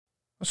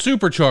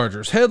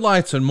Superchargers,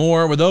 headlights, and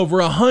more. With over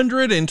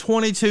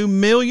 122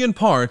 million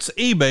parts,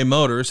 eBay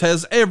Motors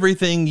has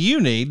everything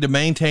you need to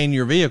maintain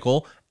your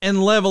vehicle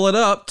and level it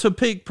up to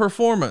peak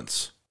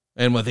performance.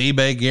 And with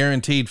eBay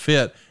Guaranteed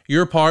Fit,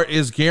 your part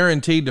is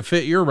guaranteed to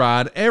fit your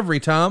ride every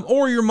time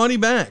or your money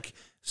back.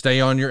 Stay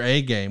on your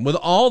A game with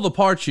all the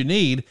parts you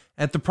need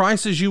at the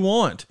prices you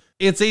want.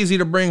 It's easy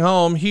to bring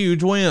home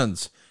huge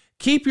wins.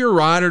 Keep your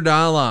ride or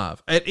die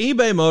alive at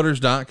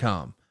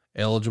ebaymotors.com.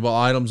 Eligible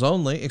items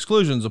only.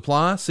 Exclusions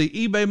apply. See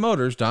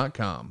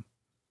ebaymotors.com.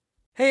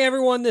 Hey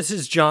everyone, this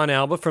is John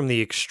Alba from The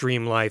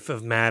Extreme Life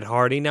of Matt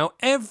Hardy. Now,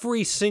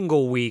 every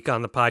single week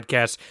on the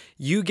podcast,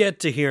 you get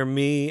to hear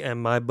me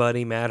and my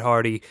buddy Matt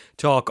Hardy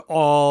talk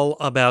all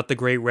about the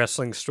great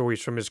wrestling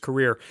stories from his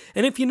career.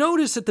 And if you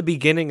notice at the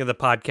beginning of the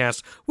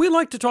podcast, we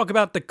like to talk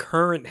about the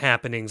current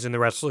happenings in the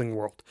wrestling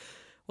world.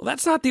 Well,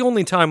 that's not the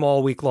only time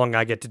all week long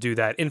I get to do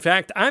that. In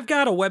fact, I've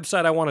got a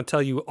website I want to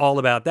tell you all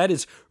about. That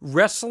is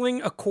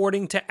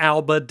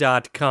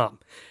WrestlingAccordingToAlba.com.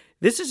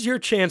 This is your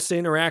chance to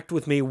interact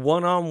with me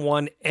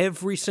one-on-one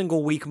every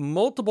single week,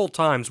 multiple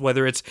times,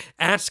 whether it's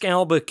Ask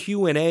Alba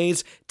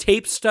Q&As,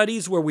 tape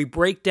studies where we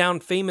break down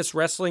famous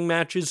wrestling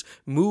matches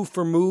move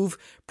for move,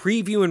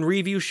 preview and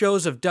review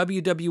shows of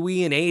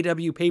WWE and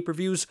AEW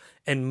pay-per-views,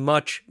 and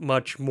much,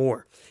 much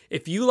more.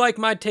 If you like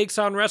my takes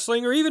on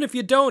wrestling, or even if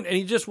you don't and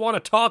you just want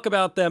to talk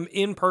about them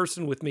in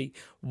person with me,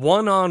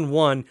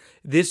 one-on-one,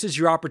 this is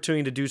your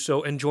opportunity to do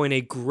so and join a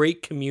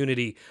great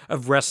community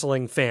of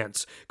wrestling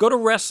fans. Go to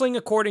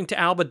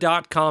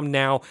WrestlingAccordingToAlba.com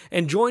now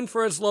and join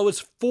for as low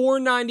as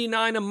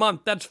 $4.99 a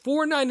month. That's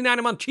 $4.99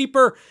 a month,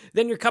 cheaper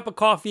than your cup of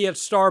coffee at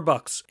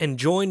Starbucks. And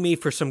join me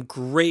for some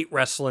great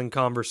wrestling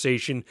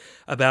conversation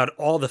about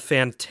all the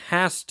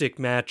fantastic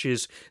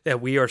matches that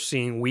we are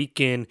seeing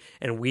week in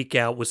and week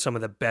out with some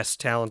of the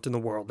best talent in the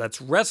world. That's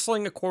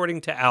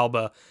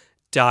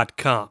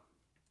WrestlingAccordingToAlba.com.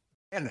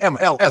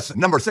 NMLS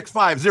number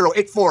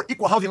 65084,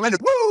 equal housing lender.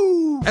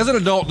 Woo! As an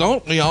adult,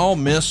 don't we all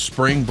miss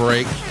spring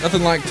break?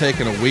 Nothing like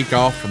taking a week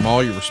off from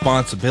all your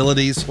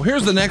responsibilities. Well,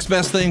 here's the next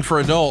best thing for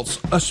adults,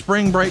 a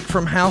spring break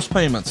from house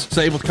payments.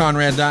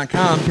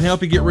 SaveWithConrad.com can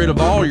help you get rid of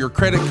all your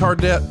credit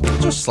card debt,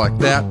 just like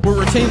that.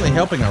 We're routinely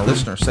helping our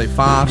listeners save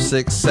 $5,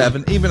 $6,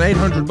 $7, even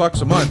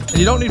 $800 a month. And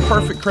you don't need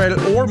perfect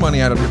credit or money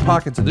out of your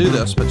pocket to do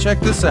this, but check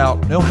this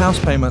out, no house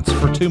payments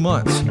for 2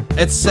 months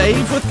at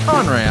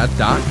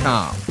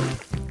SaveWithConrad.com.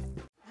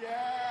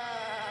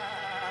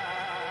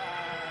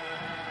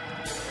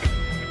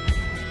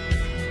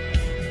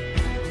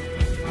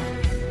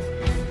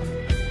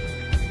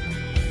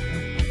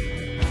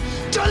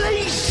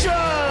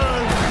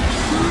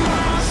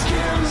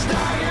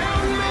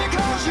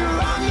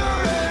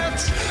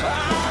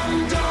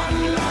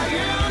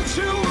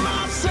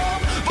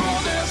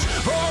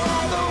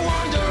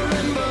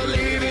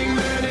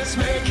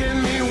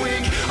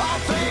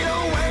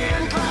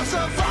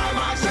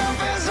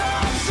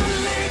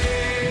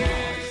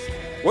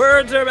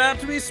 Words are about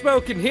to be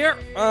spoken here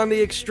on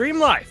The Extreme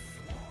Life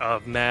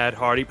of Matt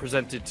Hardy,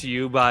 presented to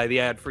you by the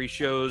ad-free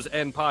shows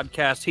and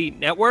podcast Heat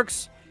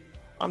Networks.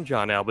 I'm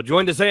John Alba,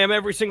 joined as I am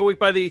every single week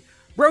by the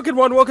broken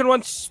one, woken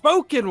one,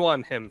 spoken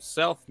one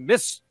himself,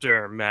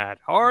 Mr. Matt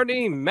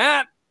Hardy.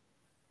 Matt,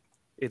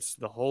 it's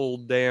the whole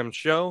damn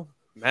show.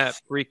 Matt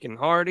freaking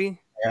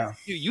Hardy. Yeah.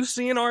 You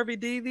seeing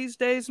RVD these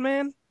days,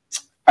 man?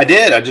 I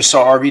did. I just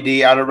saw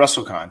RVD out at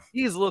WrestleCon.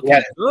 He's looking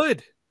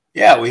good.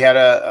 Yeah, we had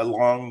a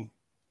long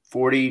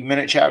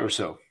 40-minute chat or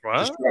so. Wow.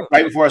 Just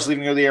right before I was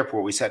leaving to go to the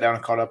airport, we sat down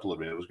and caught up a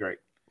little bit. It was great.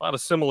 A lot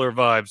of similar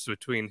vibes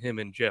between him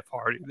and Jeff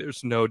Hardy.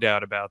 There's no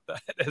doubt about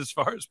that as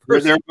far as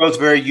They're both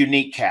very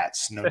unique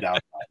cats, no doubt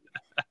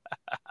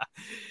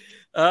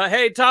about it.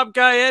 Hey, Top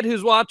Guy Ed,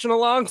 who's watching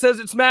along, says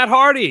it's Matt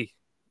Hardy.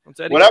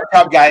 What up,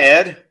 Top Guy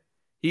Ed?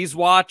 He's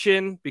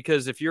watching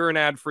because if you're an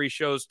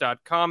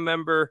adfreeshows.com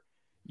member,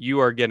 you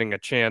are getting a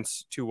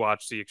chance to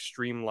watch the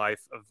Extreme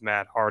Life of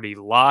Matt Hardy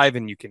live,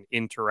 and you can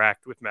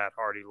interact with Matt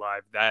Hardy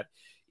live. That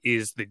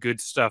is the good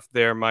stuff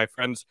there, my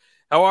friends.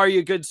 How are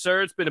you, good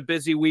sir? It's been a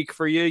busy week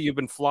for you. You've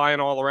been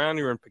flying all around.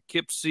 You're in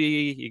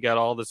Poughkeepsie. You got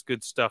all this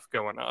good stuff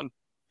going on.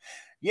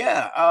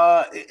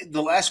 Yeah,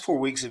 the last 4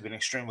 weeks have been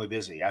extremely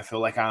busy. I feel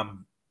like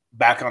I'm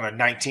back on a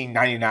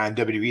 1999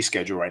 WWE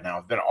schedule right now.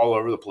 I've been all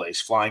over the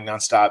place, flying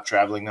nonstop,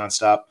 traveling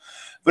nonstop.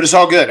 But it's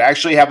all good. I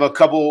actually have a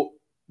couple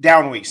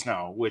down weeks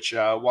now, which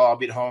while I'll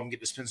be at home, get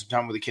to spend some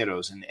time with the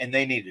kiddos, and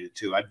they needed it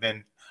too. I've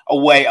been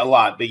away a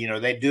lot, but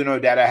they do know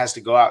Dada has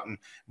to go out and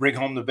bring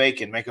home the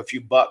bacon, make a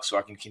few bucks so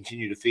I can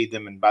continue to feed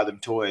them and buy them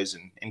toys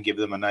and give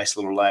them a nice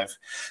little life.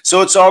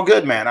 So it's all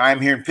good, man.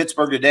 I'm here in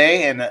Pittsburgh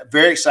today and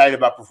very excited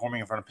about performing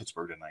in front of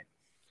Pittsburgh tonight.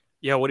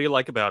 Yeah, what do you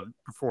like about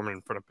performing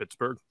in front of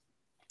Pittsburgh?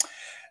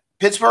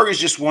 Pittsburgh is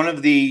just one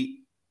of the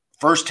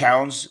first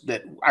towns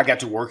that I got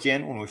to work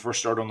in when we first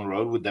started on the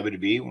road with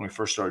WWE, when we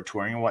first started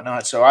touring and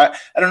whatnot. So I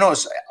don't know.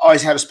 It's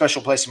always had a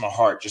special place in my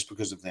heart just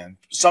because of them.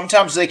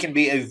 Sometimes they can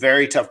be a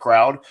very tough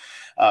crowd.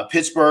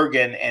 Pittsburgh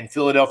and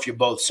Philadelphia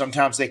both.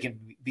 Sometimes they can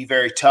be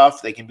very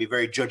tough. They can be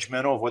very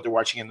judgmental of what they're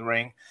watching in the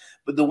ring.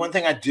 But the one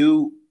thing I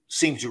do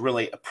seem to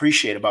really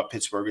appreciate about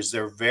Pittsburgh is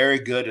they're very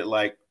good at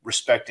like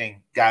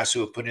respecting guys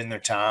who have put in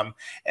their time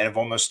and have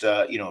almost,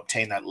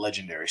 obtained that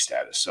legendary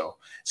status. So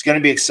it's going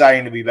to be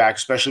exciting to be back,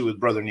 especially with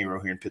Brother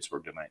Nero here in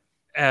Pittsburgh tonight.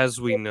 As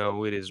we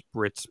know, it is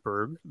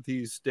Britsburg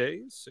these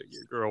days. So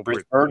your girl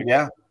Pittsburgh,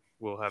 yeah,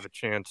 will have a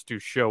chance to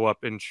show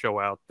up and show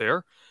out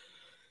there.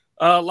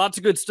 Lots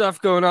of good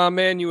stuff going on,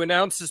 man. You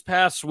announced this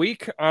past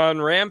week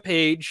on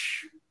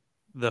Rampage,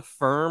 the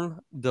firm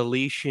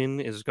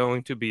deletion is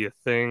going to be a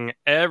thing.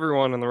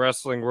 Everyone in the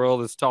wrestling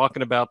world is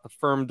talking about the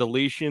firm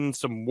deletion.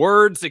 Some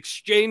words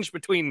exchanged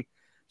between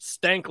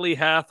Stankley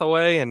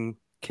Hathaway and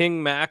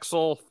King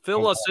Maxwell.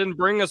 Fill us in,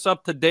 bring us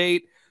up to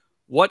date.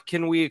 What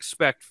can we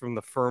expect from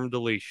the firm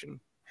deletion?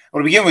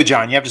 Well, to begin with,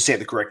 John, you have to say it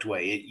the correct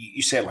way.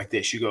 You say it like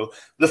this. You go,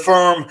 the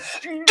firm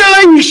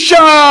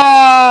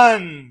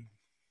deletion.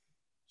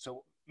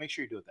 So make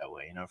sure you do it that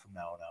way, from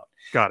now on out.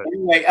 Got it.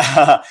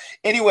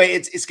 Anyway,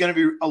 it's going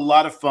to be a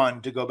lot of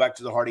fun to go back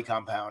to the Hardy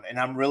compound. And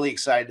I'm really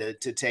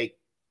excited to take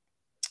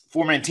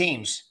 4-man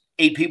teams,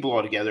 8 people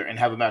all together, and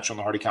have a match on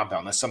the Hardy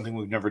compound. That's something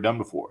we've never done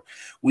before.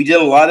 We did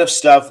a lot of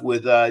stuff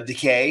with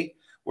Decay,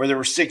 where there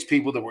were 6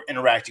 people that were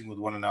interacting with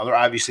one another.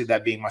 Obviously,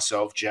 that being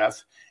myself,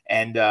 Jeff,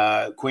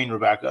 and Queen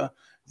Rebecca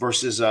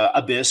versus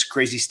Abyss,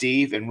 Crazy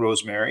Steve, and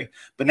Rosemary.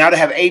 But now to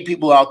have 8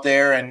 people out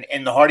there,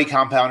 and the Hardy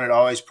compound, it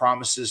always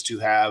promises to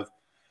have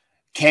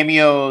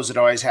cameos. It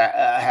always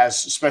has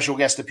special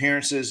guest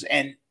appearances.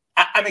 And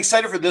I'm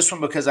excited for this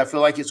one because I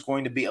feel like it's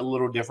going to be a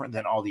little different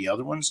than all the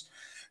other ones.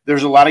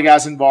 There's a lot of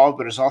guys involved,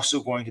 but it's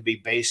also going to be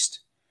based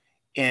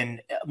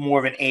in more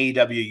of an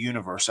AEW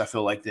universe, I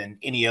feel like, than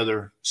any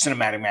other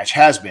cinematic match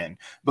has been,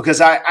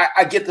 because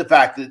I get the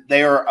fact that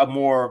they are a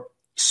more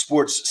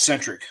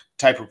sports-centric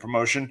type of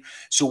promotion.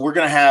 So we're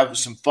going to have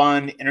some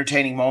fun,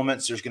 entertaining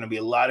moments. There's going to be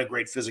a lot of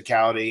great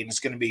physicality, and it's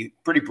going to be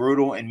pretty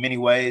brutal in many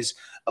ways.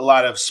 A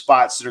lot of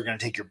spots that are going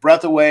to take your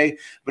breath away,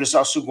 but it's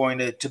also going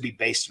to be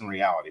based in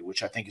reality,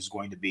 which I think is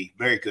going to be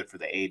very good for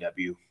the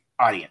AEW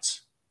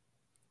audience.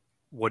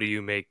 What do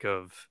you make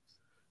of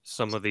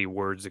some of the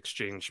words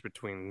exchanged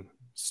between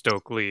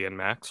Stokely and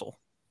Maxwell?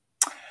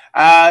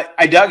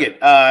 I dug it.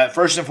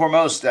 First and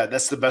foremost,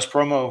 that's the best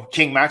promo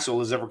King Maxwell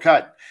has ever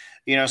cut.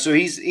 So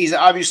he's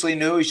obviously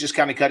new. He's just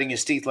kind of cutting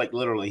his teeth, like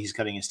literally he's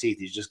cutting his teeth.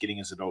 He's just getting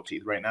his adult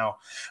teeth right now.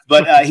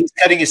 But he's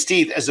cutting his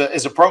teeth as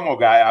a promo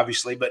guy,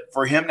 obviously. But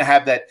for him to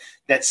have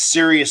that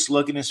serious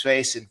look in his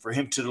face and for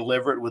him to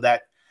deliver it with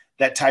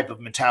that type of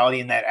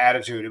mentality and that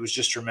attitude, it was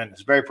just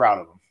tremendous. Very proud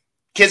of him.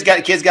 Kid's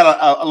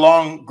got a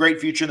long,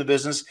 great future in the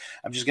business.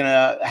 I'm just going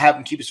to have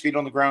him keep his feet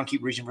on the ground,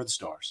 keep reaching for the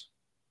stars.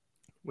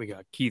 We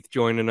got Keith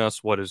joining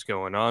us. What is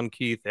going on,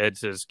 Keith? Ed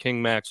says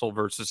King Maxwell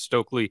versus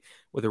Stokely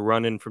with a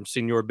run-in from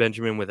Senor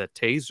Benjamin with a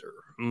taser.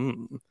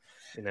 You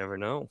never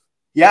know.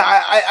 Yeah,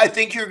 I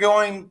think you're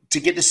going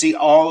to get to see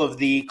all of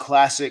the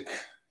classic,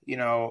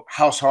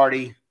 House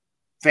Hardy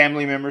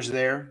family members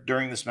there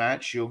during this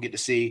match. You'll get to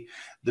see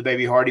the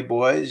baby Hardy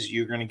boys.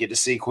 You're going to get to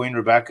see Queen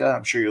Rebecca.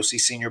 I'm sure you'll see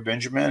Senior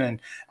Benjamin,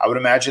 and I would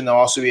imagine there'll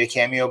also be a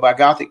cameo by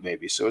Gothic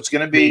Baby. So it's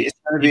going to be a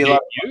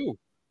lot of fun.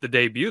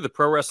 The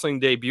pro wrestling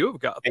debut of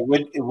Gothic.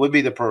 It would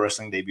be the pro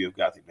wrestling debut of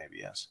Gothic Baby,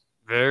 yes.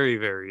 Very,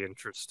 very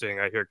interesting.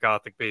 I hear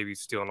Gothic Baby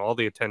stealing all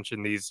the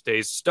attention these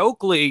days.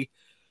 Stokely,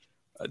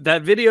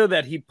 that video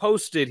that he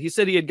posted, he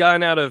said he had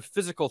gotten out of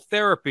physical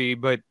therapy,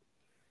 but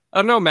I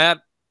don't know, Matt,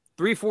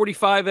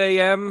 3:45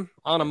 a.m.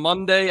 on a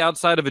Monday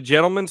outside of a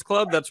gentleman's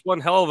club, that's one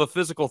hell of a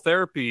physical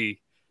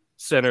therapy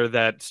center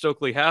that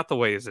Stokely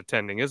Hathaway is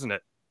attending, isn't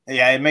it?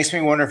 Yeah, it makes me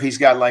wonder if he's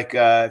got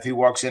if he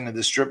walks into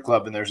the strip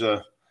club and there's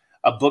a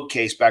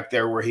bookcase back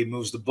there where he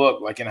moves the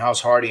book, like in House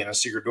Hardy, and a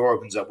secret door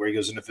opens up where he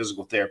goes into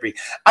physical therapy.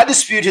 I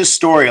dispute his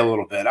story a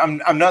little bit.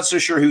 I'm not so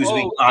sure who's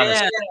being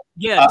honest.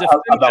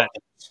 About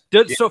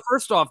this. So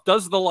first off,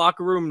 does the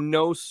locker room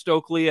know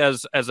Stokely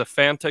as a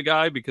Fanta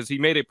guy? Because he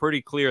made it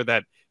pretty clear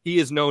that he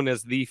is known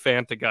as the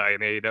Fanta guy in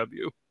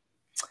AEW.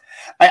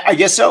 I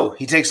guess so.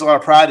 He takes a lot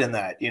of pride in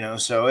that,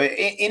 So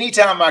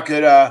anytime I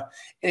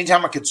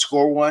could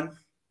score one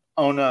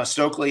on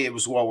Stokely, it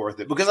was well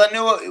worth it, because I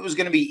knew it was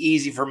going to be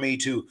easy for me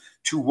to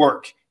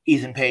work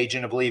Ethan Page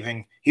into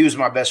believing he was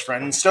my best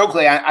friend. And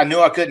Stokely, I knew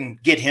I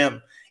couldn't get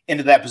him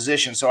into that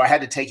position, so I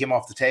had to take him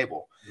off the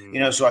table.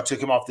 So I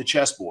took him off the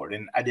chessboard,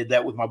 and I did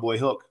that with my boy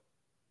Hook.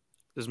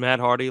 Does Matt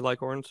Hardy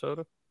like orange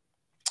soda?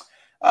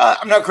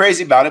 I'm not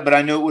crazy about it, but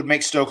I knew it would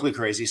make Stokely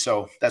crazy,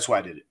 so that's why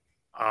I did it.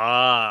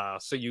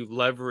 So you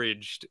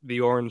leveraged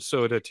the orange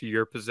soda to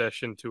your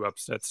possession to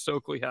upset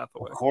Stokely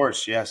Hathaway. Of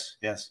course, yes.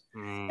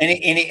 And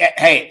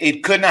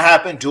it couldn't have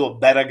happened to a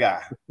better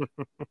guy.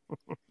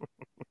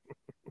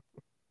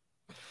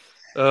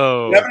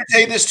 Oh, I'm going to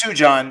tell you this too,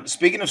 John.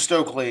 Speaking of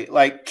Stokely,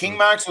 like King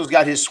Maxwell's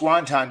got his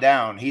swanton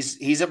down.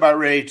 He's about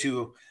ready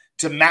to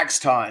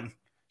max-ton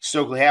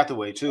Stokely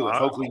Hathaway too. If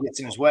Oakley gets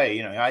in his way,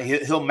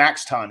 he'll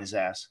max-ton his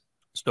ass.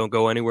 Just don't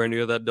go anywhere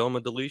near that dome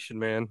of deletion,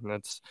 man.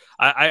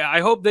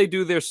 I hope they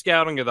do their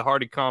scouting of the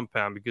Hardy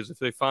compound, because if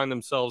they find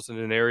themselves in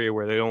an area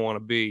where they don't want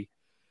to be,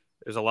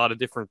 There's a lot of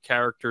different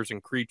characters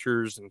and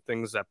creatures and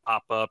things that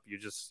pop up. You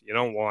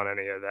don't want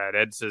any of that.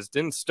 Ed says,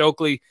 didn't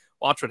Stokely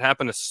watch what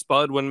happened to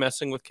Spud when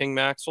messing with King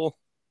Maxwell?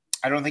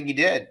 I don't think he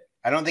did.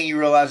 I don't think he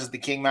realizes the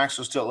King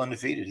Maxwell's still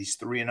undefeated. He's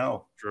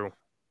 3-0. True.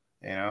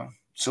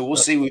 So we'll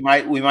see. We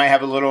might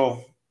have a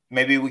little.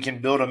 Maybe we can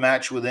build a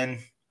match within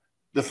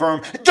the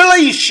firm.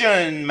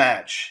 Deletion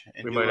match.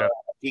 And We do might have.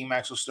 King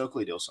Maxwell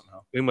Stokely deal somehow.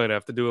 We might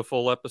have to do a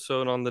full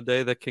episode on the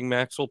day that King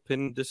Maxwell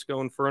pinned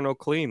Disco Inferno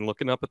clean,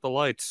 looking up at the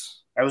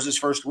lights. That was his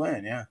first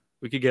win. Yeah.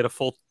 We could get a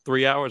full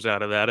 3 hours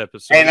out of that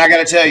episode. And I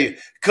got to tell you,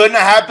 couldn't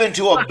have happened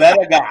to a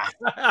better guy.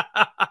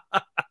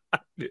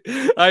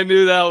 I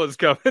knew that was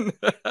coming.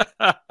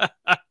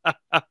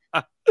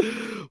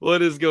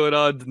 What is going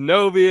on,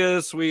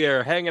 Denovius? We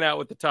are hanging out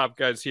with the top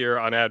guys here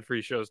on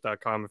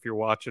adfreeshows.com. If you're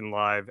watching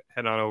live,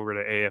 head on over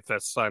to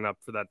AFS, sign up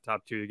for that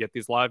top 2 to get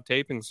these live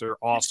tapings. They're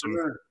awesome.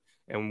 Sure.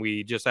 And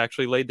we just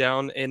actually laid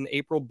down an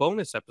April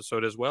bonus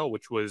episode as well,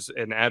 which was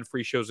an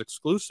ad-free shows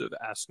exclusive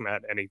Ask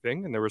Matt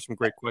Anything. And there were some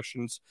great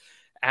questions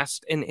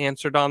asked and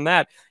answered on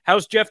that.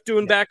 How's Jeff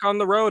doing back on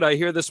the road? I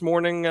hear this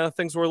morning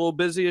things were a little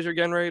busy as you're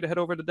getting ready to head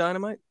over to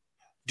Dynamite.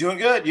 Doing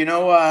good.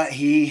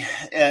 He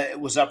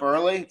was up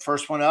early,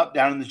 first one up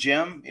down in the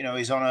gym.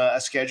 He's on a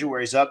schedule where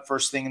he's up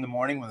first thing in the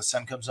morning. When the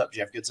sun comes up,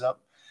 Jeff gets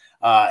up.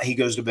 He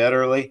goes to bed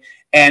early.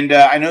 And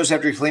I noticed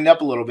after he cleaned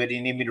up a little bit,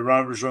 he needed me to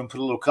run over his room, put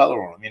a little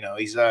color on him.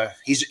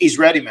 He's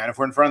ready, man. If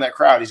we're in front of that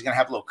crowd, he's going to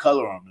have a little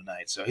color on him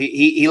tonight. So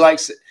he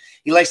likes it.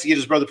 He likes to get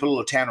his brother put a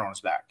little tanner on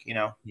his back.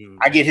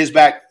 I get his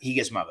back, he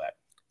gets my back.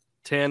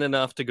 Tan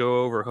enough to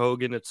go over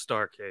Hogan at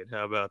Starrcade.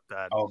 How about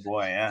that? Oh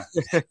boy, yeah.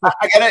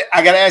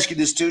 I gotta ask you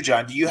this too,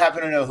 John. Do you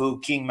happen to know who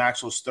King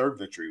Maxwell's third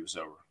victory was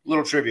over?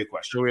 Little trivia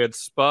question. So we had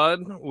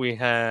Spud, we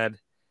had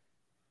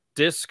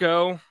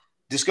Disco.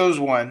 Disco's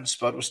 1,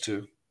 Spud was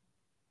 2.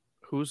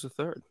 Who's the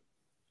third?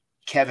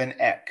 Kevin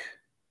Eck.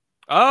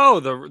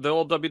 Oh, the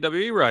old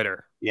WWE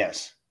writer.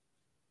 Yes.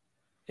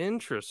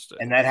 Interesting.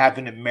 And that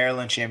happened at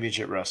Maryland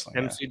Championship Wrestling.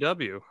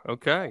 MCW. Yeah.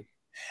 Okay.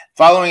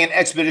 Following an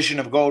Expedition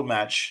of Gold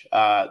match,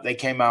 they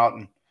came out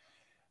and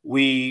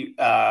we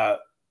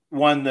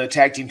won the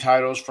tag team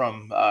titles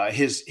from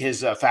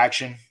his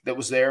faction that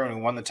was there, and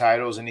we won the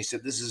titles. And he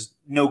said, "This is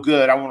no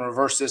good. I want to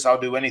reverse this. I'll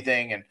do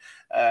anything." And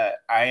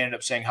I ended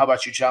up saying, "How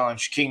about you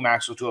challenge King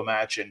Maxwell to a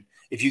match? And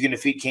if you can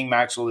defeat King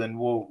Maxwell, then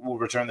we'll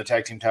return the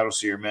tag team titles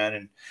to your men."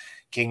 And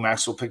King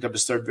Maxwell picked up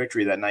his third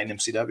victory that night in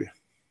MCW.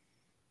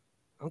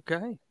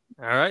 Okay.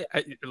 All right.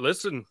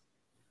 Listen.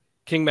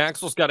 King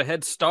Maxwell's got a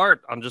head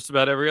start on just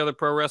about every other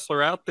pro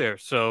wrestler out there.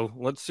 So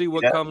let's see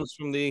what comes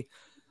from the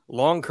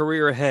long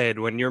career ahead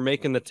when you're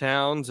making the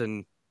towns.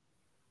 And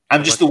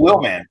I'm just the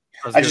wheel man.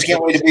 I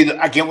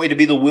can't wait to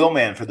be the wheel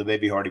man for the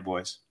Baby Hardy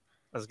Boys.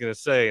 I was going to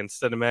say,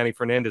 instead of Manny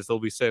Fernandez, they'll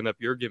be setting up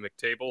your gimmick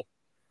table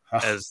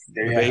as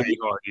the Baby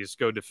Hardys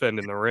go defend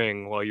in the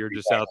ring while you're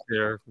just out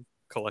there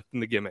collecting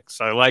the gimmicks.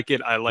 I like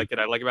it.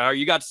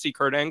 You got to see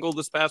Kurt Angle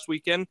this past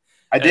weekend.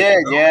 I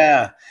did,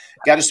 yeah.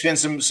 Got to spend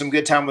some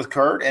good time with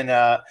Kurt.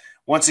 And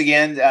once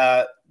again,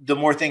 the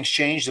more things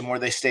change, the more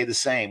they stay the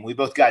same. We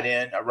both got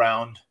in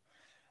around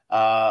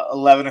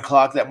 11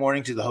 o'clock that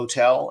morning to the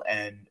hotel,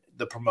 and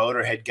the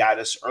promoter had got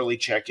us early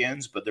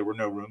check-ins, but there were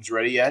no rooms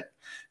ready yet.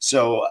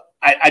 So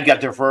I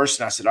got there first,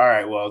 and I said, all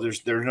right, well,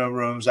 there are no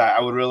rooms.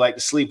 I would really like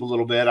to sleep a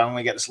little bit. I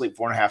only got to sleep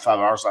 4.5, 5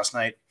 hours last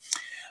night.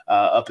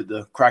 Up at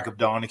the crack of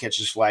dawn to catch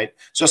this flight.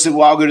 So I said,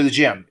 well, I'll go to the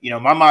gym.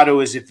 My motto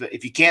is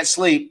if you can't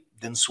sleep,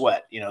 then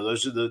sweat.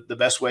 Those are the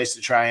best ways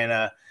to try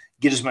and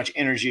get as much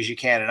energy as you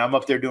can. And I'm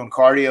up there doing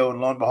cardio,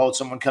 and lo and behold,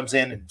 someone comes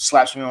in and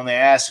slaps me on the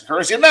ass. And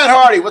I said, Matt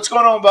Hardy, what's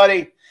going on,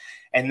 buddy?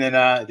 And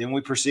then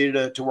we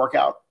proceeded to work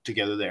out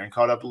together there and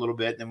caught up a little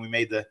bit. Then we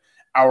made the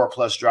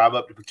hour-plus drive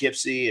up to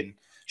Poughkeepsie and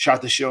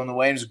shot the show on the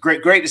way. And it was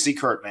great to see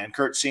Kurt, man.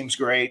 Kurt seems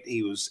great.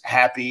 He was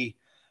happy.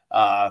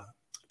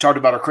 Talked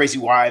about our crazy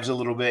wives a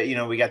little bit.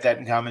 We got that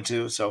in common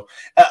too. So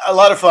a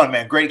lot of fun,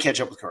 man. Great to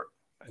catch up with Kurt.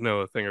 I know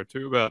a thing or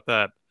two about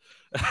that.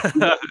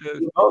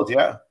 Both,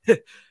 yeah.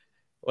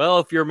 Well,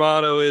 if your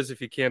motto is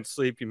if you can't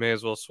sleep, you may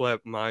as well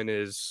sweat. Mine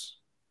is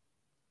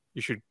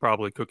you should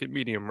probably cook it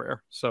medium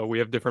rare. So we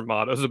have different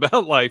mottos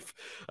about life.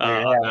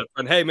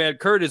 And hey, man,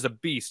 Kurt is a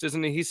beast,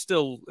 isn't he? He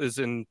still is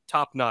in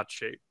top-notch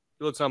shape.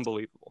 He looks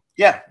unbelievable.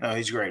 Yeah, no,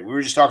 he's great. We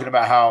were just talking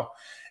about how,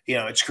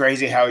 it's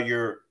crazy how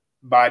your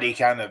body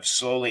kind of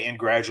slowly and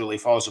gradually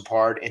falls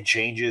apart and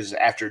changes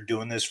after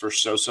doing this for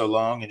so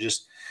long. And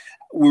just,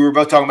 we were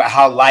both talking about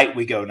how light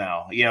we go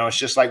now. It's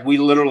just like we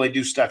literally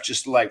do stuff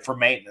just like for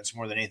maintenance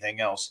more than anything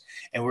else.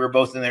 And we were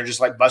both in there just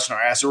like busting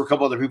our ass. There were a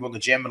couple other people in the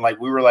gym, and like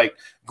we were like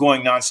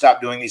going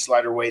nonstop doing these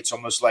lighter weights,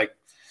 almost like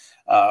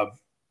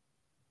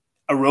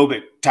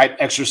aerobic type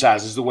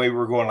exercises, the way we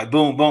were going, like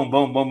boom, boom,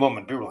 boom, boom, boom.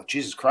 And people were like,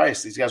 Jesus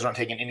Christ, these guys aren't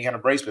taking any kind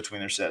of breaks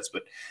between their sets.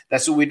 But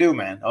that's what we do,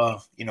 man.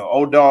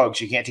 Old dogs,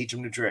 you can't teach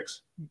them new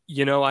tricks.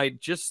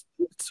 It's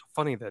so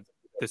funny that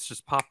this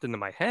just popped into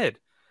my head.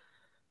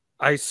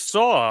 I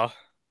saw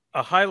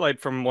a highlight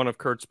from one of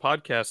Kurt's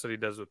podcasts that he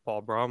does with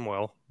Paul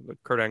Bromwell, the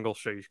Kurt Angle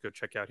show you should go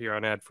check out here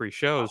on Ad Free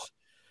Shows.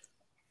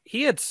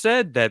 he had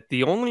said that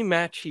the only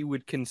match he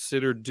would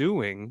consider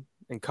doing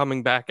and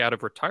coming back out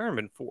of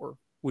retirement for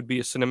would be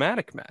a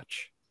cinematic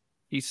match.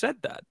 He said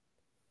that.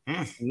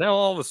 Now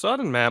all of a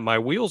sudden, Matt, my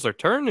wheels are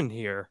turning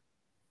here.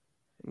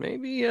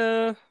 Maybe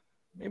the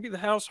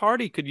House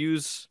Hardy could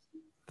use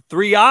the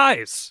 3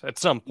 eyes at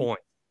some point.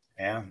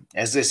 Yeah,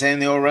 as they say in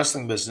the old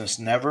wrestling business,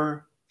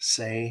 never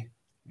say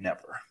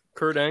never.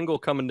 Kurt Angle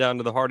coming down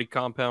to the Hardy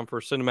compound for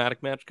a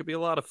cinematic match could be a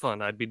lot of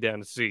fun. I'd be down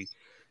to see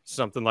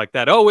something like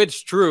that. Oh,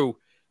 it's true.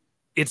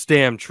 It's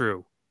damn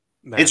true.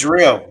 Matt. It's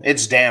real.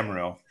 It's damn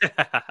real.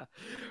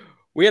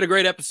 We had a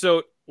great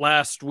episode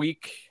last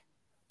week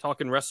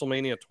talking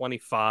WrestleMania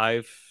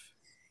 25.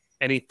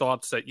 Any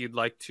thoughts that you'd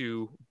like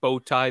to bow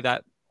tie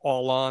that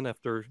all on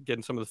after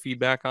getting some of the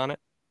feedback on it?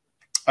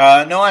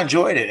 No, I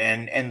enjoyed it,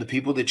 and the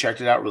people that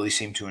checked it out really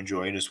seemed to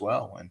enjoy it as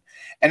well.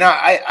 And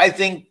I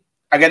think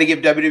I got to give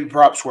WWE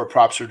props where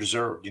props are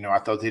deserved. I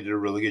thought they did a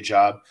really good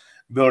job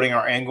building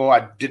our angle.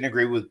 I didn't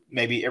agree with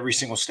maybe every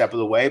single step of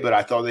the way, but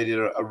I thought they did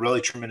a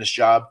really tremendous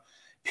job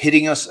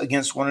pitting us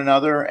against one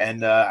another.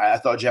 And I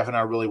thought Jeff and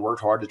I really worked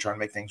hard to try and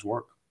make things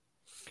work.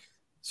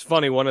 It's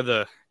funny. One of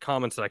the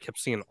comments that I kept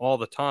seeing all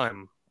the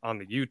time on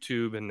the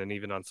YouTube and then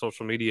even on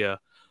social media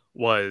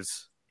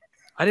was,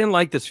 I didn't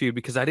like this feud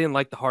because I didn't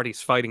like the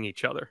Hardys fighting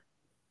each other.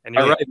 And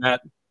you're right,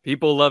 Matt.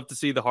 People love to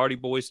see the Hardy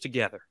Boys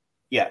together.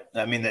 Yeah,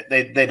 I mean,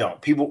 they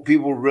don't. People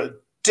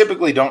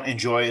typically don't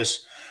enjoy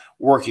us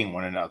working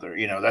one another.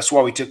 That's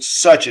why we took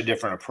such a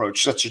different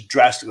approach, such a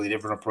drastically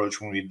different approach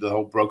when we did the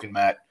whole Broken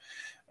Matt,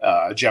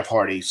 Jeff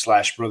Hardy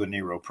 / Brother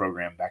Nero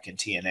program back in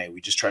TNA.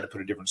 We just tried to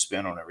put a different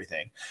spin on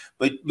everything.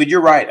 But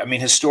you're right. I mean,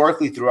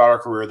 historically throughout our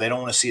career, they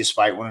don't want to see us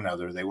fight one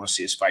another. They want to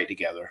see us fight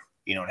together,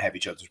 and have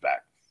each other's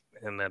back.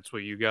 And that's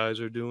what you guys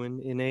are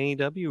doing in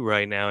AEW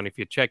right now. And if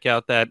you check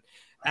out that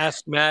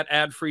Ask Matt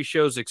ad-free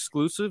shows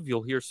exclusive,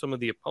 you'll hear some of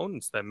the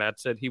opponents that Matt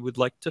said he would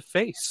like to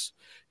face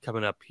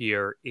coming up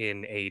here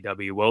in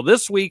AEW. Well,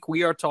 this week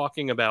we are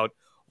talking about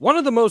one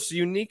of the most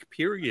unique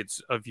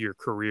periods of your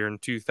career in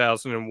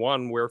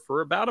 2001, where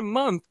for about a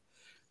month,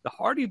 the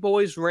Hardy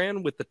Boys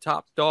ran with the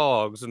top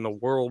dogs in the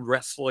World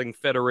Wrestling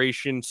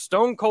Federation,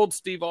 Stone Cold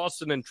Steve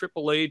Austin and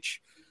Triple H,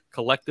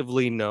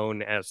 collectively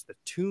known as the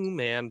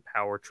two-man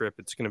power trip.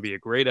 It's going to be a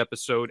great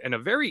episode and a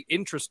very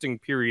interesting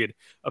period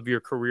of your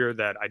career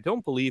that I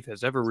don't believe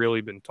has ever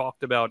really been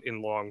talked about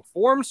in long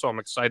form, so I'm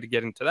excited to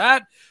get into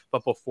that.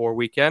 But before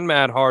we can,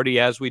 Matt Hardy,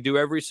 as we do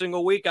every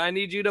single week, I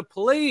need you to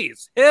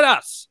please hit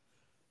us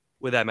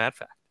with that Matt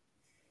Fact.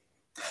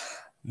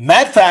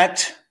 Matt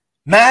Fact,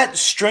 Matt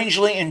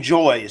strangely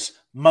enjoys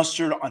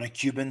mustard on a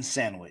Cuban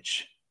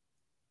sandwich.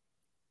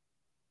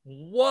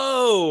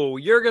 Whoa,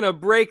 you're going to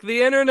break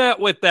the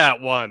internet with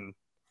that one.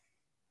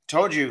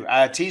 Told you.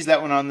 I teased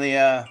that one on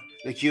the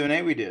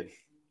Q&A we did.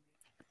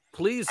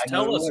 Please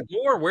tell us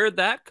more. Where'd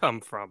that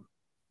come from?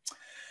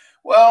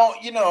 Well,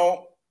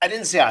 I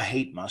didn't say I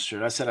hate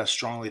mustard. I said I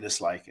strongly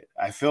dislike it.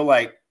 I feel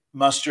like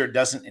mustard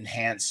doesn't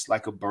enhance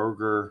like a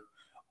burger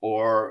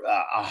or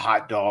a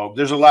hot dog.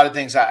 There's a lot of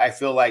things I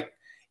feel like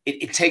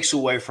it takes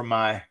away from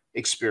my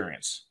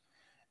experience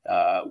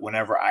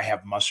whenever I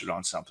have mustard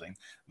on something.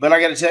 But I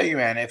got to tell you,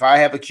 man, if I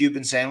have a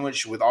Cuban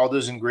sandwich with all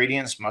those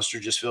ingredients,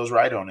 mustard just feels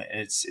right on it,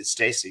 and it's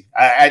tasty.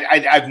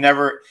 I've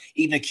never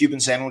eaten a Cuban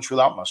sandwich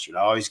without mustard.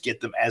 I always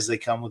get them as they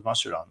come with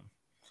mustard on them.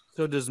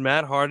 So does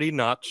Matt Hardy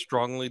not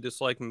strongly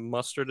dislike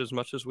mustard as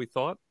much as we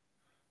thought?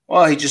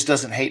 Well, he just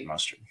doesn't hate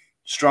mustard.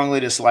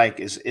 Strongly dislike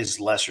is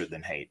lesser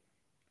than hate.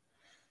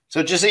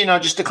 So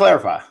just to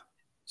clarify.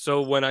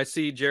 So when I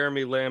see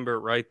Jeremy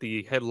Lambert write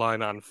the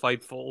headline on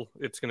Fightful,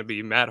 it's going to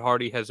be Matt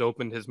Hardy has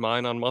opened his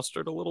mind on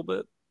mustard a little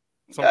bit?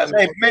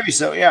 Maybe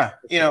so, yeah.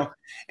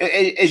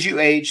 As you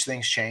age,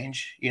 things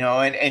change,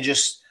 and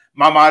just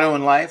my motto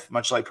in life,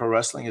 much like pro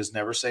wrestling, is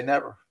never say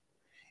never.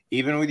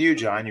 Even with you,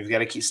 John, you've got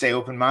to stay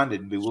open-minded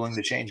and be willing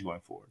to change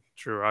going forward.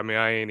 True. I mean,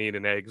 I ain't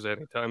eating eggs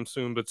anytime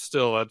soon, but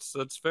still,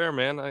 that's fair,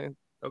 man.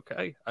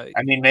 Okay. I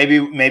mean,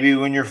 maybe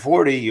when you're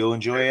 40, you'll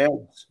enjoy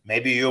eggs.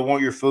 Maybe you'll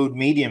want your food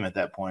medium at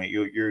that point.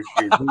 You're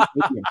medium.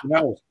 Who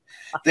knows?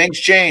 Things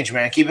change,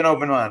 man. Keep an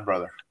open mind,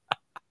 brother.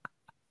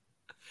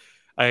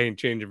 I ain't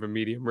changing for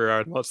medium rare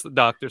unless the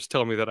doctors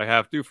tell me that I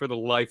have to for the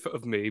life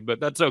of me,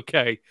 but that's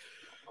okay.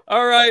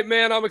 All right,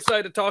 man. I'm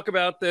excited to talk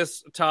about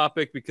this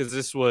topic because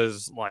this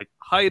was like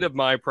height of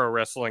my pro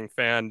wrestling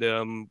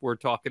fandom. We're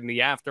talking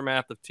the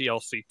aftermath of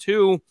TLC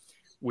 2,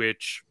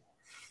 which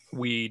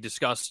we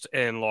discussed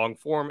in long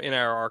form in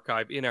our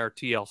archive in our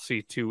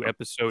TLC 2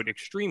 episode,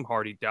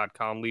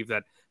 extremehardy.com. Leave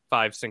that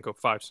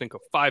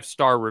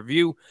 5-5-5-5-star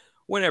review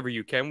whenever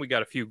you can. We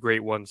got a few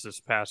great ones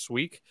this past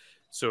week,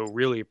 so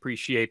really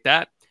appreciate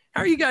that.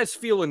 How are you guys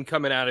feeling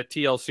coming out of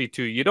TLC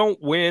 2? You don't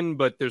win,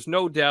 but there's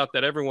no doubt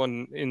that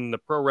everyone in the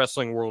pro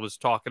wrestling world is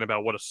talking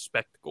about what a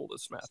spectacle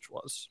this match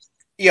was.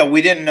 Yeah,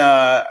 we didn't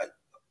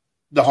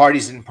the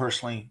Hardys didn't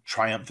personally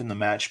triumph in the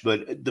match,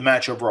 but the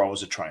match overall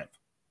was a triumph.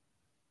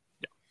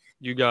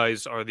 You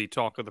guys are the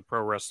talk of the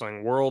pro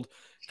wrestling world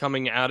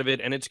coming out of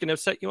it, and it's going to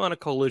set you on a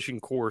collision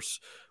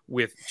course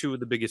with two of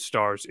the biggest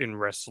stars in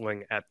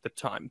wrestling at the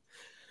time.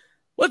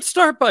 Let's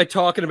start by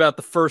talking about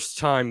the first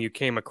time you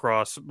came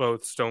across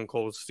both Stone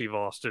Cold Steve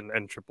Austin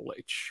and Triple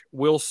H.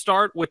 We'll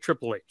start with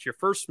Triple H. Your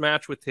first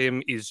match with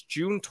him is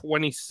June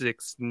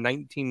 26,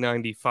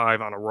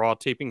 1995 on a Raw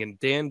taping in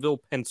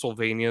Danville,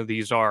 Pennsylvania.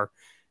 These are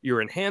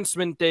your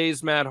enhancement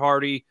days, Matt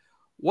Hardy.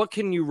 What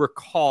can you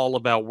recall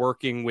about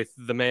working with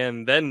the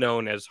man then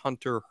known as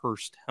Hunter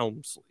Hearst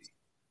Helmsley?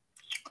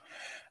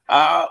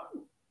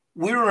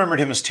 We remembered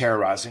him as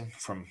Terrorizing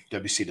from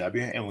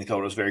WCW, and we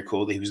thought it was very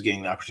cool that he was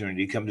getting the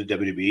opportunity to come to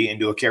WWE and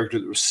do a character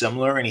that was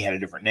similar, and he had a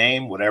different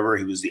name, whatever.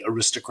 He was the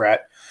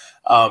Aristocrat.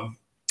 And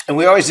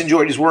we always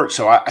enjoyed his work,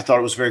 so I thought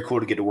it was very cool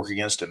to get to work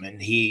against him.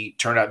 And he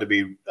turned out to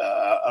be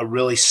a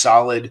really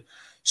solid,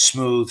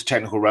 smooth,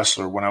 technical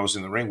wrestler when I was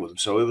in the ring with him.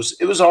 So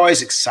it was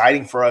always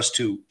exciting for us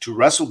to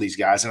wrestle these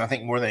guys, and I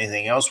think more than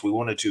anything else, we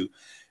wanted to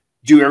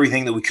do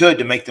everything that we could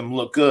to make them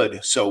look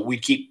good. So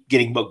we'd keep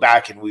getting booked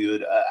back, and we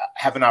would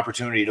have an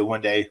opportunity to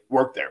one day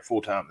work there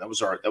full time. That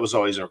was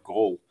always our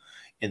goal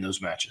in those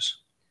matches.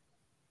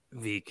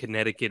 The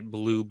Connecticut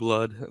Blue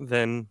Blood,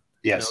 then.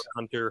 Yes.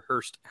 Hunter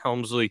Hearst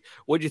Helmsley.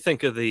 What did you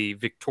think of the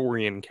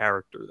Victorian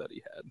character that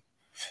he had?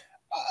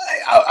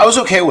 I was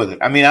okay with it.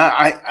 I mean,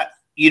 I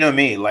you know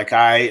me, like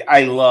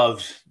I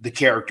loved the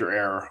character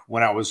era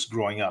when I was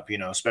growing up,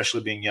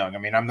 especially being young. I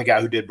mean, I'm the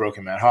guy who did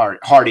Broken Man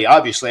Hardy.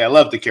 Obviously, I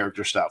love the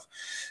character stuff.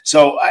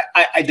 So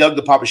I dug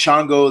the Papa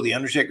Shango, the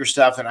Undertaker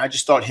stuff, and I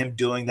just thought him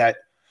doing that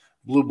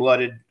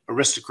blue-blooded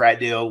aristocrat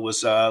deal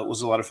was a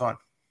lot of fun.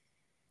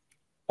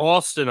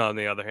 Austin, on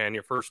the other hand,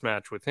 your first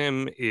match with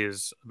him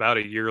is about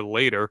a year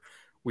later.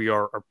 We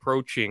are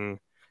approaching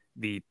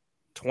the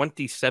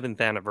 27th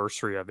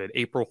anniversary of it,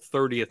 April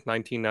 30th,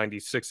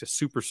 1996, a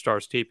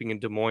Superstars taping in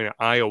Des Moines,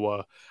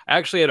 Iowa. I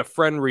actually had a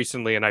friend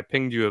recently, and I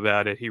pinged you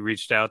about it. He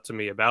reached out to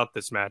me about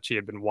this match. He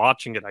had been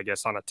watching it, I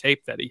guess, on a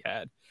tape that he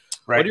had.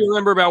 Right. What do you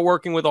remember about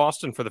working with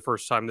Austin for the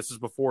first time? This is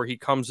before he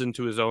comes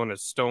into his own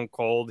as Stone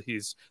Cold.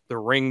 He's the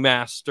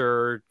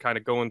ringmaster, kind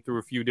of going through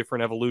a few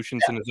different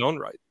evolutions in his own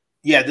right.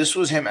 Yeah, this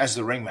was him as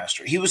the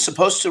ringmaster. He was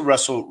supposed to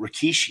wrestle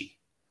Rikishi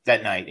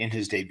that night in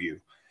his debut.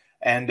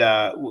 And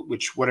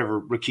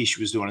whatever Rikishi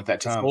was doing at that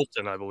time.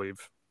 Sultan, I believe.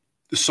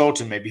 The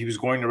Sultan, maybe. He was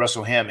going to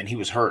wrestle him, and he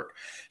was hurt.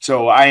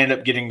 So I ended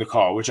up getting the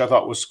call, which I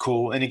thought was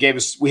cool. And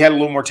we had a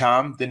little more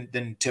time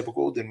than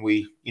typical, than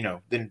we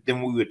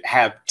would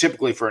have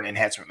typically for an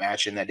enhancement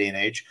match in that day and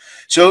age.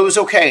 So it was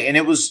okay. And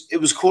it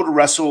was cool to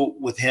wrestle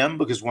with him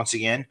because, once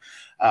again,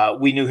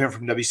 we knew him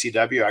from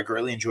WCW. I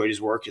greatly enjoyed his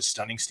work as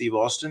Stunning Steve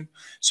Austin.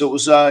 So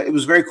it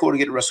was very cool to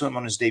get to wrestle him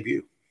on his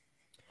debut.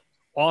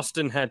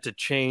 Austin had to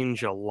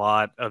change a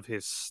lot of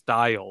his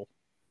style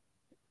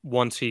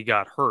once he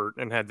got hurt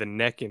and had the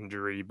neck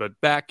injury. But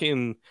back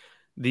in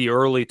the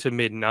early to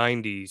mid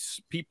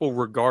 90s, people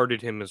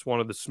regarded him as one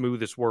of the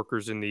smoothest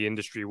workers in the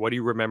industry. What do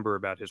you remember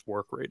about his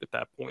work rate at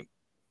that point?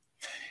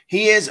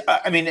 He is,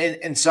 I mean,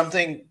 in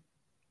something,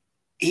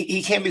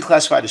 he can be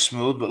classified as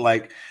smooth, but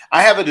like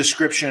I have a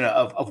description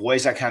of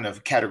ways I kind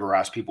of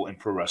categorize people in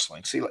pro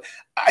wrestling. See,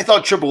 I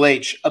thought Triple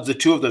H, of the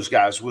two of those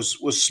guys, was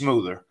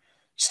smoother.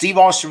 Steve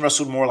Austin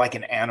wrestled more like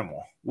an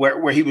animal,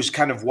 where he was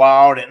kind of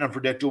wild and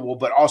unpredictable,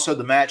 but also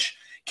the match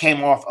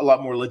came off a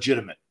lot more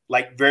legitimate,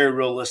 like very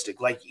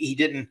realistic. Like he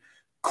didn't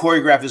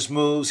choreograph his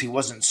moves. He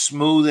wasn't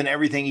smooth in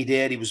everything he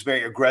did. He was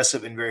very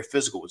aggressive and very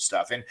physical with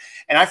stuff. And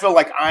I feel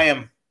like I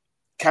am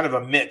kind of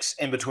a mix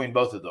in between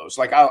both of those.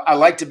 Like I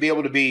like to be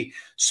able to be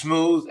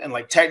smooth and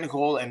like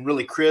technical and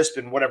really crisp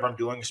in whatever I'm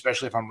doing,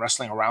 especially if I'm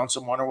wrestling around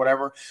someone or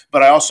whatever.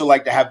 But I also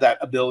like to have that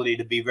ability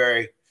to be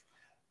very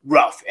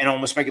rough and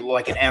almost make it look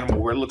like an animal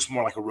where it looks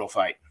more like a real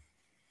fight.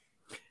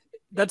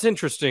 That's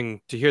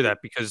interesting to hear that,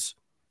 because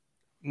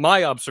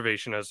my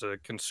observation as a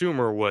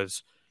consumer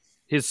was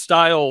his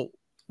style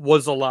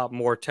was a lot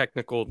more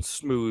technical and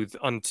smooth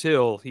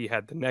until he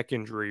had the neck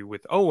injury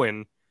with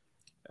Owen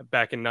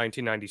back in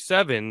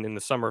 1997, in the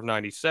summer of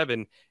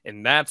 97.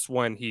 And that's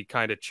when he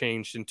kind of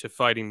changed into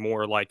fighting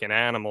more like an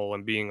animal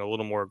and being a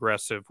little more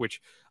aggressive,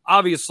 which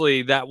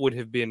obviously that would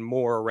have been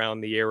more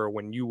around the era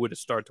when you would have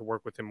started to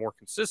work with him more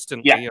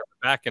consistently on the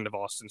back end of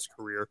Austin's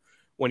career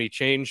when he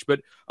changed.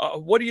 But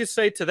what do you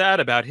say to that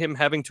about him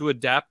having to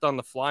adapt on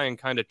the fly and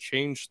kind of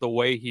change the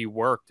way he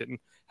worked? And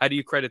how do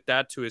you credit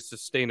that to his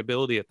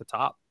sustainability at the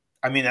top?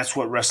 I mean, that's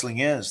what wrestling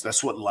is.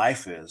 That's what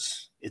life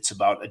is. It's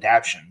about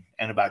adaptation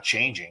and about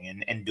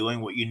changing and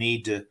doing what you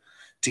need to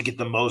get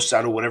the most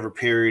out of whatever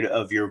period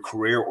of your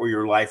career or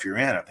your life you're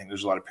in. I think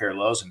there's a lot of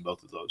parallels in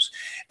both of those.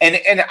 And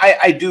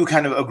I do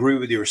kind of agree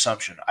with your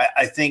assumption.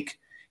 I think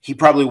he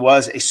probably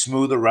was a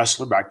smoother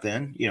wrestler back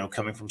then,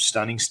 coming from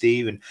Stunning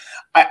Steve. And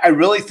I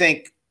really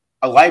think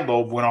a light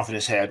bulb went off in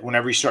his head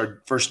whenever he started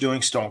first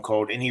doing Stone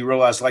Cold, and he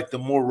realized like the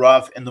more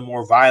rough and the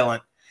more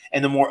violent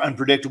and the more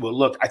unpredictable it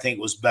looked, I think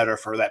it was better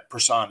for that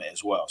persona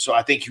as well. So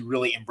I think he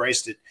really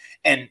embraced it.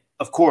 And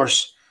of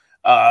course,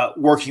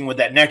 working with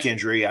that neck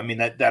injury, I mean,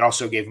 that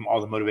also gave him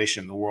all the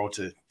motivation in the world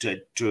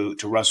to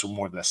wrestle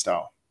more of that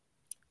style.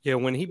 Yeah,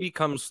 when he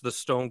becomes the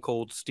Stone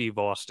Cold Steve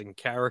Austin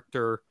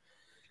character,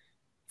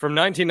 From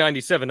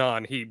 1997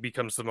 on, he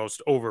becomes the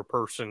most over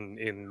person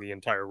in the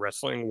entire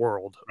wrestling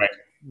world. Right.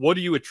 What do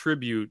you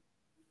attribute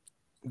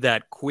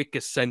that quick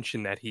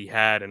ascension that he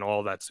had and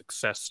all that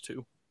success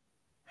to?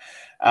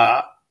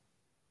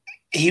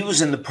 He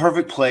was in the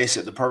perfect place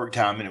at the perfect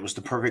time, and it was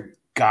the perfect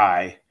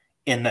guy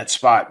in that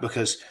spot,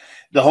 because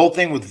the whole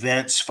thing with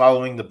Vince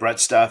following the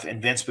Brett stuff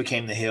and Vince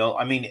became the heel.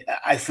 I mean,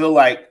 I feel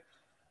like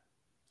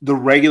the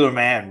regular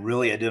man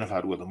really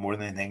identified with him more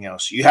than anything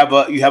else. You have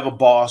a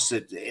boss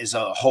that is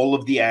a hole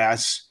of the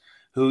ass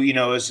who, you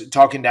know, is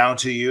talking down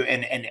to you,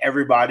 and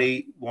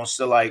everybody wants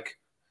to like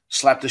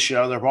slap the shit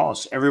out of their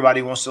boss.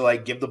 Everybody wants to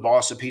like give the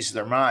boss a piece of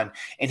their mind.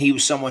 And he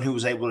was someone who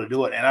was able to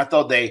do it. And I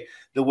thought the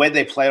way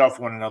they played off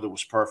one another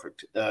was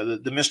perfect.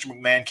 The Mr.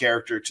 McMahon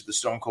character to the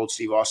Stone Cold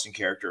Steve Austin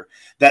character,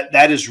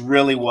 that is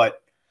really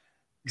what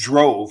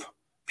drove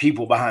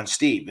people behind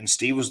Steve. And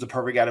Steve was the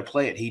perfect guy to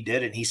play it. He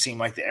did it. He seemed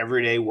like the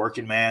everyday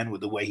working man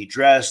with the way he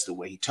dressed, the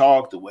way he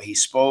talked, the way he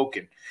spoke,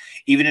 and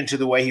even into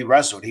the way he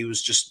wrestled. He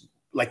was just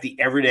like the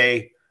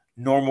everyday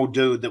normal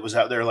dude that was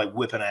out there like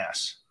whipping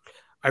ass.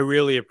 I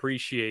really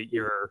appreciate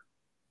your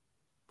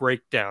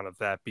breakdown of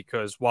that,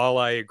 because while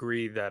I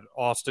agree that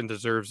Austin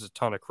deserves a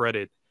ton of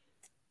credit,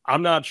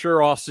 I'm not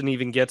sure Austin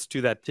even gets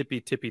to that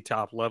tippy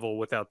top level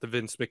without the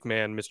Vince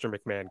McMahon, Mr.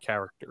 McMahon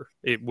character.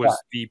 It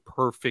was the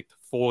perfect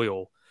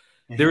foil.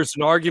 Mm-hmm. There's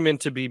an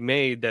argument to be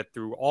made that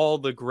through all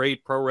the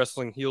great pro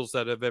wrestling heels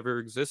that have ever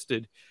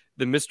existed,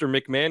 the Mr.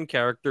 McMahon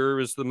character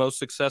is the most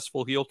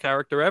successful heel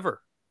character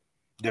ever.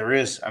 There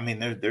is. I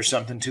mean, there's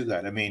something to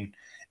that. I mean,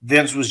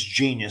 Vince was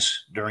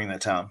genius during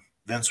that time.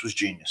 Vince was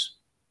genius.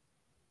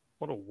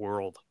 What a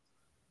world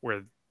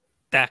where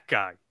that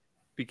guy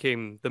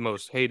became the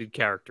most hated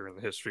character in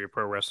the history of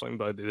pro wrestling,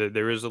 but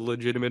there is a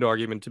legitimate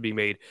argument to be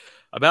made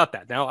about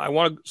that. Now, I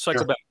want to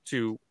cycle back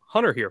to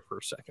Hunter here for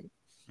a second.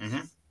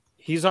 Mm-hmm.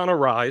 He's on a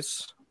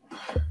rise.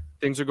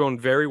 Things are going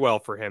very well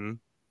for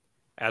him.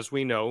 As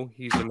we know,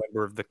 he's a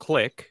member of the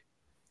Clique.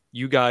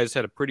 You guys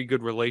had a pretty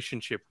good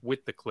relationship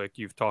with the Clique.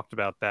 You've talked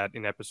about that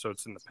in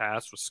episodes in the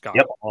past with Scott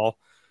Hall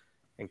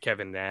and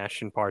Kevin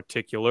Nash in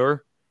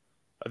particular.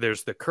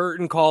 There's the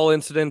curtain call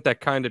incident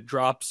that kind of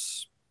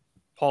drops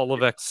Paul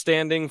Levesque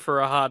standing for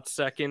a hot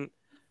second.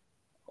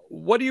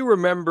 What do you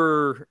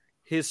remember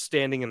his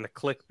standing in the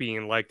Clique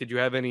being like? Did you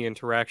have any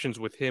interactions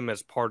with him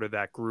as part of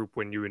that group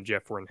when you and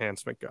Jeff were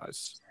enhancement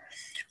guys?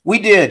 We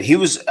did. He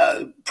was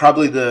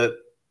probably the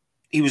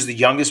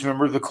youngest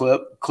member of the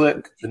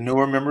Clique, the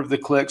newer member of the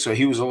Clique. So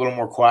he was a little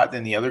more quiet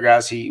than the other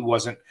guys.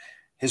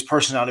 His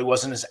personality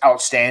wasn't as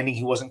outstanding.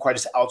 He wasn't quite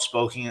as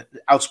outspoken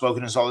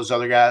as all those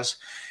other guys.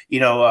 You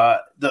know,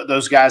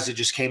 those guys that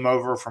just came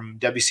over from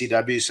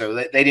WCW, so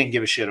they didn't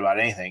give a shit about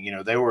anything. You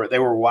know, they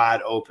were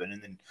wide open.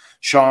 And then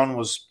Shawn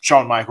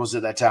Michaels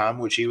at that time,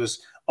 which he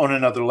was on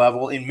another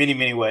level in many,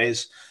 many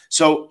ways.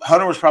 So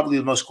Hunter was probably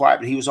the most quiet,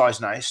 but he was always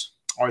nice,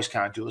 always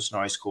kind to us, and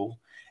always cool.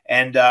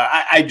 And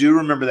I do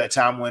remember that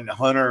time when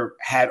Hunter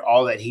had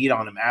all that heat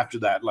on him after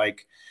that.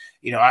 Like,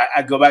 you know,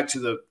 I go back to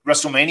the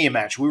WrestleMania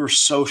match. We were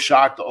so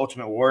shocked the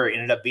Ultimate Warrior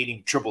ended up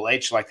beating Triple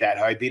H like that,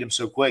 how he beat him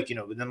so quick, you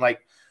know. But then,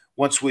 like,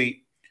 once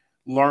we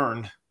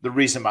learned the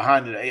reason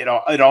behind it, it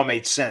all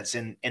made sense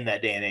in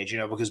that day and age, you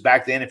know, because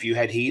back then, if you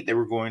had heat, they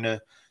were going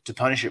to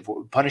punish you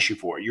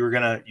for it. You were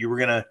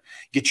gonna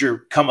get your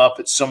come up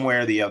at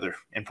somewhere or the other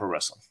in pro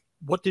wrestling.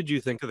 What did you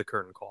think of the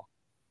curtain call?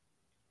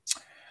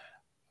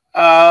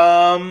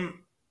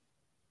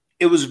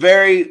 It was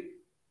very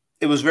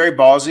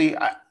ballsy.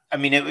 I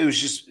mean, it was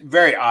just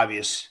very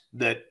obvious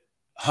that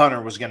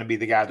Hunter was going to be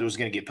the guy that was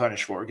going to get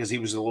punished for it, because he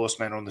was the lowest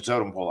man on the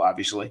totem pole,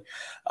 obviously.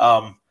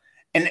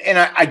 And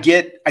I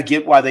get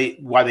why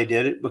they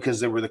did it, because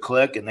they were the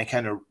Clique and they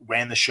kind of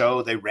ran the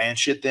show. They ran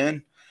shit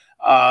then,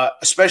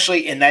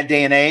 especially in that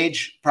day and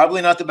age.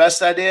 Probably not the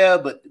best idea,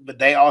 but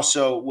they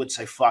also would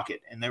say fuck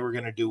it, and they were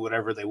going to do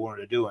whatever they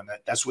wanted to do, and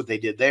that's what they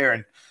did there.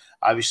 And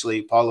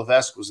obviously, Paul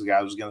Levesque was the guy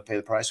who was going to pay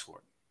the price for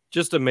it.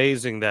 Just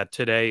amazing that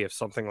today, if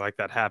something like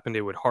that happened,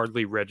 it would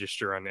hardly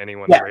register on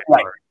anyone's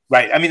radar.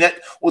 Right. I mean,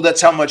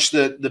 that's how much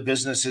the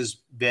business has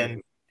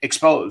been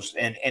exposed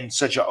and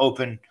such an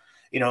open,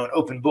 you know, an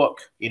open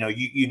book. You know,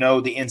 you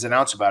know the ins and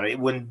outs about it. It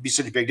wouldn't be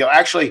such a big deal.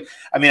 Actually,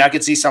 I mean, I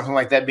could see something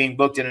like that being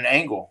booked in an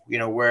angle, you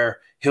know, where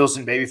heels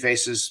and baby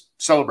faces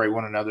celebrate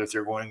one another if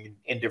they're going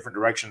in different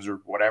directions or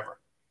whatever.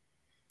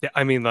 Yeah,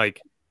 I mean, like,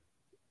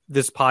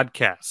 this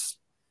podcast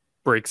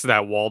breaks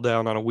that wall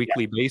down on a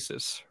weekly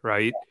basis,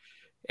 right?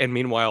 And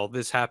meanwhile,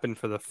 this happened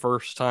for the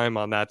first time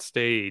on that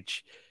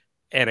stage,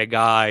 and a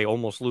guy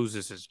almost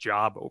loses his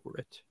job over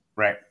it.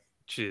 Right.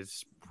 Which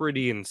is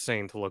pretty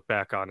insane to look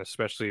back on,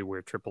 especially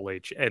where Triple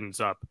H ends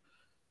up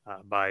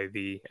by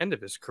the end of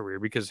his career,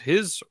 because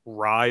his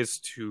rise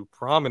to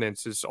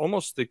prominence is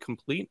almost the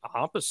complete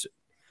opposite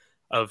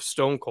of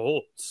Stone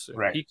Cold's.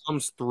 Right. He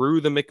comes through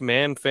the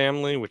McMahon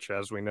family, which,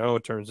 as we know,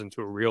 turns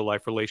into a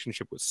real-life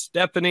relationship with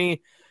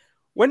Stephanie.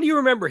 When do you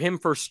remember him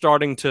first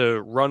starting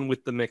to run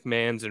with the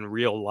McMahons in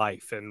real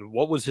life, and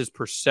what was his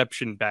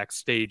perception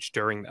backstage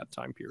during that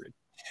time period?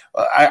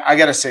 I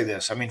got to say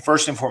this. I mean,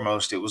 first and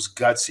foremost, it was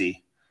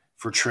gutsy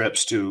for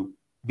Trips to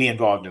be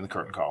involved in the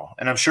curtain call.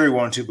 And I'm sure he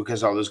wanted to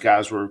because all those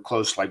guys were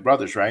close like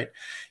brothers, right?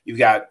 You've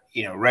got,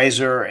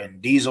 Razor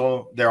and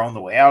Diesel. They're on the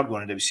way out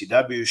going to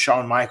WCW.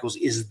 Shawn Michaels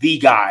is the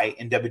guy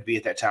in WWE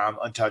at that time,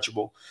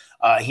 untouchable.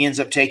 He ends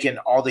up taking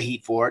all the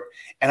heat for it.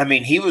 And I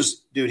mean, he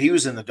was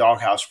in the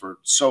doghouse for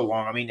so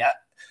long. I mean,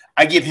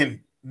 I give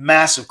him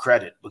massive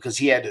credit because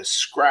he had to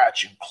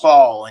scratch and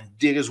claw and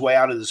dig his way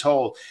out of this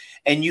hole.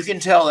 And you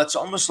can tell that's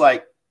almost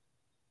like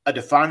a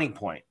defining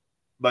point,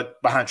 but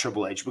behind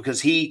Triple H,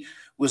 because he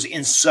was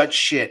in such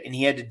shit and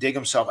he had to dig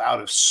himself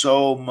out of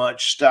so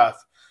much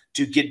stuff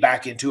to get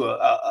back into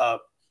a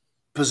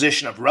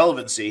position of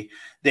relevancy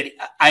that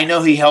I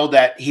know he held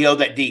that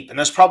deep. And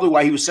that's probably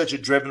why he was such a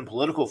driven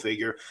political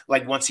figure.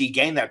 Like once he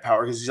gained that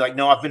power, because he's like,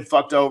 no, I've been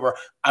fucked over.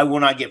 I will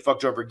not get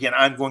fucked over again.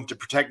 I'm going to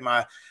protect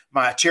my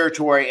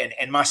territory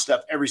and my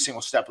stuff every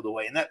single step of the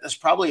way. And that's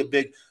probably a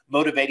big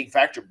motivating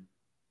factor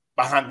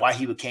behind why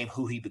he became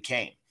who he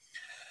became.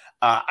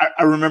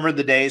 I remember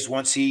the days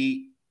once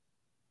he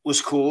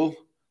was cool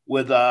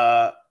with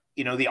the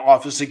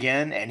Office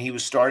again, and he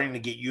was starting to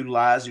get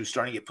utilized. He was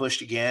starting to get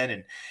pushed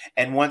again,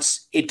 and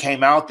once it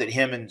came out that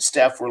him and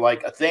Steph were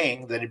like a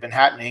thing that had been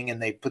happening,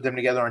 and they put them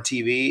together on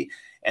TV,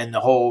 and the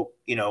whole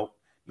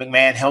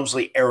McMahon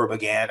Helmsley era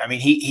began. I mean,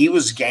 he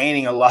was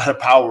gaining a lot of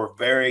power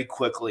very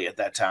quickly at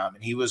that time,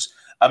 and he was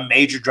a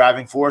major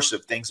driving force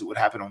of things that would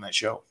happen on that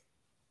show.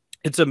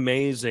 It's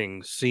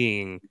amazing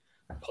seeing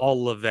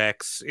Paul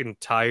Levesque's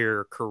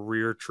entire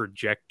career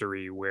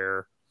trajectory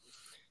where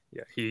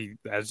he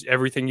has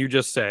everything you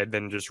just said,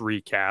 then just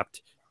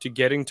recapped, to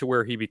getting to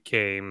where he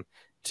became,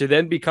 to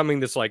then becoming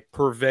this like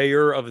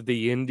purveyor of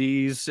the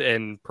indies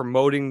and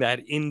promoting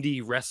that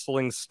indie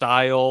wrestling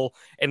style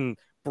and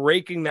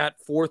breaking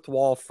that fourth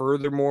wall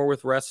furthermore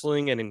with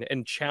wrestling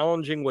and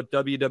challenging what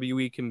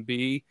WWE can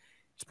be.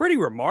 It's pretty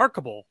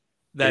remarkable,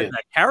 that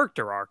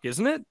character arc,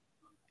 isn't it?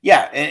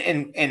 Yeah,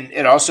 and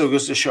it also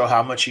goes to show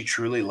how much he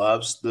truly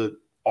loves the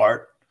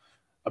art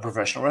of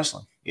professional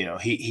wrestling.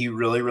 He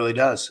really, really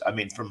does. I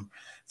mean,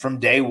 from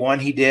day one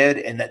he did,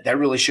 and that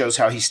really shows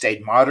how he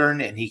stayed modern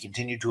and he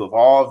continued to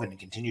evolve and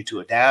continued to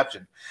adapt,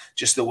 and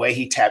just the way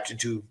he tapped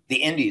into the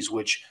indies,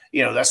 which,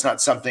 that's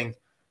not something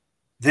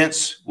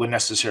Vince would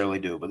necessarily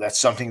do, but that's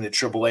something that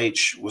Triple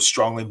H was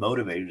strongly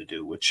motivated to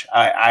do, which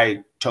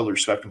I totally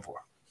respect him for.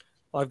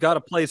 Well, I've got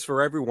a place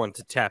for everyone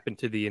to tap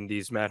into the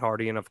indies, Matt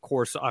Hardy. And of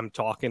course, I'm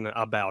talking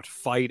about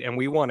Fight. And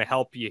we want to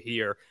help you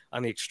here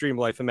on the Extreme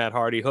Life of Matt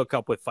Hardy. Hook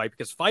up with Fight,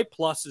 because Fight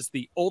Plus is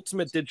the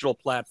ultimate digital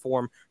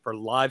platform for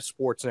live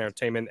sports and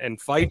entertainment. And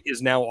Fight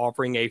is now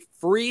offering a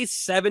free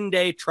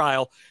 7-day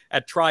trial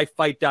at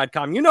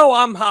tryfight.com.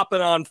 I'm hopping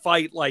on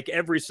Fight like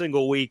every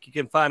single week. You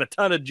can find a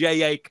ton of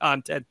JA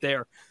content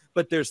there.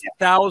 But there's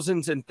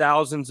thousands and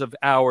thousands of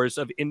hours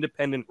of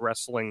independent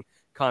wrestling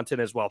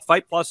content as well.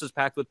 Fight Plus is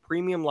packed with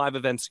premium live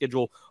events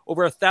schedule,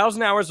 over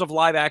 1,000 hours of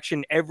live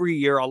action every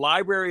year, a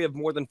library of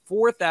more than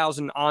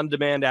 4,000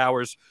 on-demand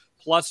hours,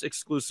 plus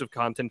exclusive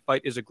content.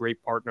 Fight is a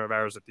great partner of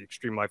ours at the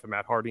Extreme Life of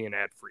Matt Hardy and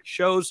ad-free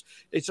shows.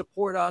 They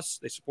support us.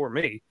 They support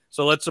me.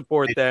 So let's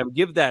support them.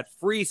 Give that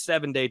free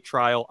 7-day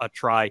trial a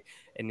try,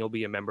 and you'll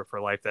be a member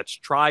for life. That's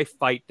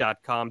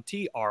tryfight.com,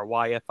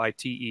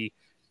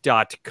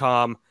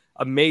 tryfite.com.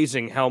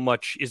 Amazing how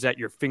much is at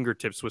your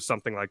fingertips with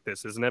something like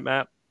this, isn't it,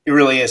 Matt? It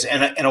really is.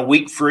 And a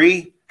week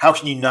free, how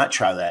can you not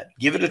try that?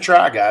 Give it a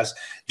try, guys.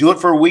 Do it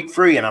for a week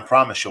free, and I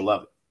promise you'll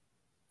love it.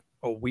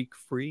 A week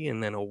free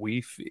and then a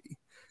wee fee.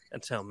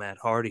 That's how Matt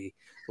Hardy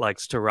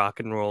likes to rock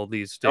and roll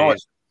these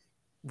days.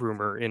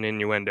 Rumor and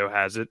innuendo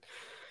has it.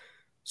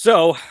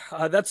 So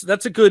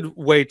that's a good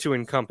way to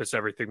encompass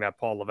everything that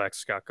Paul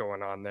Levesque's got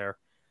going on there.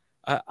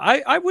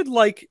 I would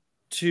like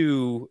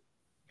to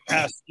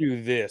ask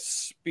you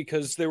this,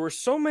 because there were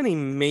so many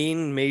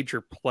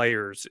major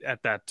players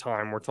at that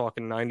time. We're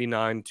talking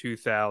 99,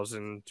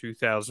 2000,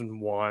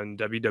 2001,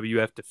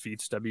 WWF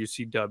defeats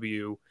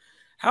WCW.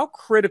 How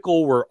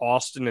critical were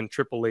Austin and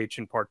Triple H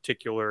in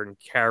particular in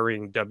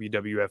carrying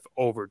WWF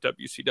over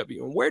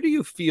WCW? And where do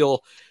you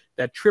feel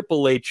that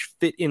Triple H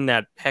fit in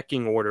that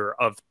pecking order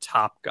of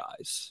top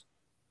guys?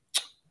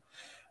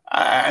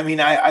 I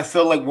mean, I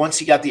feel like once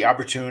he got the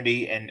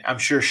opportunity, and I'm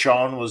sure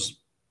Shawn was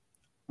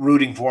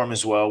rooting for him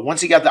as well.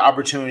 Once he got the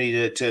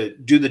opportunity to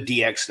do the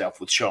DX stuff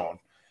with Shawn,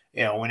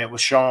 when it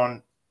was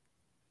Shawn,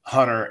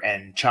 Hunter,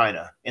 and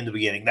China in the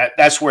beginning,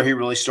 that's where he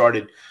really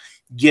started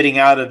getting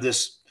out of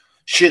this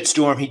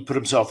shitstorm he'd put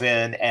himself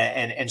in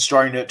and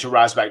starting to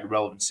rise back to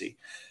relevancy.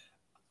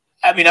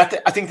 I mean, I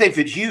think they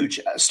fit huge.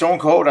 Stone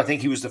Cold, I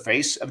think he was the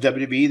face of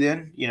WWE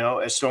then,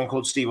 as Stone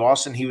Cold Steve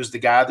Austin. He was the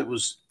guy that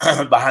was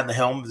behind the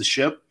helm of the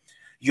ship.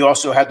 You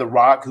also had The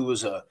Rock, who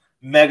was a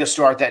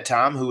megastar at that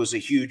time, who was a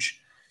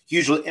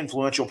hugely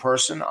influential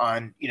person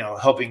on,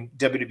 helping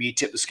WWE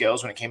tip the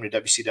scales when it came to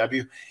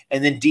WCW.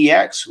 And then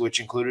DX, which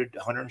included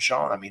Hunter and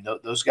Shawn. I mean,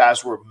 those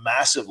guys were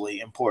massively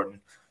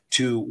important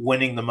to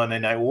winning the Monday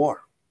Night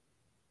War.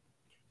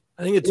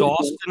 I think it's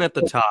Austin at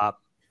the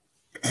top,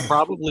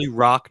 probably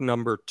Rock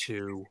number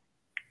 2.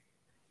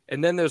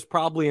 And then there's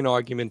probably an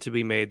argument to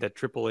be made that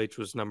Triple H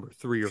was number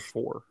 3 or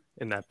 4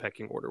 in that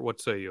pecking order. What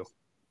say you?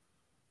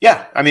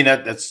 Yeah, I mean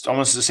that's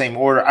almost the same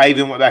order. I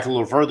even went back a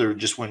little further,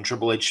 just when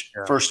Triple H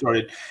first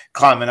started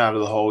climbing out of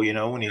the hole,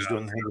 when he was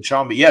doing the thing with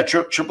Shawn. But yeah,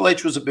 Triple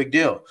H was a big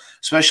deal,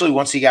 especially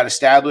once he got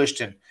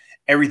established and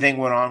everything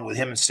went on with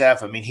him and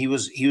Steph. I mean, he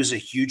was a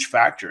huge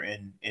factor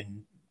in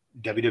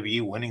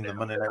WWE winning the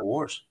Monday Night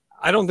Wars.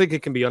 I don't think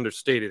it can be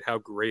understated how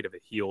great of a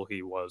heel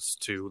he was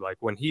too. Like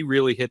when he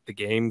really hit the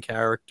game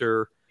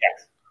character.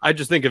 Yeah. I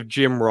just think of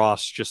Jim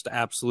Ross just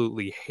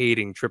absolutely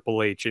hating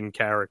Triple H in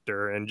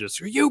character and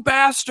just, you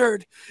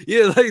bastard.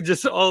 Yeah, like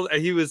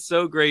he was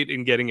so great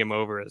in getting him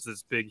over as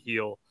this big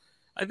heel.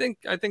 I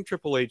think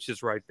Triple H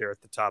is right there at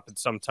the top and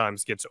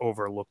sometimes gets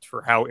overlooked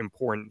for how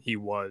important he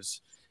was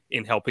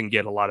in helping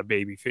get a lot of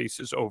baby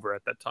faces over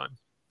at that time.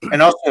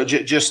 And also,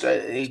 just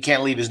he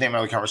can't leave his name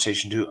out of the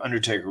conversation too.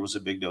 Undertaker was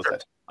a big deal. Sure.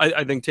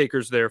 I think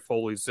Taker's there,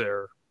 Foley's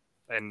there,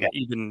 and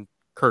even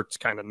Kurt's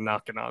kind of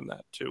knocking on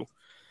that too.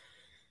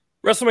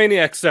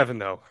 WrestleMania X7,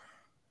 though,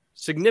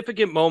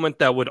 significant moment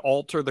that would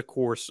alter the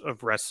course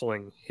of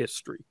wrestling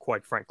history,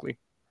 quite frankly.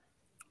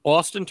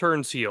 Austin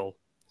turns heel.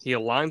 He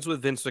aligns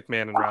with Vince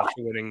McMahon and Rousey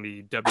winning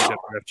the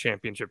WWF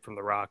Championship from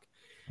The Rock.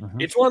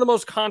 Mm-hmm. It's one of the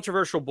most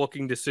controversial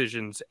booking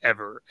decisions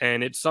ever,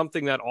 and it's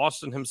something that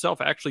Austin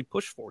himself actually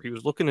pushed for. He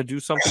was looking to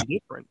do something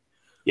different.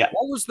 Yeah.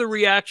 What was the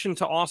reaction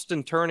to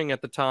Austin turning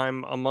at the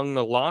time among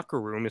the locker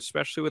room,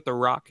 especially with The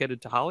Rock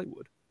headed to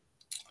Hollywood?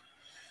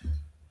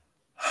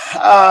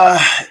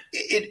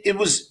 It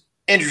was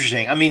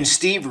interesting. I mean,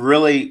 Steve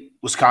really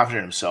was confident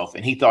in himself,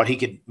 and he thought he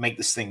could make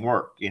this thing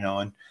work,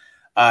 and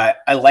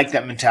I like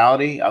that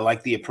mentality. I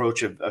like the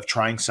approach of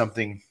trying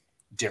something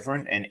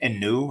different and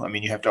new. I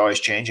mean, you have to always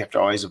change, you have to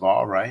always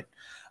evolve, right?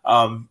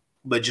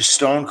 But just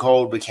Stone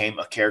Cold became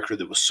a character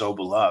that was so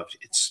beloved.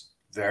 It's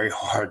very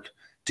hard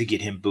to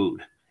get him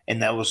booed,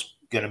 and that was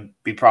going to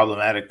be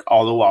problematic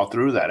all the while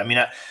through that. I mean,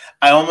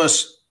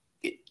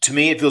 to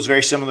me, it feels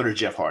very similar to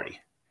Jeff Hardy.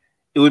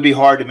 It would be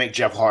hard to make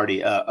Jeff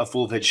Hardy a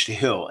full-fledged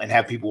heel and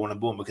have people want to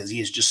boo him because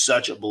he is just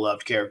such a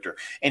beloved character,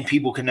 and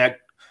people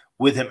connect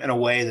with him in a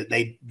way that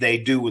they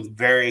do with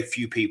very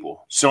few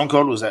people. Stone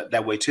Cold was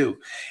that way too.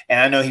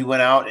 And I know he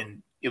went out,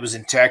 and it was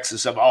in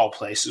Texas of all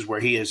places where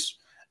he is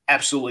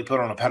absolutely put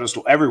on a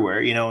pedestal everywhere,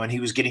 and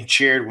he was getting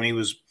cheered when he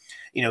was,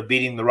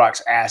 beating The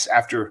Rock's ass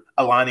after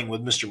aligning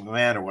with Mr.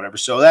 McMahon or whatever.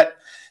 So that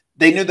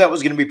they knew that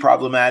was going to be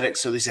problematic.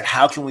 So they said,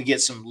 how can we get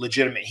some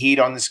legitimate heat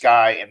on this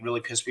guy and really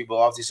piss people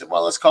off? They said,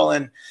 well, let's call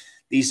in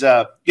these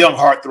young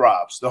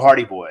heartthrobs, the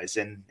Hardy Boys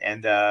and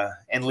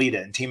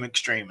Lita and Team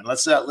Extreme, and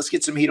let's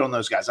get some heat on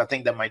those guys. I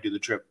think that might do the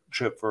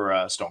trip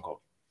for Stone Cold.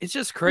 It's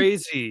just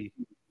crazy.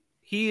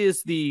 He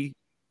is the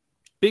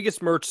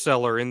biggest merch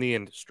seller in the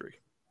industry.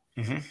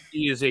 Mm-hmm.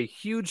 He is a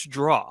huge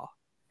draw.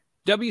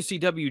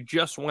 WCW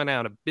just went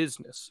out of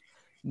business.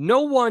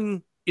 No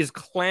one is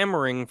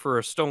clamoring for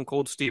a Stone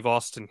Cold Steve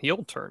Austin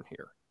heel turn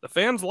here. The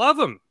fans love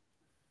him,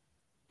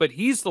 but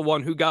he's the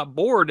one who got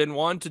bored and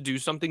wanted to do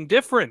something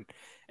different.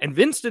 And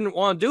Vince didn't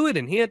want to do it,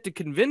 and he had to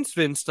convince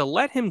Vince to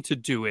let him to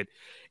do it.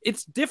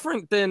 It's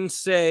different than,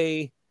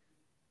 say,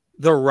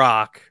 The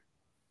Rock,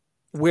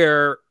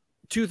 where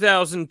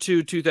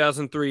 2002,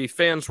 2003,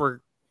 fans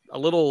were a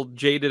little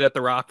jaded at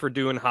The Rock for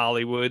doing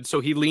Hollywood,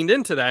 so he leaned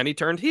into that and he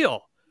turned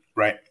heel.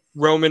 Right.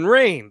 Roman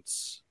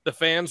Reigns. The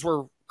fans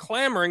were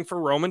clamoring for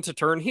Roman to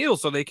turn heel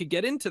so they could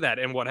get into that.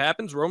 And what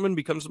happens? Roman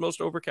becomes the most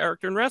over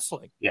character in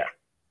wrestling. Yeah.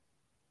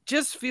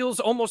 Just feels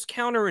almost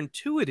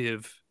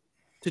counterintuitive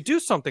to do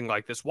something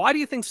like this. Why do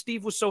you think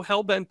Steve was so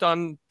hell-bent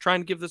on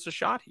trying to give this a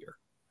shot here?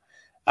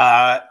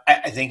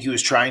 I think he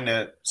was trying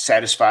to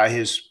satisfy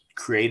his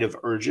creative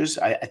urges.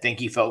 I think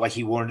he felt like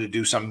he wanted to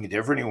do something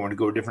different. He wanted to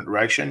go a different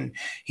direction.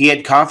 He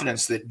had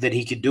confidence that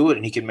he could do it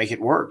and he could make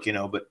it work,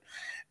 but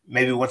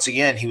maybe once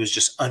again, he was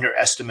just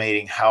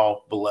underestimating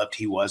how beloved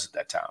he was at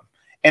that time.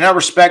 And I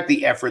respect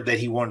the effort that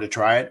he wanted to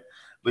try it,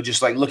 but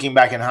just like looking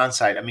back in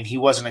hindsight, I mean, he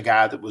wasn't a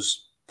guy that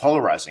was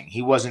polarizing.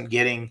 He wasn't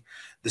getting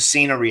the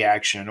Cena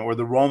reaction or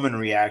the Roman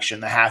reaction,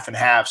 the half and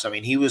halves. I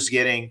mean, he was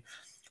getting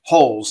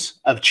holes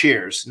of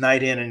cheers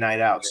night in and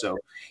night out. So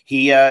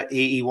he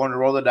wanted to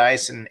roll the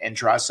dice and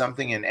try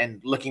something.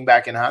 And looking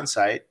back in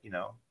hindsight,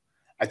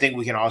 I think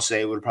we can all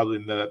say it would have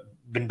probably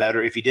been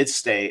better if he did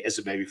stay as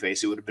a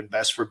babyface. It would have been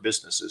best for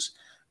businesses,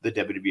 the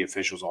WWE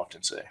officials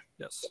often say.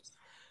 Yes.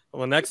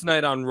 Well, the next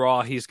night on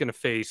Raw, he's going to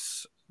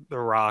face The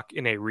Rock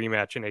in a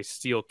rematch in a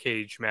steel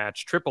cage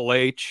match. Triple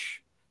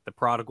H, the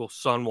prodigal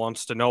son,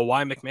 wants to know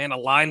why McMahon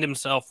aligned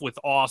himself with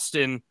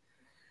Austin.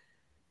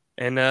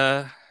 And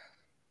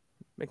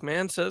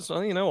McMahon says,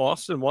 well,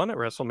 Austin won at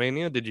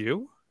WrestleMania. Did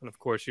you? And, of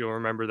course, you'll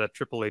remember that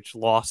Triple H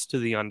lost to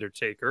The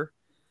Undertaker.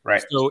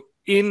 Right. So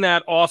in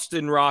that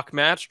Austin Rock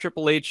match,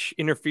 Triple H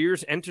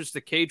interferes, enters the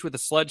cage with a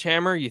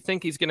sledgehammer. You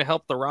think he's going to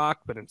help The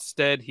Rock, but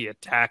instead he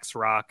attacks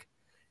Rock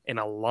and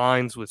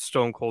aligns with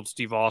Stone Cold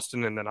Steve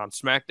Austin. And then on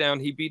SmackDown,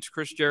 he beats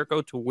Chris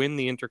Jericho to win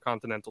the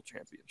Intercontinental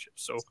Championship.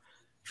 So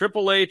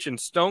Triple H and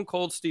Stone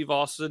Cold Steve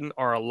Austin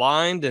are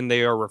aligned, and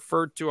they are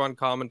referred to on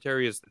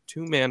commentary as the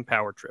two-man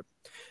power trip.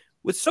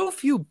 With so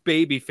few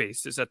baby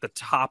faces at the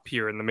top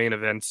here in the main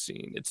event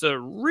scene, it's a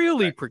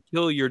really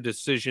peculiar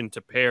decision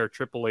to pair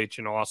Triple H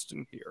and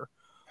Austin here.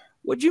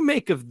 What'd you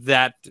make of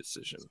that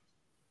decision?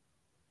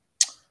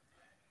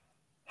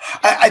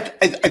 I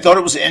thought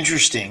it was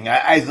interesting.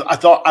 I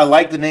thought I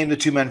liked the name, the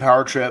Two-Man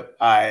Power Trip.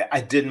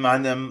 I didn't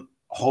mind them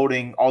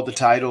holding all the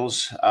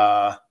titles.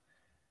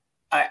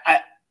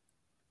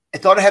 I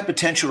thought it had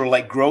potential to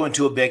like grow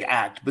into a big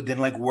act, but then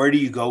like where do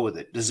you go with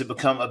it? Does it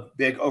become a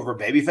big over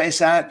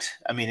babyface act?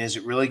 I mean, is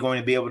it really going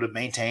to be able to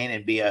maintain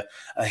and be a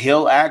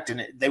heel act?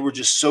 And they were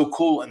just so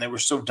cool and they were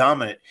so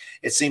dominant.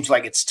 It seems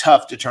like it's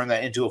tough to turn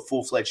that into a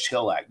full-fledged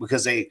heel act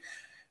because they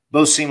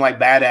both seem like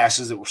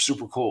badasses that were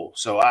super cool.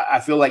 So I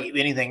feel like if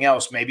anything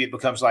else, maybe it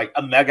becomes like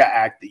a mega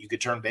act that you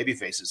could turn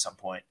babyface at some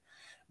point.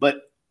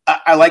 But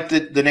I like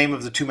the name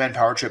of the Two-Man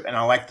Power Trip, and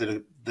I like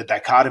the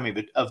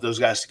dichotomy of those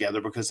guys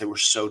together because they were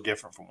so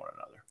different from one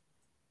another.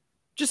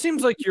 Just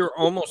seems like you're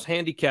almost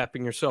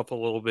handicapping yourself a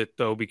little bit,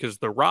 though, because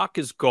The Rock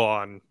is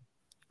gone.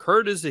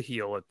 Kurt is a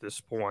heel at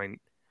this point.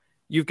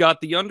 You've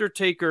got The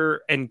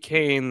Undertaker and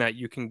Kane that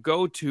you can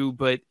go to,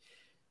 but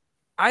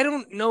I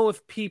don't know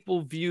if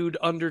people viewed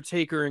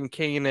Undertaker and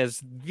Kane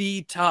as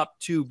the top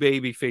two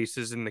baby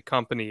faces in the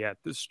company at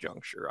this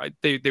juncture.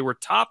 They were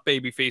top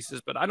baby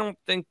faces, but I don't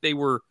think they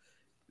were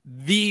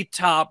the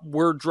top.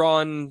 We're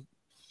drawing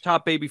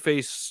top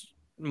babyface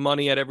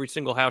money at every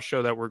single house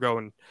show that we're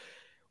going.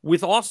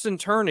 With Austin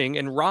turning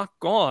and Rock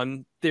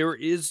gone, there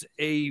is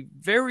a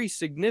very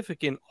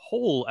significant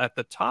hole at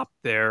the top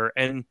there,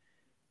 and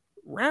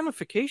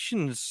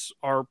ramifications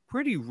are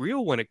pretty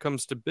real when it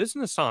comes to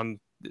business on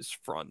this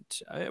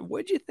front.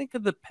 What do you think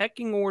of the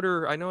pecking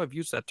order? I know I've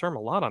used that term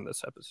a lot on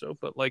this episode,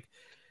 but like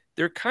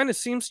there kind of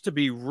seems to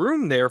be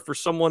room there for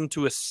someone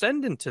to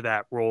ascend into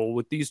that role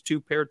with these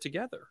two paired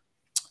together.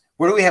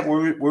 Where do we have?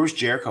 Where was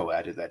Jericho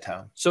at that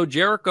time? So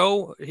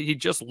Jericho, he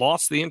just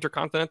lost the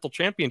Intercontinental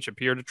Championship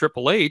here to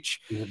Triple H.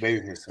 He's a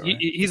babyface, right?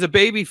 He's a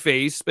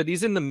babyface, but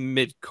he's in the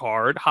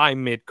mid-card, high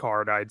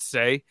mid-card, I'd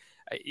say.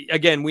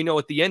 Again, we know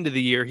at the end of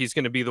the year, he's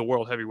going to be the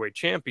World Heavyweight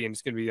Champion.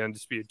 He's going to be the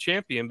Undisputed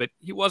Champion, but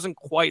he wasn't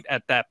quite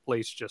at that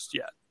place just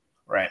yet.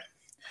 Right.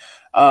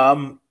 I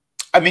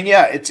mean,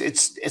 yeah,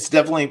 it's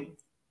definitely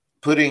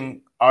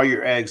putting all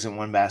your eggs in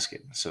one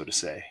basket, so to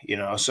say, you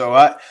know? So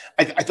I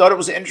thought it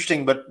was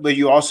interesting, but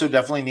you also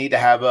definitely need to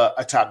have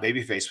a top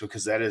babyface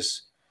because that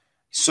is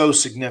so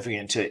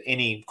significant to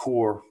any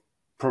core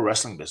pro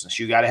wrestling business.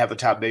 You got to have a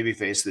top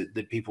babyface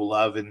that people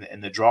love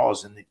and the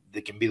draws and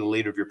that can be the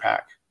leader of your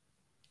pack.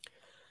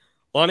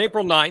 Well, on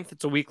April 9th,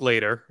 it's a week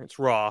later, it's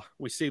Raw.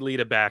 We see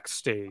Lita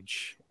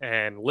backstage,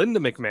 and Linda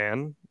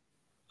McMahon,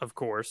 of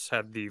course,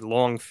 had the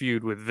long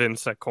feud with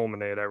Vince that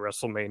culminated at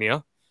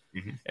WrestleMania.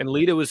 Mm-hmm. And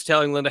Lita was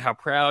telling Linda how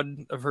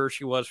proud of her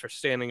she was for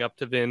standing up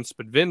to Vince,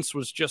 but Vince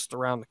was just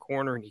around the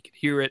corner and he could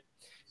hear it.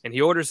 And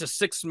he orders a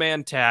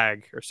six-person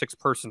tag,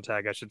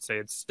 I should say.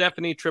 It's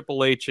Stephanie,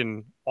 Triple H,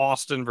 and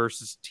Austin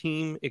versus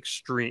Team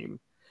Extreme.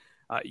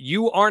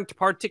 You aren't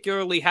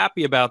particularly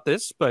happy about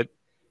this, but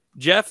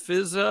Jeff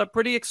is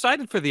pretty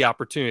excited for the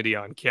opportunity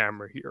on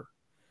camera here.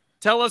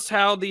 Tell us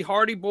how the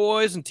Hardy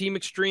Boys and Team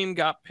Extreme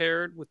got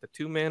paired with the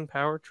Two-Man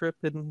Power Trip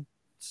and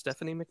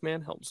Stephanie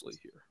McMahon Helmsley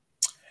here.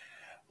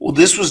 Well,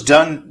 this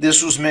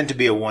was meant to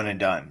be a one and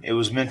done. It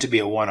was meant to be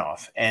a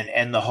one-off.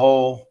 And the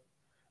whole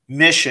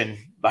mission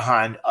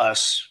behind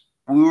us,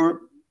 we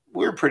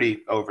were pretty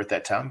over at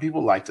that time.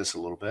 People liked us a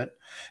little bit.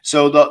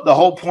 So the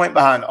whole point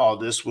behind all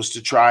this was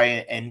to try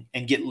and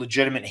get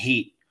legitimate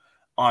heat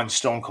on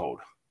Stone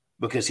Cold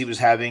because he was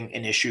having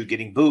an issue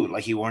getting booed.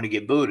 Like he wanted to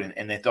get booed,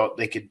 and they thought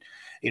they could,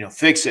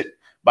 fix it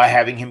by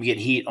having him get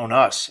heat on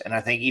us. And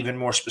I think even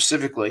more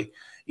specifically,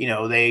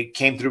 they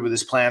came through with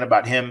this plan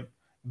about him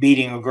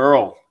beating a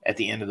girl at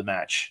the end of the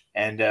match.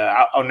 And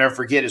I'll never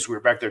forget as we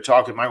were back there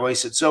talking, my wife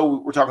said, so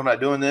we're talking about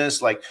doing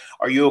this. Like,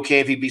 are you okay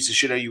if he beats the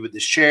shit out of you with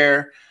this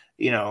chair?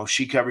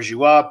 She covers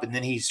you up and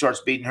then he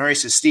starts beating her. He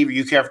says, Steve, are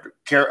you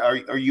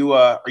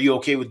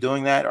okay with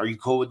doing that? Are you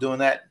cool with doing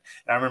that?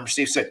 And I remember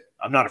Steve said,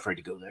 I'm not afraid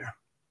to go there.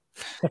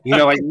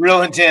 Like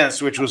real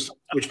intense, which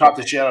popped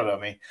the shit out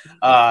of me.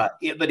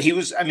 But he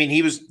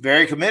was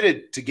very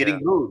committed to getting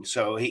booed.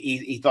 So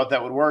he thought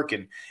that would work.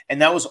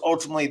 And that was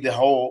ultimately the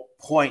whole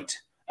point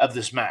of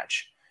this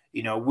match.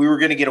 We were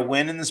going to get a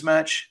win in this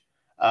match,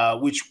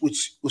 which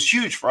was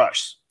huge for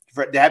us.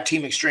 To have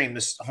Team Extreme,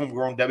 this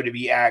homegrown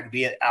WWE act,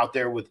 be out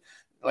there with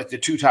like the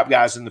two top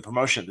guys in the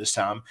promotion at this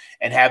time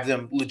and have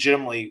them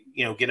legitimately,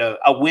 get a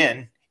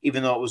win,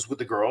 even though it was with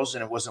the girls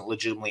and it wasn't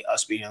legitimately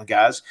us beating the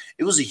guys.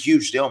 It was a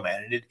huge deal,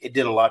 man. And it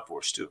did a lot for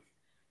us too.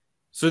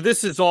 So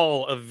this is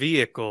all a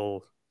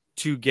vehicle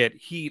to get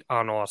heat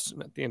on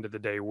Austin at the end of the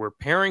day. We're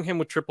pairing him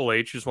with Triple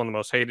H, who's one of the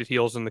most hated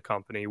heels in the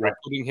company. We're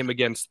putting him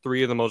against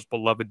three of the most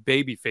beloved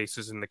baby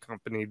faces in the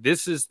company.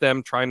 This is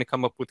them trying to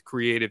come up with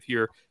creative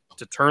here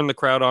to turn the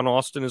crowd on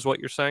Austin, is what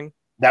you're saying?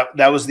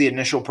 That was the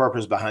initial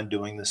purpose behind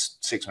doing this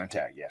six-man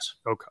tag, yes.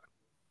 Okay.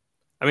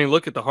 I mean,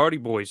 look at the Hardy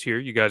Boys here.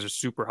 You guys are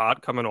super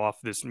hot coming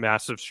off this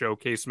massive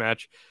showcase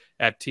match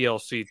at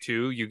TLC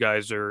 2. You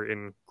guys are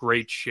in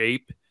great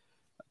shape.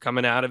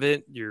 coming out of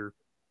it. You're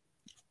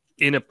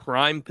in a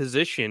prime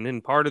position,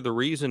 and part of the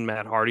reason,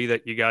 Matt Hardy,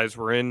 that you guys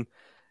were in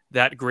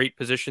that great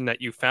position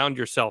that you found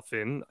yourself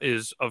in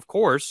is, of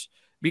course,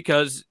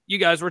 because you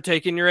guys were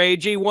taking your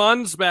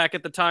AG1s back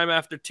at the time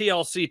after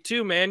TLC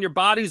 2, man. Your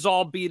body's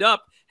all beat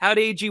up. How'd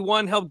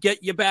AG1 help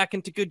get you back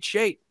into good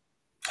shape?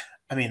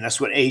 I mean,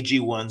 that's what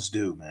AG1s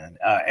do, man.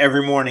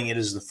 Every morning, it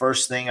is the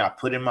first thing I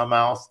put in my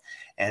mouth,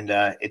 and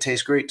it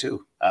tastes great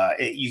too.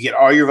 You get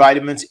all your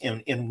vitamins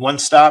in one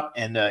stop,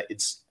 and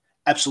it's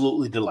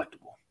absolutely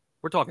delectable.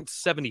 We're talking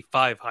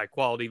 75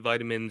 high-quality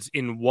vitamins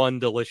in one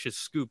delicious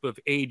scoop of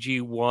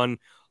AG1,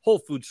 whole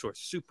food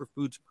source,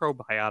 superfoods,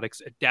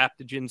 probiotics,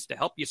 adaptogens to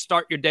help you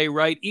start your day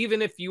right,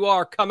 even if you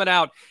are coming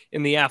out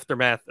in the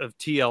aftermath of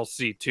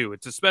TLC2.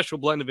 It's a special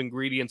blend of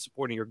ingredients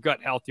supporting your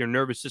gut health, your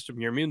nervous system,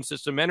 your immune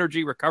system,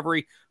 energy,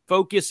 recovery,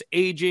 focus,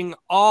 aging,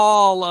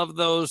 all of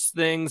those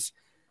things.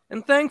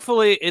 And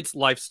thankfully, it's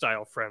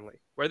lifestyle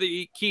friendly. Whether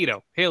you eat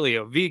keto,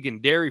 paleo, vegan,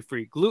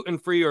 dairy-free,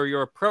 gluten-free, or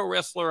you're a pro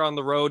wrestler on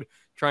the road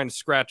trying to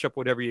scratch up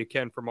whatever you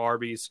can from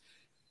Arby's,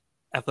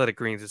 Athletic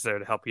Greens is there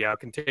to help you out,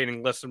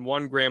 containing less than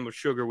 1 gram of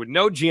sugar with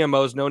no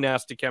GMOs, no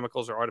nasty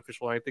chemicals or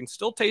artificial anything,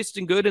 still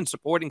tasting good and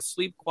supporting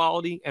sleep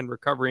quality and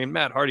recovery. And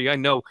Matt Hardy, I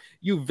know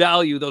you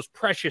value those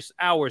precious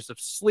hours of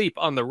sleep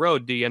on the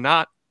road, do you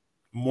not?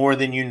 More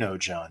than you know,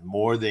 John,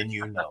 more than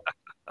you know.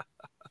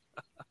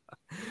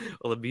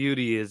 Well, the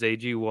beauty is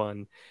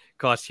AG1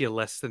 costs you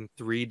less than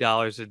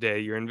 $3 a day.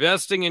 You're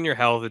investing in your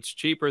health. It's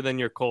cheaper than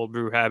your cold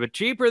brew habit,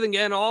 cheaper than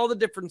getting all the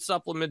different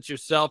supplements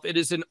yourself. It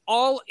is an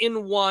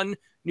all-in-one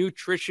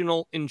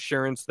nutritional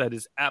insurance that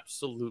is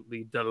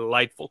absolutely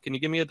delightful. Can you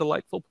give me a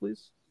delightful,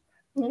 please?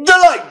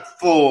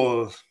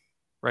 Delightful.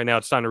 Right now,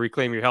 it's time to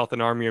reclaim your health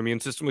and arm your immune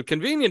system with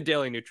convenient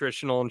daily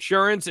nutritional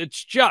insurance.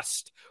 It's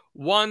just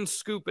 1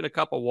 scoop in a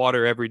cup of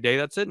water every day.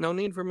 That's it. No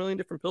need for a million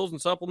different pills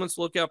and supplements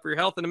to look out for your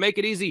health. And to make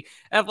it easy,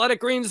 Athletic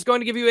Greens is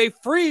going to give you a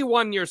free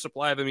 1-year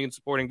supply of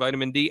immune-supporting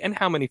vitamin D. And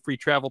how many free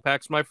travel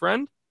packs, my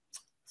friend?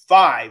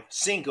 5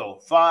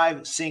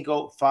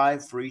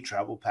 free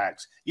travel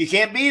packs. You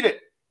can't beat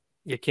it.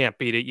 You can't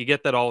beat it. You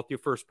get that all with your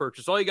first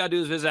purchase. All you got to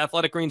do is visit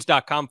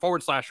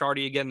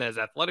athleticgreens.com/Hardy. Again, that's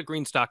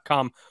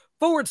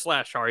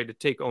athleticgreens.com/Hardy to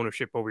take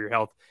ownership over your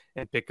health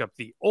and pick up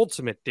the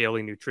ultimate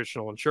daily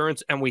nutritional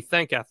insurance. And we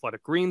thank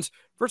Athletic Greens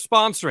for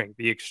sponsoring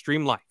the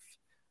extreme life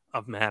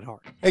of Matt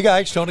Hardy. Hey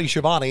guys, Tony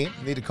Schiavone.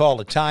 Need to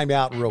call a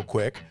timeout real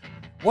quick.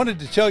 Wanted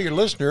to tell your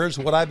listeners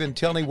what I've been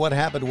telling What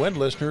Happened When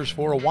listeners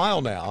for a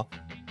while now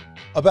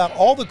about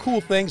all the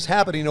cool things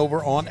happening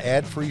over on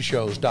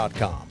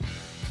adfreeshows.com.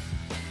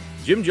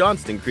 Jim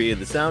Johnston created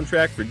the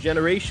soundtrack for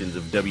generations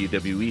of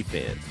WWE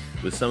fans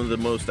with some of the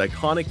most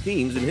iconic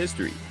themes in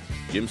history.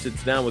 Jim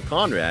sits down with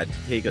Conrad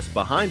to take us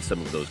behind some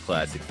of those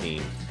classic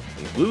themes,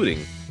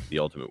 including The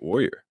Ultimate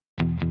Warrior.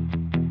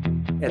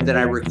 And then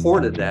I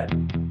recorded that.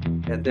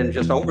 And then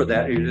just over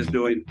that, you're just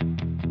doing...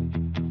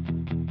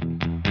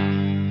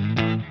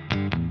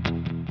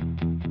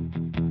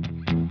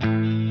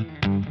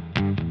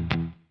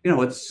 You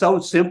know, it's so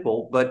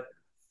simple, but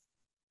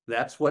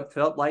that's what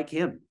felt like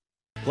him.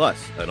 Plus,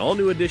 an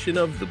all-new edition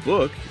of The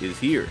Book is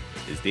here,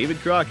 as David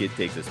Crockett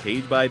takes us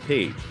page by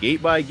page,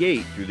 gate by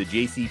gate, through the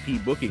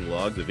JCP booking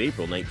logs of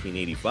April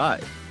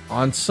 1985.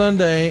 On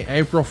Sunday,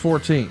 April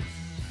 14th,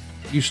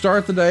 you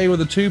start the day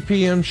with a 2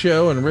 p.m.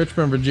 show in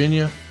Richmond,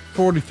 Virginia,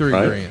 43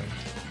 grand.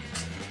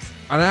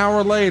 An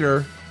hour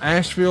later,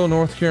 Asheville,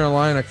 North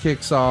Carolina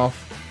kicks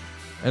off,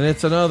 and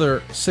it's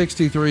another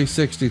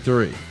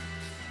 63-63.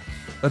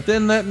 But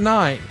then that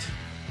night,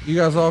 you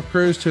guys all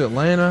cruise to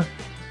Atlanta,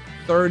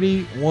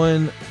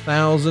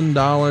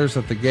 $31,000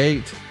 at the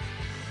gate.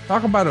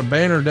 Talk about a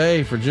banner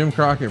day for Jim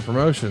Crockett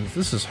Promotions.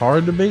 This is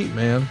hard to beat,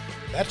 man.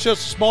 That's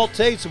just a small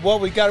taste of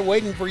what we got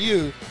waiting for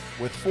you.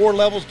 With 4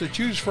 levels to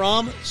choose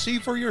from, see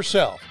for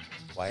yourself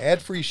why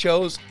Ad-Free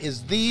Shows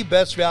is the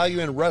best value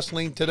in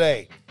wrestling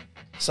today.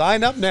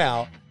 Sign up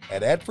now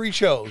at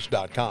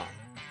adfreeshows.com.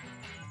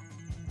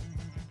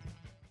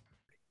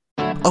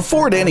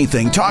 Afford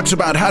Anything talks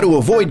about how to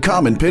avoid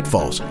common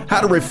pitfalls, how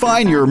to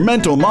refine your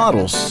mental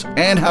models,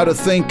 and how to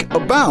think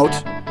about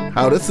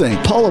how to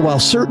think. Paula, while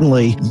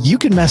certainly you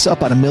can mess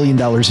up on $1 million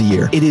a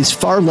year, it is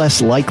far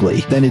less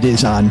likely than it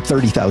is on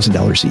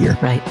 $30,000 a year.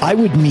 Right. I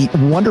would meet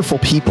wonderful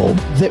people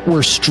that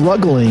were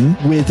struggling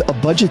with a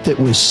budget that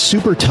was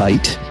super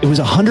tight. It was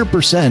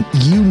 100%.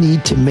 You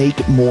need to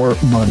make more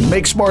money.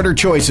 Make smarter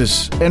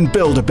choices and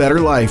build a better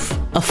life.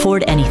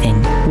 Afford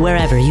Anything,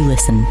 wherever you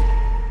listen.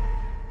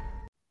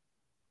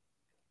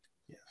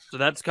 So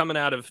that's coming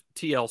out of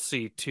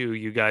TLC 2.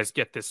 You guys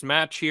get this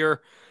match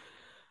here.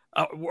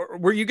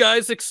 Were you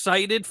guys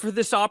excited for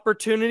this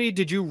opportunity?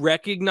 Did you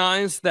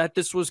recognize that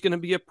this was going to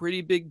be a pretty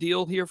big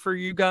deal here for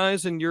you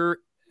guys and your,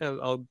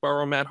 I'll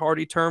borrow Matt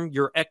Hardy term,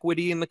 your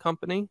equity in the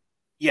company?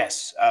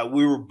 Yes,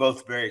 we were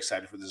both very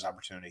excited for this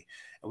opportunity.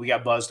 And we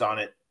got buzzed on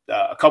it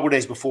a couple of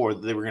days before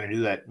they were going to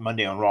do that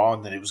Monday on Raw,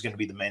 and then it was going to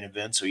be the main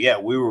event. So, yeah,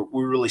 we were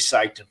really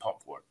psyched and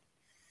pumped for it.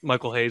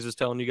 Michael Hayes is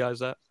telling you guys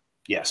that?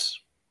 Yes.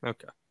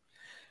 Okay.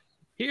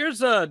 Here's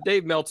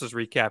Dave Meltzer's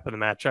recap of the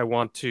match. I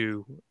want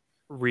to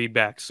read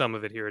back some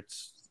of it here.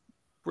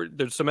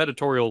 There's some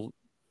editorial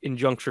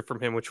injunction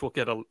from him, which we'll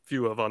get a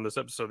few of on this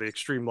episode of The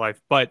Extreme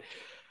Life. But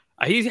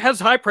he has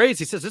high praise.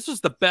 He says this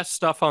was the best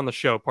stuff on the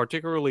show,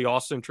 particularly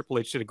Austin and Triple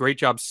H did a great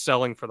job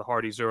selling for the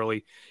Hardys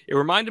early. It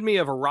reminded me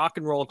of a Rock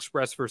and Roll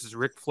Express versus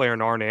Ric Flair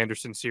and Arn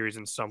Anderson series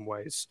in some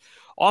ways.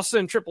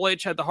 Austin and Triple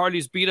H had the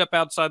Hardys beat up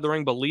outside the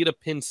ring, but Lita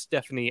pinned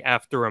Stephanie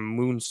after a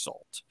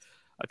moonsault.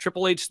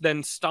 Triple H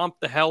then stomped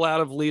the hell out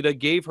of Lita,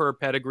 gave her a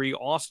pedigree.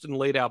 Austin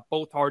laid out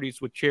both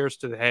Hardys with chairs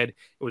to the head.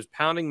 It was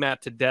pounding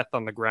Matt to death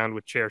on the ground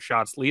with chair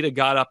shots. Lita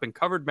got up and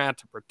covered Matt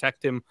to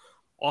protect him.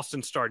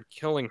 Austin started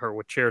killing her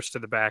with chairs to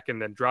the back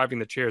and then driving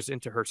the chairs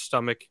into her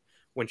stomach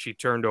when she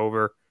turned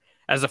over.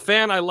 As a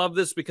fan, I love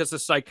this because the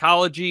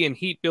psychology and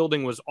heat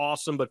building was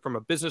awesome, but from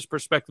a business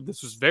perspective,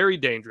 this was very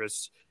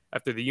dangerous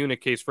after the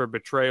unit case for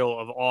betrayal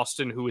of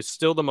Austin, who is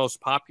still the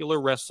most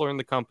popular wrestler in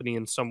the company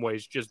in some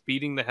ways, just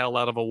beating the hell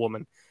out of a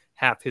woman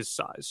half his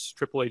size.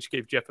 Triple H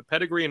gave Jeff a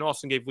pedigree, and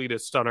Austin gave Lita a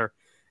stunner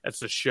as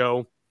the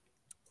show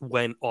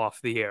went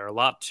off the air. A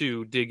lot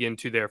to dig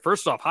into there.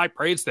 First off, high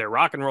praise there.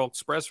 Rock and Roll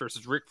Express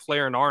versus Ric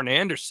Flair and Arn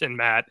Anderson,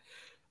 Matt.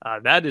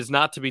 That is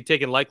not to be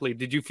taken lightly.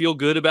 Did you feel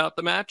good about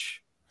the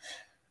match?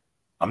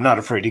 I'm not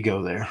afraid to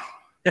go there.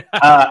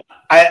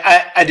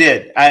 I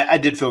did. I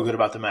did feel good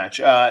about the match.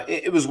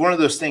 It was one of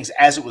those things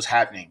as it was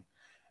happening,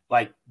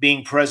 like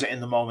being present in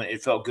the moment.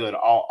 It felt good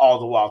all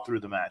the while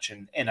through the match,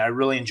 and I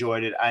really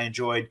enjoyed it. I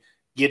enjoyed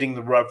getting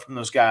the rub from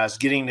those guys,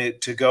 getting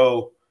to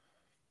go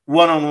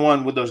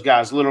one-on-one with those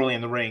guys, literally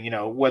in the ring. You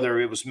know, whether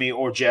it was me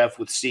or Jeff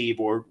with Steve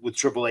or with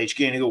Triple H,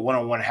 getting to go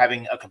one-on-one,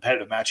 having a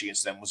competitive match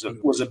against them was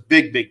a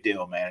big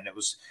deal, man. And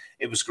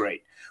it was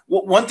great.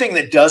 One thing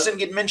that doesn't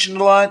get mentioned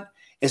a lot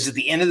is at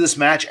the end of this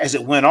match, as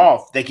it went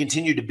off, they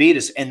continued to beat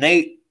us, and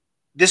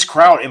this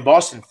crowd in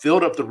Boston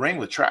filled up the ring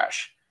with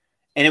trash,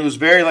 and it was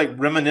very like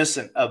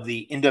reminiscent of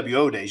the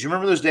NWO days. You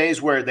remember those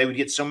days where they would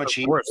get so much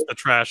heat? Of course, the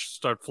trash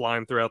start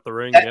flying throughout the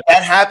ring.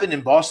 That happened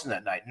in Boston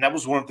that night, and that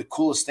was one of the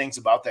coolest things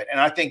about that. And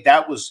I think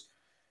that was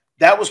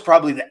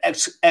probably the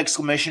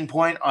exclamation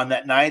point on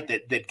that night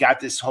that got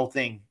this whole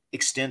thing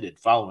extended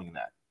following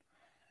that.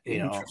 You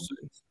know.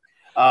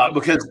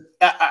 Because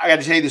I got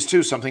to tell you this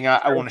too, something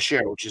I want to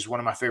share, which is one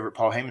of my favorite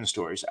Paul Heyman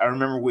stories. I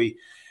remember we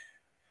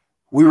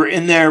were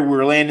in there, we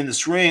were laying in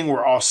this ring,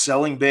 we're all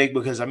selling big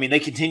because, I mean,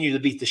 they continue to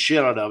beat the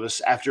shit out of us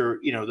after,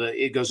 you know,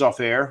 it goes off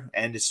air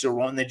and it's still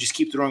rolling. They just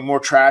keep throwing more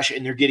trash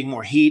and they're getting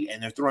more heat,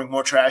 and they're throwing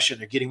more trash and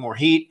they're getting more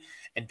heat,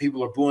 and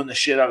people are booing the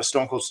shit out of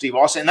Stone Cold Steve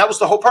Austin. And that was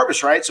the whole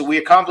purpose, right? So we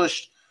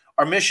accomplished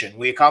our mission.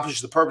 We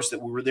accomplished the purpose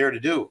that we were there to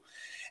do.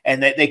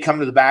 And they come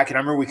to the back, and I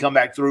remember we come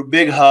back through,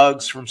 big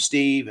hugs from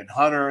Steve and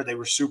Hunter. They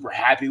were super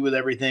happy with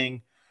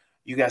everything.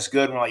 You guys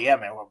good? And we're like, yeah,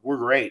 man, we're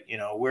great. You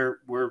know,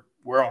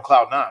 we're on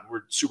cloud nine.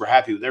 We're super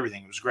happy with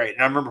everything. It was great.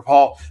 And I remember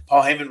Paul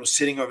Heyman was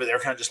sitting over there,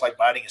 kind of just like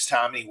biding his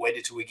time, and he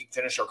waited till we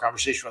finished our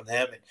conversation with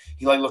him, and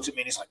he like looked at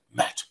me and he's like,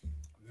 Matt,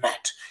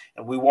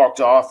 and we walked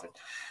off and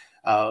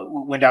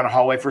we went down a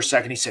hallway for a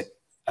second. He said,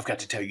 I've got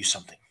to tell you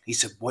something. He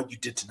said, what you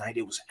did tonight,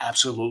 it was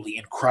absolutely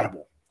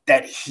incredible.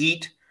 That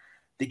heat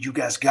that you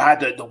guys got,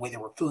 the way they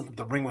were filling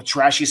the ring with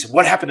trash. He said,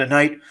 what happened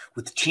tonight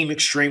with the Team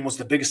Extreme was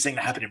the biggest thing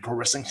that happened in pro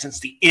wrestling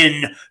since the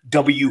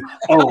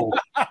NWO.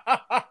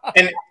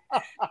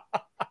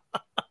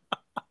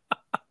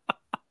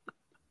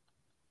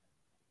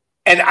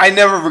 And I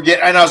never forget.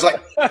 And I was like,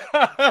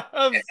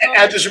 and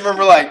I just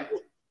remember I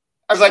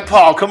was like,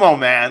 Paul, come on,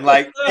 man.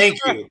 Like, thank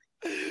you.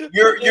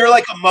 You're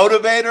like a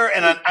motivator.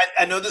 And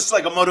I know this is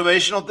like a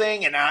motivational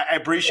thing, and I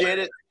appreciate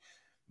it.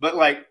 But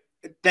like,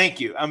 thank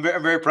you. I'm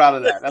very proud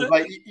of that. I was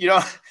like, you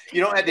don't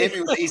have to hit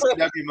me with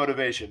ECW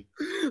motivation.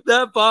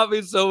 That popped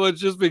me so much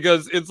just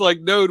because it's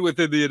like known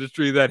within the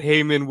industry that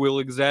Heyman will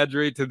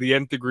exaggerate to the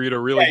nth degree to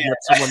really get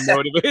someone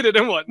motivated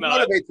and whatnot.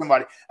 Motivate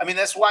somebody. I mean,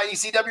 that's why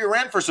ECW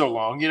ran for so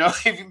long. You know,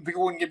 if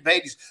people wouldn't get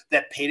paid,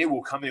 that payday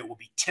will come in. It will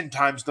be 10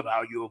 times the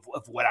value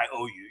of what I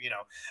owe you, you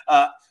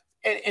know.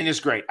 And it's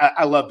great.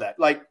 I love that.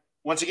 Like,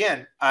 once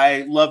again,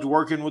 I loved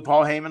working with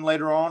Paul Heyman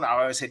later on.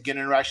 I always had good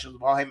interaction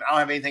with Paul Heyman.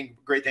 I don't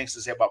have great things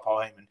to say about Paul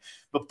Heyman.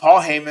 But Paul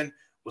Heyman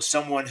was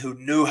someone who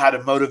knew how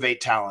to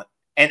motivate talent.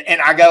 And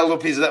I got a little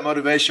piece of that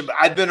motivation. But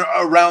I'd been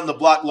around the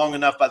block long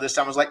enough by this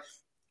time. I was like,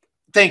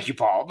 thank you,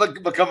 Paul.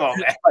 But come on,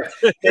 man.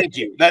 Like, thank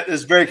you. That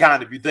is very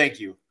kind of you. Thank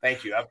you.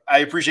 Thank you. I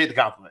appreciate the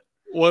compliment.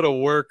 What a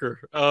worker.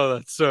 Oh,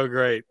 that's so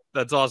great.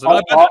 That's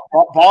awesome.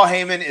 Paul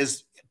Heyman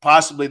is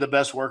possibly the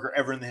best worker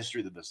ever in the history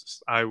of the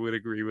business. I would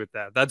agree with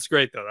that. That's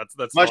great, though.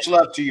 That's much awesome.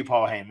 Love to you,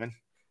 Paul Heyman.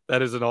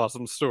 That is an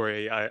awesome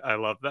story. I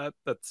love that.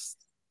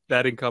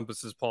 That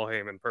encompasses Paul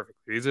Heyman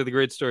perfectly. These are the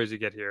great stories you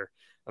get here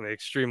on the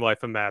Extreme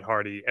Life of Matt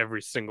Hardy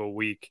every single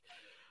week.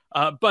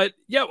 But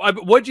yeah,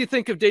 what do you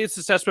think of Dave's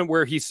assessment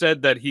where he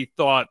said that he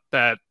thought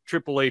that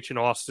Triple H and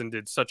Austin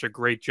did such a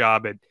great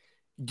job at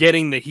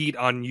getting the heat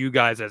on you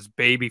guys as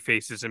baby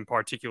faces in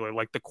particular,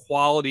 like the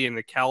quality and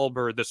the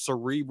caliber, the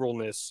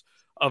cerebralness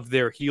of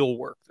their heel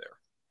work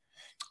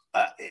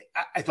there?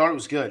 I thought it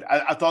was good.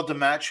 I thought the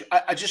match,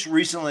 I just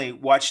recently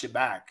watched it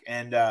back,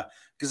 and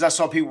because I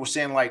saw people were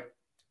saying like,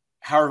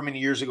 however many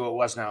years ago it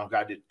was now.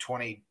 God, did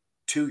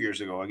 22 years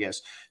ago, I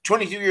guess.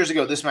 22 years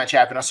ago, this match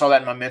happened. I saw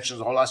that in my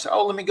mentions a whole lot. I said,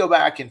 let me go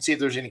back and see if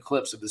there's any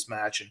clips of this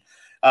match. And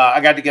I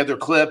got together a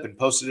clip and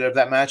posted it of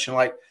that match. And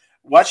like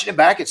watching it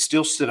back, it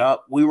still stood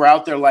up. We were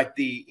out there like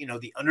the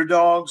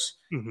underdogs,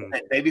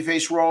 that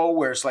babyface role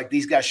where it's like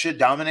these guys should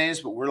dominate us,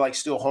 but we're like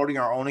still holding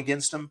our own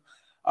against them.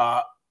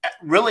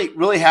 Really,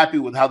 really happy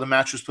with how the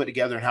match was put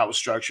together and how it was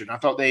structured. And I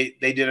thought they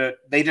did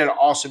an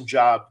awesome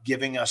job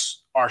giving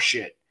us our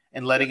shit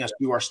and letting us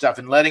do our stuff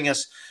and letting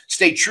us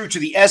stay true to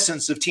the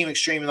essence of Team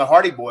Extreme and the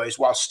Hardy Boys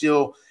while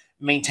still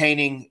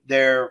maintaining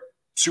their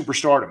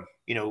superstardom,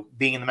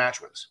 being in the match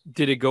with us.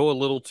 Did it go a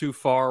little too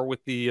far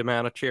with the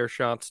amount of chair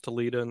shots to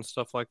Lita and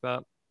stuff like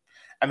that?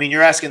 I mean,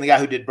 you're asking the guy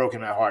who did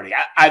Broken Matt Hardy.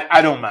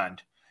 I don't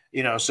mind,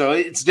 so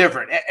it's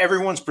different.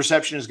 Everyone's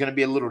perception is going to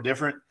be a little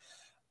different.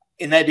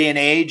 In that day and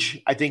age,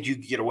 I think you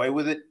could get away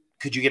with it.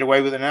 Could you get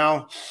away with it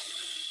now?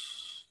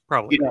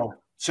 Probably.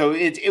 So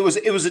it was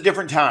a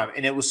different time,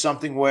 and it was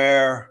something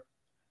where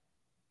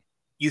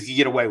you could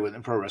get away with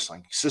in pro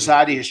wrestling.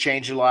 Society has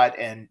changed a lot,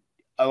 and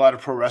a lot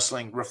of pro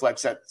wrestling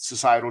reflects that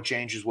societal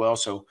change as well.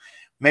 So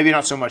maybe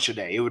not so much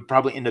today. It would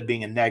probably end up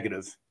being a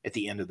negative at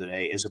the end of the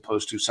day, as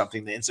opposed to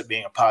something that ends up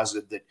being a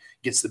positive that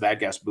gets the bad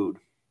guys booed.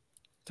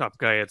 Top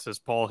guy, it says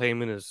Paul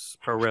Heyman is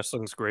pro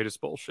wrestling's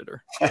greatest bullshitter.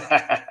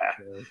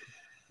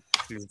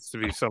 Seems to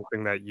be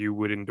something that you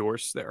would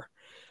endorse there.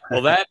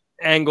 Well, that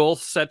angle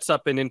sets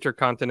up an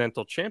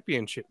Intercontinental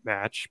Championship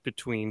match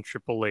between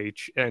Triple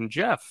H and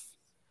Jeff.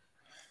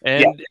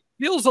 And it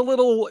feels a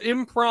little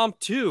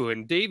impromptu.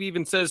 And Dave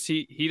even says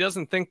he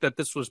doesn't think that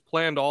this was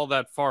planned all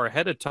that far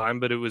ahead of time,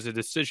 but it was a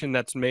decision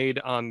that's made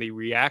on the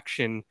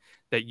reaction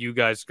that you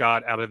guys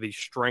got out of the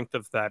strength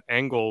of that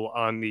angle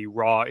on the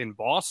Raw in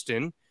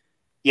Boston.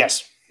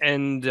 Yes.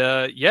 And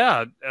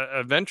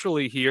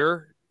eventually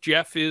here,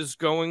 Jeff is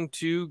going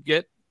to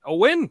get a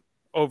win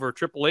over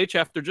Triple H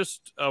after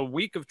just a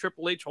week of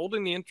Triple H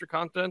holding the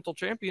Intercontinental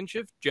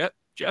Championship.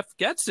 Jeff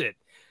gets it.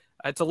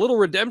 It's a little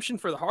redemption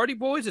for the Hardy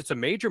Boys. It's a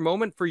major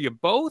moment for you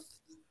both.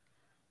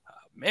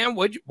 Man,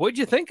 what'd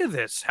you think of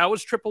this? How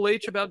was Triple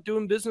H about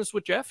doing business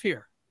with Jeff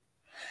here?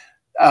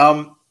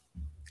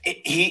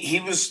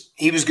 He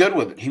was good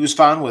with it. He was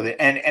fine with it.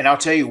 And I'll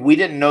tell you, we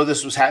didn't know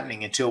this was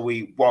happening until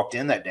we walked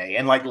in that day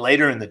and like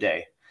later in the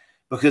day,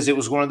 because it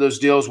was one of those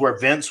deals where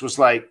Vince was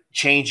like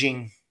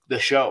changing the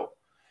show.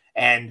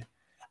 And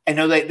I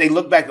know they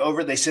look back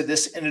over it. They said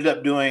this ended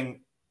up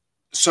doing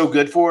so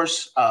good for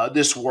us.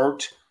 This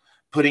worked,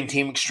 putting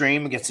Team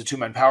Extreme against the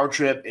two-man power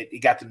trip.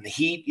 It got them the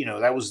heat.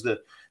 That was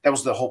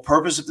the whole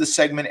purpose of this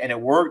segment, and it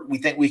worked. We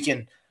think we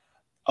can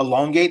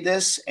elongate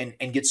this and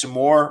get some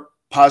more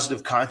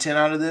positive content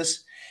out of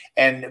this.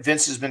 And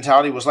Vince's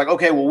mentality was like,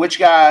 okay, well, which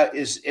guy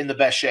is in the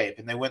best shape?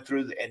 And they went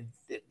through, and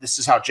this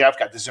is how Jeff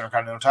got this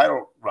Intercontinental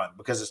title run,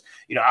 because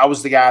I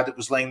was the guy that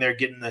was laying there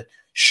getting the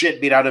shit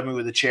beat out of me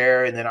with a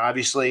chair, and then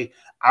obviously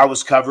I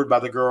was covered by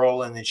the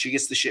girl, and then she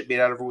gets the shit beat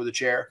out of her with a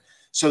chair.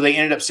 So they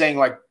ended up saying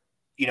like,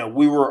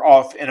 we were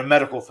off in a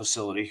medical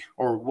facility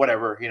or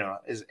whatever,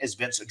 as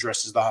Vince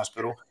addresses the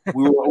hospital.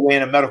 We were away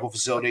in a medical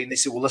facility, and they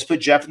said, well, let's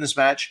put Jeff in this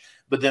match,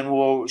 but then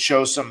we'll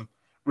show some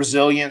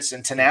resilience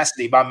and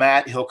tenacity by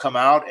Matt. He'll come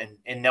out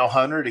and nail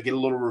Hunter to get a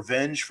little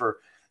revenge for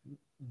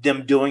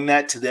them doing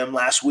that to them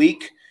last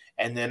week.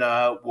 And then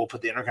we'll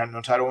put the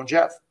Intercontinental title on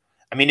Jeff.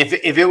 I mean, if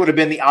it would have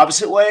been the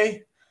opposite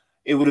way,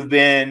 it would have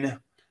been,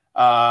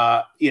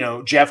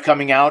 Jeff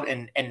coming out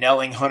and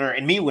nailing Hunter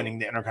and me winning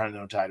the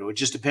Intercontinental title. It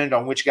just depended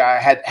on which guy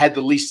had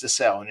the least to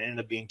sell, and it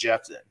ended up being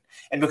Jeff then.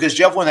 And because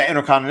Jeff won that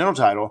Intercontinental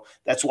title,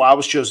 that's why I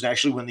was chosen to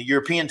actually win the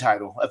European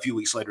title a few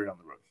weeks later down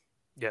the road.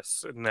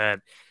 Yes, and that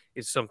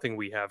is something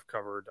we have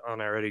covered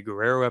on our Eddie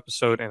Guerrero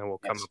episode, and it will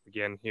come up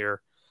again here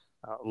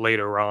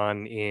later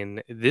on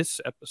in this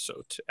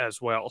episode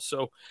as well.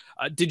 So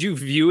did you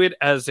view it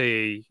as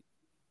a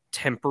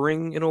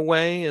tempering in a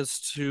way as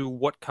to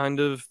what kind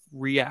of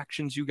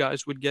reactions you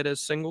guys would get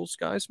as singles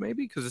guys,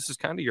 maybe? Because this is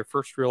kind of your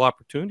first real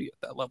opportunity at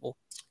that level.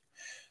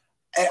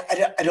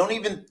 I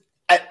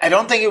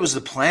don't think it was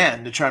the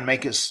plan to try and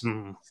make us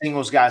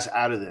singles guys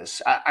out of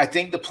this. I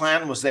think the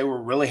plan was they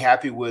were really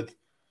happy with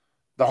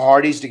the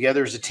Hardys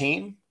together as a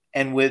team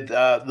and with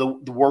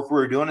the work we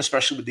were doing,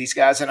 especially with these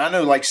guys. And I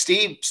know like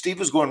Steve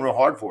was going real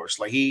hard for us.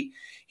 Like he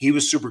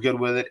was super good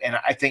with it. And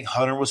I think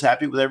Hunter was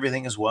happy with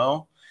everything as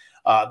well.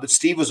 But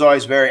Steve was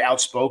always very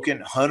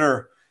outspoken.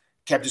 Hunter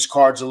kept his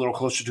cards a little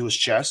closer to his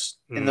chest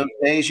in those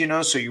days,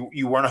 so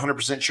you weren't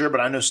 100% sure,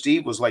 but I know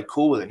Steve was like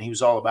cool with it and he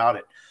was all about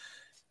it.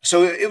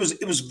 So it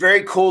was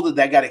very cool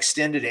that got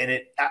extended,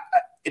 and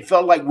it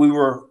felt like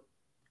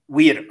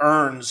we had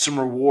earned some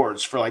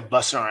rewards for like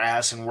busting our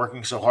ass and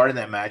working so hard in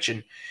that match.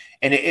 And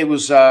it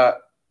was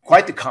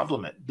quite the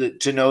compliment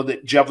to know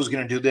that Jeff was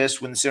going to do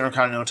this, win the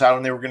Intercontinental title,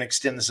 and they were going to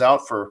extend this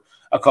out for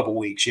a couple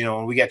weeks,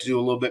 and we got to do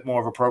a little bit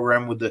more of a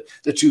program with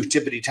the two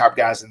tippity top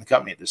guys in the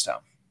company at this time.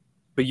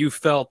 But you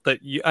felt that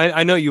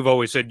I know you've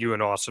always said you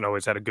and Austin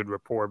always had a good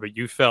rapport, but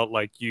you felt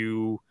like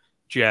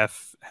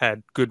Jeff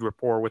had good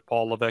rapport with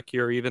Paul Levesque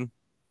here even?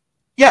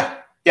 Yeah.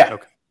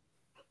 Okay.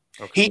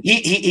 Okay.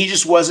 He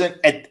just wasn't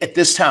at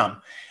this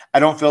time. I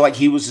don't feel like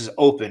he was as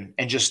open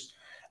and just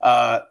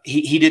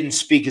he didn't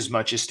speak as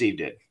much as Steve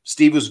did.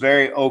 Steve was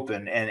very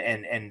open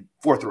and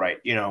forthright,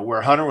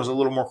 where Hunter was a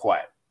little more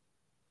quiet.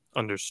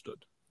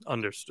 Understood.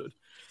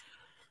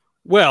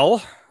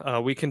 Well,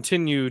 we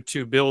continue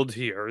to build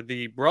here.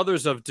 The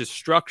Brothers of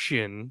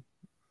Destruction,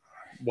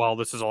 while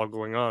this is all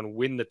going on,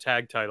 win the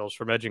tag titles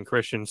from Edge and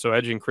Christian. So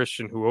Edge and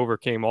Christian, who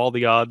overcame all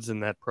the odds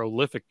in that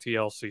prolific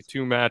TLC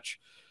 2 match,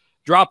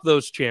 drop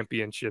those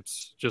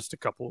championships just a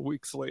couple of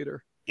weeks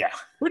later. Yeah.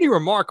 Pretty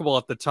remarkable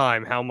at the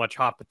time how much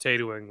hot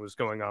potatoing was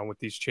going on with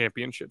these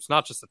championships.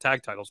 Not just the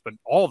tag titles, but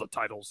all the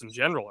titles in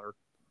general are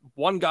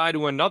one guy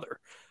to another.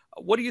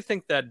 What do you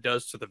think that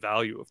does to the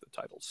value of the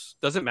titles?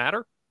 Does it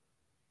matter?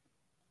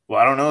 Well,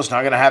 I don't know. It's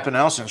not going to happen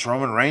now since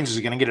Roman Reigns is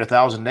going to get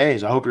 1,000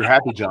 days. I hope you're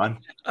happy, John.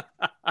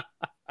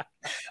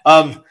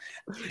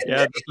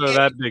 Yeah, throw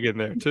that big in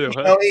there too.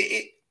 Huh?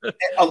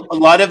 A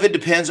lot of it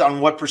depends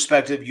on what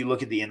perspective you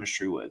look at the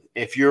industry with.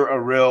 If you're a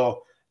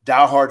real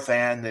diehard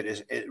fan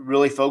it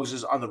really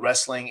focuses on the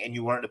wrestling and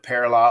you want it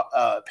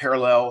to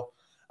parallel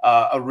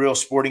a real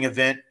sporting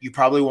event, you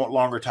probably want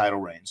longer title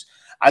reigns.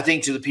 I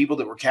think to the people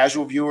that were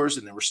casual viewers,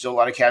 and there were still a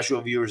lot of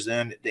casual viewers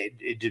then,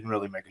 it didn't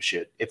really make a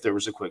shit if there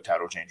was a quick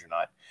title change or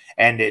not.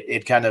 And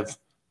it kind of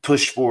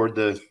pushed forward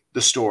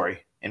the story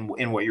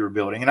in what you were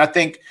building. And I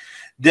think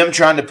them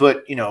trying to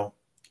put,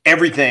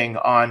 everything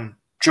on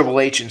Triple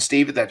H and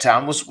Steve at that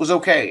time was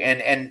okay.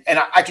 And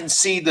I can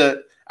see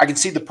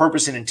the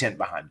purpose and intent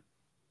behind it.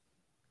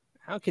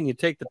 How can you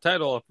take the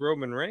title off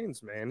Roman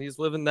Reigns, man? He's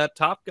living that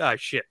top guy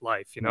shit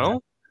life, He's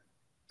out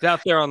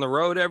there on the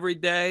road every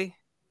day.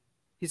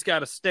 He's got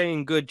to stay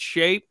in good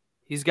shape.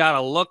 He's got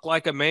to look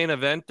like a main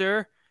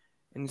eventer.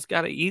 And he's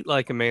got to eat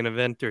like a main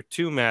eventer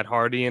too, Matt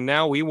Hardy. And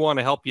now we want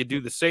to help you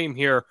do the same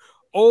here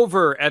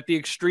over at the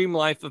Extreme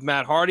Life of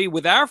Matt Hardy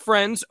with our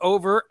friends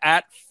over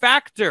at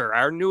Factor,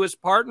 our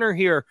newest partner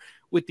here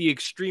with the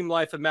Extreme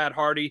Life of Matt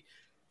Hardy.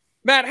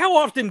 Matt, how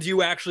often do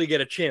you actually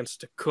get a chance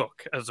to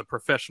cook as a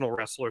professional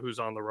wrestler who's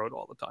on the road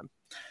all the time?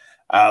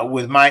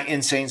 With my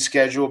insane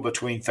schedule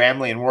between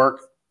family and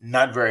work,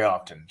 not very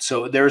often.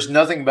 So there's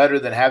nothing better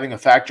than having a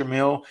Factor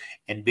meal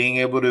and being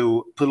able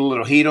to put a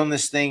little heat on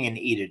this thing and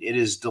eat it. It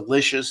is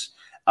delicious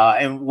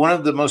and one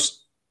of the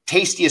most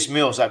tastiest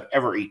meals I've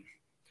ever eaten.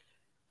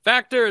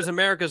 Factor is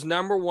America's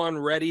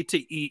 #1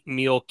 ready-to-eat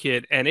meal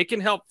kit, and it can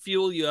help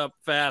fuel you up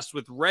fast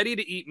with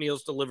ready-to-eat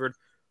meals delivered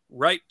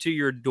right to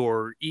your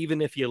door,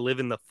 even if you live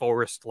in the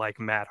forest like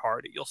Matt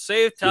Hardy. You'll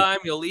save time,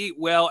 you'll eat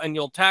well, and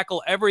you'll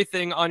tackle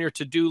everything on your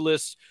to-do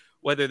list,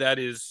 whether that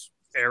is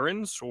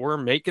errands or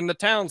making the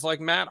towns like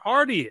Matt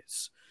Hardy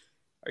is.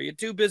 Are you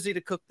too busy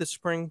to cook this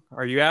spring?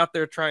 Are you out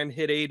there trying to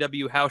hit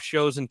AEW house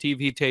shows and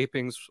TV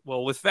tapings?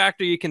 Well, with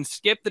Factor, you can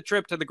skip the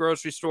trip to the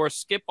grocery store,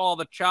 skip all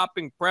the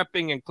chopping,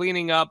 prepping, and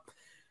cleaning up.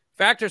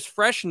 Factor's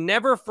fresh,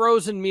 never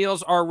frozen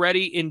meals are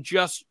ready in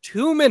just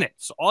 2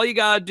 minutes. All you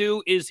got to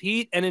do is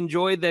heat and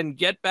enjoy, then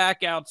get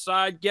back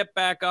outside, get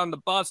back on the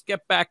bus,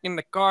 get back in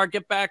the car,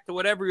 get back to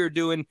whatever you're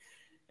doing,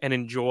 and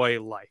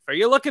enjoy life. Are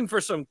you looking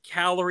for some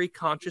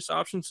calorie-conscious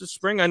options this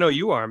spring? I know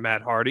you are,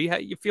 Matt Hardy.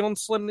 Hey, you feeling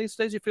slim these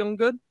days? You feeling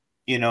good?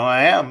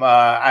 I am.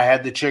 I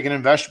had the chicken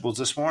and vegetables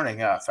this morning.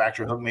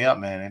 Factor hooked me up,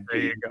 man.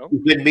 There you go.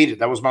 You couldn't beat it.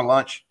 That was my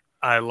lunch.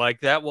 I like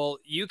that. Well,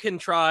 you can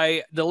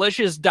try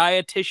delicious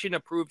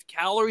dietitian-approved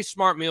calorie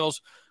smart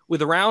meals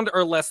with around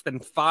or less than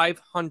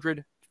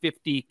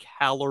 550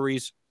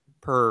 calories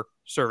per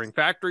serving.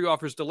 Factory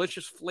offers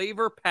delicious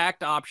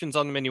flavor-packed options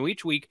on the menu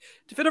each week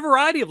to fit a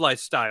variety of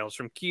lifestyles,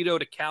 from keto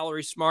to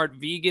calorie smart,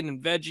 vegan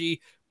and veggie,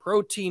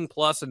 protein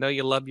plus. I know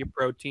you love your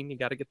protein. You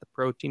got to get the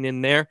protein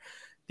in there.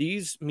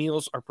 These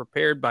meals are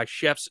prepared by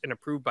chefs and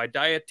approved by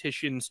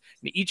dietitians,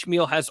 and each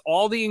meal has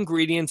all the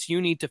ingredients you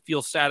need to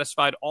feel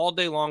satisfied all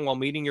day long while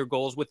meeting your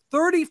goals. With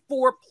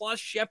 34-plus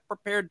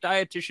chef-prepared,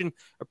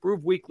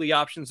 dietitian-approved weekly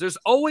options, there's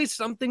always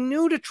something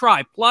new to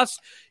try. Plus,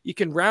 you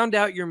can round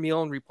out your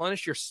meal and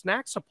replenish your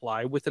snack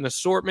supply with an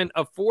assortment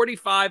of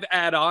 45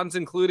 add-ons,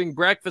 including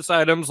breakfast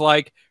items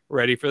like,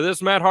 ready for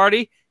this, Matt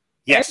Hardy?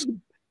 Yes.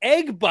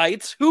 Egg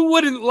bites. Who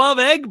wouldn't love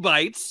egg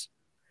bites?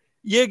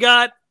 You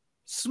got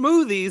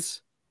smoothies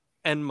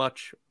and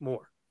much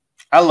more.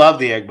 I love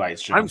the egg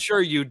bites, John. I'm sure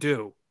you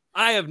do.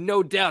 I have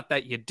no doubt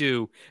that you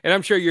do. And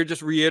I'm sure you're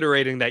just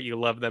reiterating that you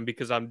love them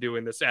because I'm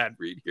doing this ad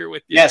read here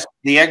with you. Yes,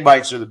 the egg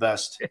bites are the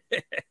best.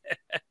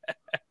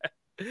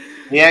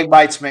 The egg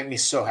bites make me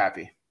so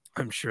happy.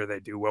 I'm sure they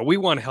do. Well, we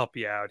want to help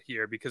you out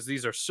here because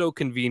these are so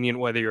convenient,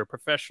 whether you're a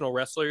professional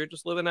wrestler or you're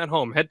just living at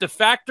home. Head to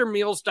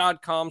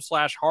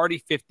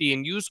factormeals.com/Hardy50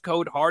 and use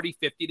code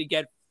Hardy50 to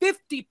get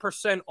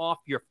 50% off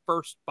your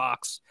first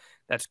box.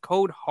 That's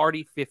code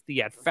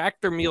Hardy50 at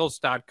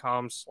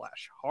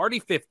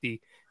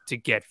factormeals.com/Hardy50 to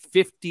get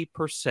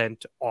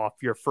 50% off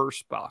your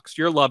first box.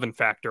 You're loving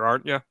Factor,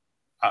 aren't you?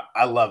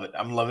 I love it.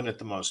 I'm loving it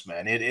the most,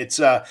 man.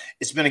 It's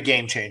been a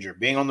game changer.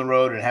 Being on the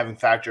road and having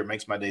Factor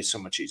makes my day so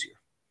much easier.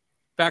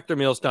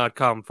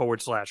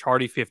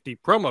 Factormeals.com/Hardy50,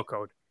 promo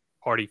code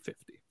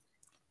Hardy50.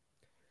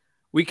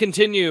 We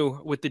continue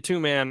with the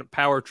two-man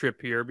power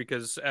trip here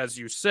because, as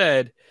you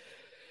said,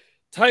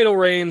 title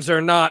reigns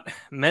are not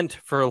meant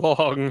for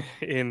long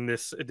in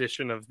this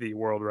edition of the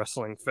World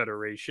Wrestling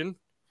Federation.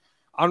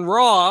 On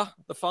Raw,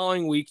 the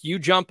following week, you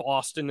jump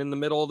Austin in the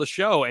middle of the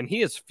show, and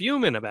he is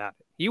fuming about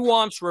it. He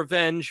wants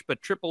revenge,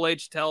 but Triple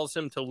H tells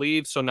him to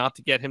leave so not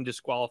to get him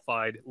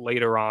disqualified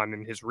later on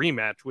in his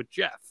rematch with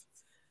Jeff.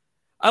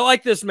 I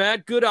like this,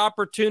 Matt. Good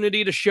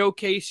opportunity to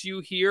showcase you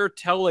here,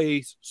 tell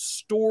a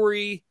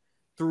story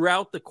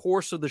throughout the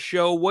course of the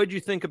show. What did you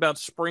think about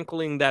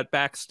sprinkling that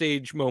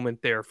backstage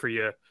moment there for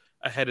you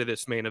ahead of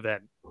this main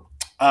event?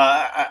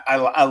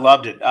 I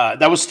loved it.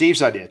 That was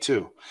Steve's idea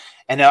too.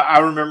 And I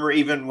remember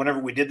even whenever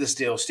we did this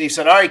deal, Steve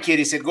said, all right, kid.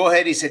 He said, go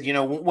ahead. He said,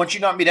 once you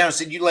knock me down, he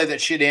said, you lay that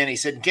shit in. He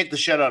said, kick the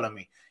shit out of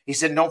me. He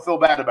said, don't feel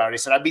bad about it. He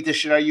said, I beat the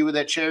shit out of you with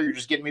that chair. You're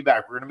just getting me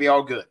back. We're going to be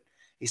all good.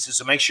 He said,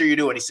 so make sure you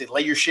do it. He said,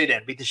 lay your shit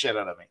in, beat the shit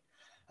out of me.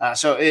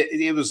 So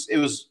it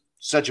was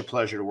such a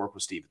pleasure to work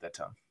with Steve at that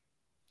time.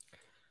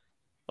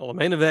 Well, the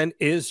main event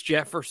is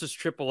Jeff versus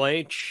Triple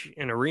H.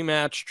 In a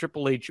rematch,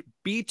 Triple H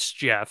beats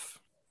Jeff.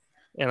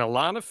 And a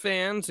lot of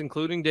fans,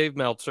 including Dave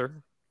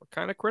Meltzer, are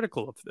kind of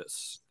critical of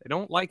this. They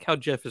don't like how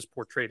Jeff is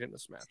portrayed in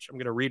this match. I'm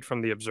going to read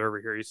from the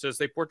Observer here. He says,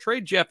 they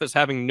portrayed Jeff as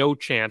having no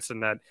chance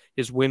and that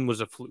his win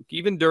was a fluke.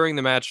 Even during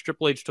the match,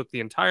 Triple H took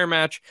the entire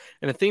match,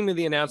 and the theme of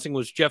the announcing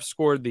was Jeff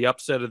scored the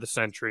upset of the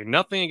century.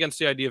 Nothing against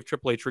the idea of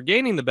Triple H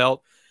regaining the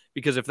belt,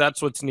 because if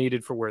that's what's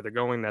needed for where they're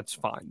going, that's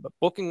fine. But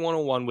Booking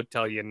 101 would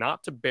tell you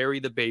not to bury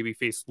the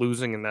babyface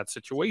losing in that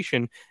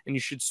situation, and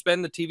you should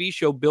spend the TV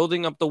show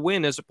building up the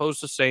win as opposed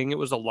to saying it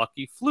was a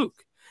lucky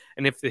fluke.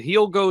 And if the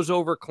heel goes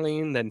over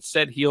clean, then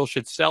said heel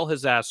should sell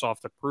his ass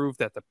off to prove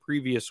that the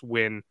previous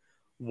win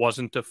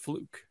wasn't a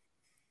fluke.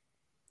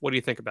 What do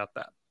you think about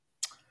that?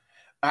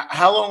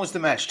 How long was the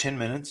match? 10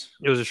 minutes?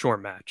 It was a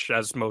short match,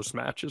 as most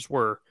matches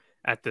were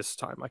at this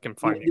time. I can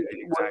find it.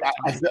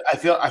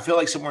 I feel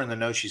like somewhere in the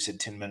notes you said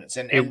 10 minutes,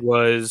 and it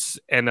was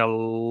an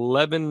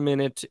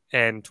 11-minute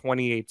and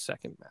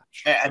 28-second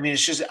match. I mean,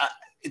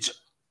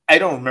 I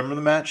don't remember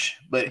the match,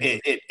 but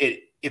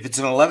if it's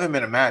an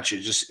 11-minute match,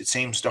 it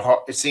seems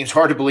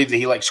hard to believe that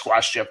he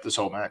squashed Jeff this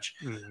whole match.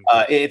 Mm-hmm.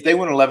 If they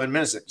went 11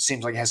 minutes, it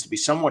seems like it has to be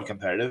somewhat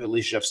competitive. At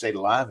least Jeff stayed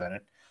alive in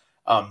it.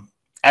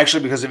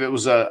 Actually, because if it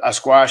was a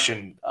squash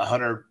and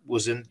Hunter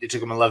was in, it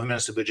took him 11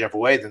 minutes to put Jeff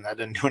away, then that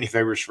didn't do any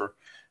favors for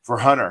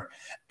Hunter.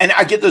 And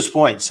I get those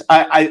points.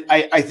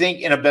 I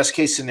think in a best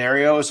case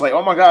scenario, it's like,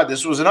 oh my God,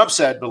 this was an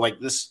upset,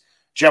 but this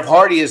Jeff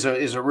Hardy is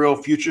a real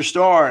future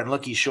star, and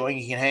look, he's showing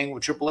he can hang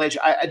with Triple H.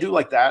 I do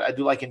like that. I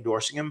do like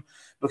endorsing him,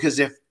 because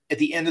if at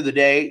the end of the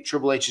day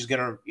Triple H is going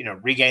to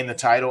regain the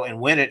title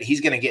and win it,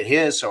 he's going to get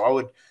his. So I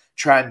would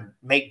try and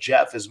make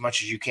Jeff as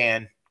much as you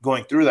can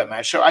going through that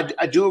match. So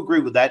I do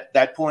agree with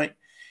that point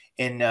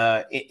in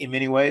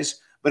many ways.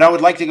 But I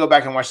would like to go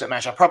back and watch that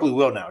match. I probably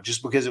will now,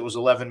 just because it was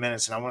 11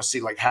 minutes, and I want to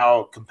see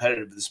how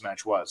competitive this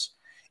match was.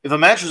 If a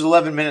match was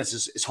 11 minutes,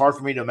 it's hard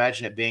for me to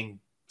imagine it being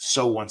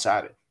so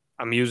one-sided.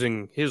 I'm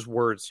using his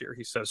words here.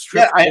 He says,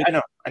 I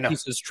know. He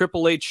says,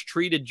 Triple H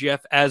treated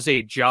Jeff as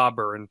a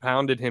jobber and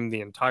pounded him the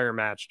entire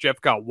match. Jeff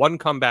got one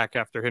comeback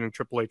after hitting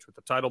Triple H with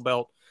the title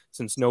belt,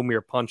 since no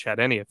mere punch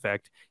had any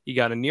effect. He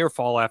got a near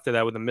fall after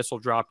that with a missile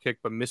drop kick,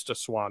 but missed a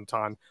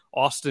swanton.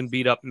 Austin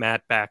beat up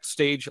Matt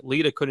backstage.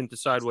 Lita couldn't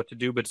decide what to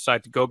do, but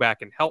decided to go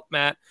back and help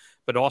Matt.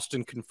 But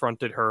Austin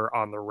confronted her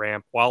on the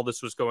ramp. While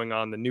this was going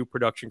on, the new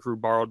production crew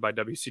borrowed by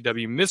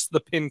WCW missed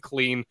the pin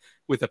clean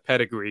with a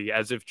pedigree,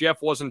 as if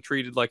Jeff wasn't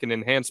treated like an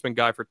enhancement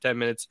guy for 10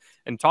 minutes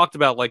and talked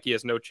about like he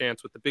has no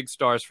chance with the big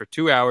stars for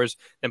 2 hours,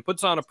 then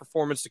puts on a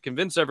performance to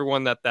convince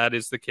everyone that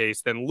is the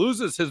case, then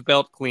loses his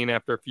belt clean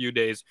after a few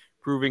days,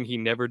 proving he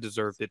never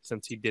deserved it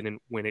since he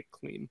didn't win it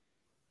clean.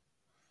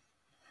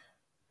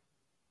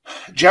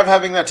 Jeff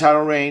having that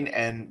title reign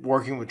and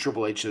working with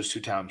Triple H those 2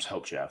 times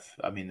helped Jeff.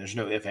 I mean, there's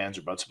no ifs, ands,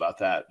 or buts about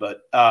that.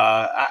 But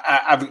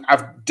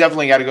I've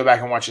definitely got to go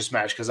back and watch this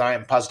match, because I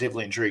am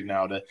positively intrigued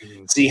now to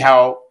see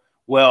how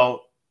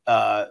well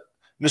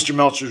Mr.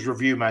 Meltzer's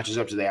review matches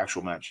up to the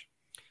actual match.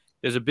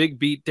 There's a big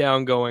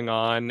beatdown going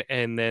on,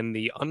 and then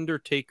The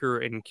Undertaker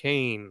and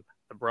Kane,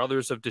 the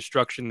Brothers of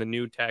Destruction, the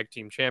new tag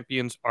team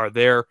champions, are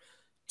there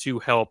to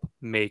help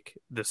make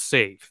the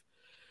save.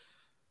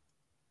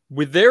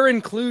 With their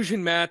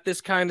inclusion, Matt,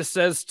 this kind of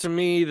says to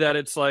me that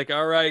it's like,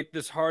 all right,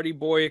 this Hardy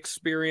Boy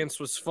experience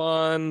was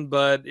fun,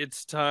 but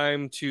it's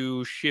time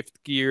to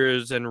shift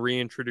gears and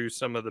reintroduce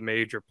some of the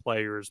major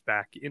players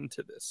back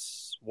into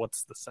this.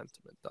 What's the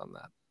sentiment on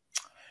that?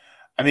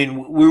 I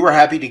mean, we were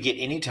happy to get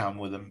any time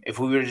with them. If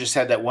we would have just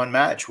had that one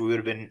match, we would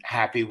have been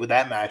happy with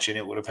that match, and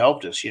it would have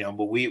helped us,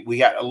 but we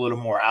got a little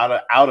more out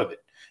of it,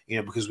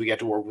 because we got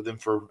to work with them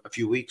for a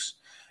few weeks.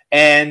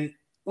 And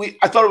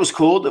I thought it was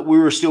cool that we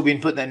were still being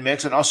put in that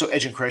mix, and also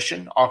Edge and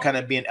Christian all kind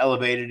of being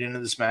elevated into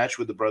this match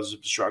with the Brothers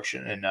of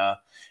Destruction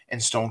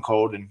and Stone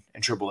Cold and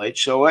Triple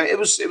H. So it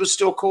was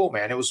still cool,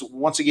 man. It was,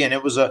 once again,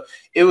 it was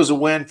a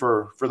win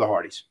for the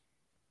Hardys.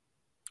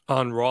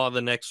 On Raw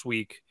the next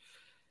week,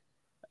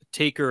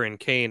 Taker and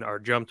Kane are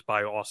jumped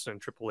by Austin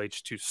and Triple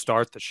H to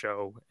start the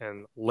show.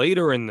 And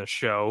later in the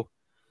show,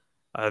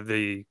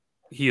 the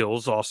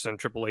heels, Austin and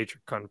Triple H,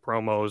 are cutting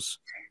promos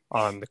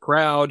on the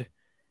crowd.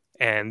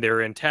 And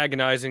they're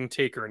antagonizing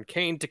Taker and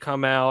Kane to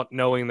come out,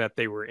 knowing that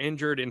they were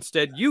injured.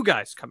 Instead, you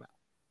guys come out.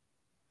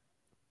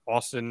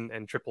 Austin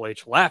and Triple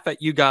H laugh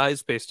at you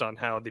guys based on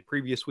how the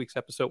previous week's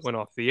episode went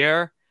off the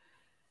air.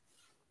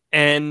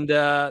 And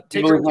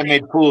Taker and Kane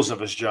made fools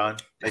of us, John.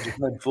 They just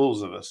made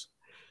fools of us.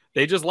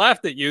 They just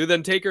laughed at you.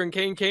 Then Taker and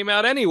Kane came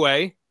out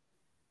anyway,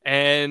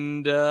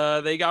 and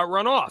they got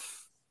run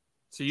off.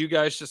 So you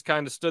guys just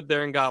kind of stood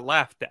there and got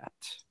laughed at.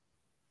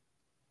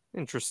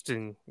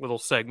 Interesting little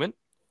segment.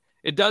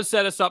 It does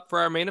set us up for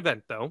our main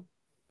event, though,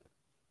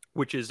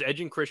 which is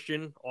Edge and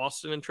Christian,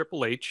 Austin and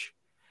Triple H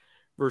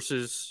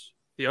versus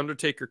The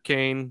Undertaker,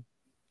 Kane,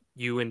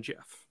 you and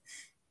Jeff.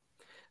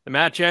 The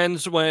match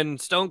ends when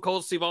Stone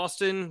Cold Steve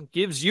Austin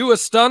gives you a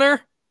stunner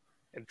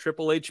and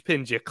Triple H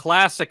pins you.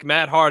 Classic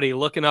Matt Hardy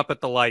looking up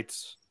at the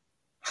lights.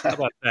 How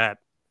about that?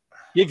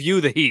 Give you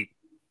the heat.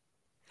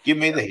 Give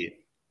me the heat.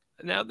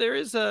 Now, there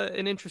is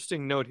an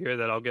interesting note here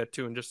that I'll get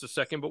to in just a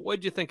second, but what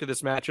did you think of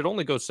this match? It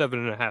only goes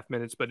 7.5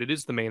 minutes, but it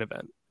is the main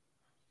event.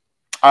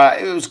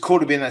 It was cool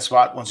to be in that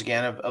spot once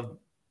again of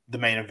the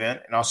main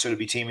event, and also to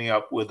be teaming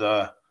up with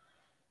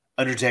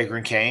Undertaker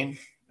and Kane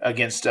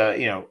against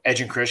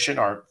Edge and Christian,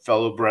 our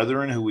fellow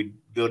brethren, who we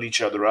build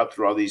each other up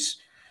through all these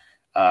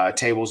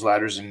tables,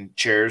 ladders, and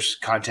chairs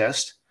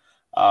contest,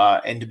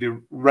 and to be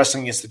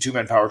wrestling against the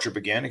two-man power trip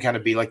again and kind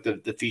of be like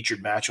the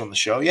featured match on the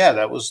show. Yeah,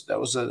 that was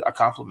a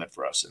compliment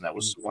for us, and that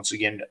was once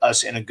again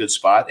us in a good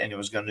spot, and it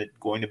was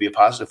going to be a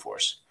positive for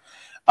us.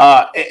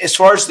 As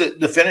far as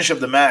the finish of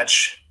the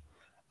match,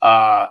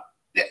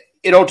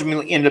 it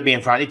ultimately ended up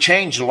being fine. It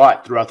changed a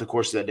lot throughout the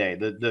course of that day.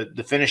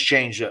 The finish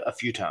changed a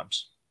few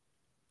times.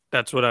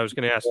 That's what I was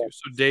going to ask you.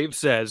 So Dave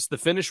says the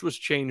finish was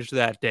changed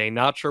that day.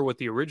 Not sure what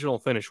the original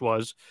finish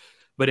was,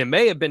 but it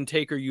may have been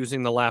Taker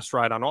using the last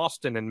ride on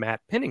Austin and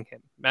Matt pinning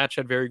him. Match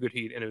had very good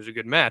heat, and it was a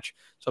good match.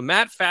 So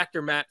Matt Fact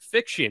or Matt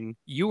Fiction,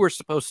 you were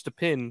supposed to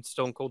pin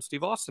Stone Cold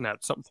Steve Austin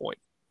at some point.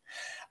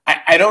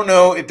 I don't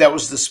know if that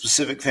was the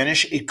specific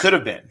finish. It could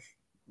have been,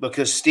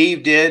 because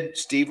Steve did.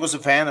 Steve was a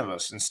fan of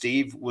us, and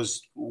Steve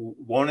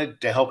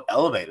wanted to help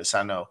elevate us.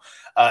 I know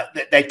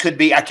that could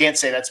be. I can't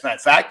say that's Matt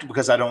Fact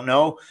because I don't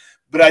know,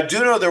 but I do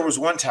know there was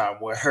one time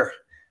where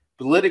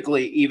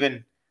politically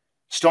even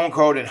Stone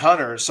Cold and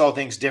Hunter saw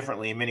things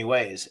differently in many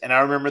ways. And I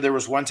remember there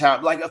was one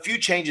time, like a few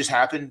changes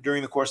happened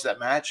during the course of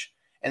that match.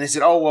 And they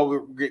said, oh, well,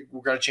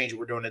 we're going to change it.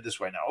 We're doing it this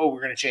way now. Oh,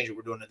 we're going to change it.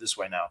 We're doing it this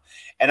way now.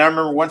 And I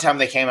remember one time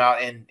they came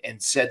out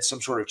and said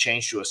some sort of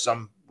change to us.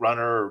 Some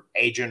runner or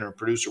agent or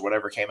producer,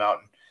 whatever, came out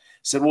and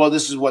said, well,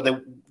 this is what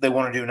they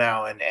want to do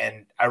now.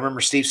 And I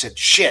remember Steve said,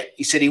 shit.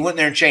 He said he went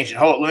there and changed it.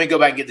 Hold on, let me go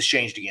back and get this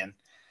changed again.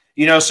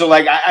 So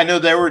like I know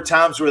there were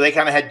times where they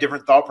kind of had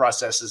different thought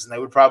processes, and they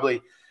would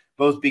probably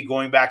both be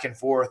going back and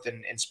forth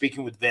and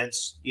speaking with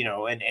Vince,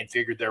 and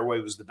figured their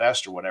way was the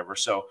best or whatever.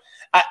 So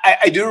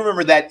I do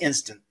remember that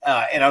instant.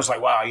 And I was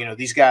like, wow,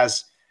 these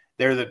guys,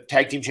 they're the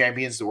tag team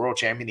champions, the world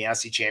champion, the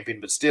IC champion,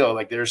 but still,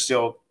 like, they're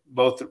still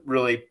both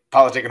really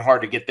politicking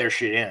hard to get their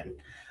shit in.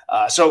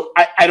 So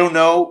I don't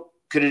know.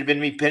 Could it have been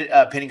me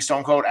pinning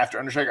Stone Cold after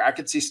Undertaker? I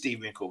could see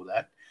Steve being cool with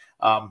that.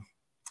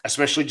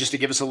 Especially just to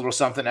give us a little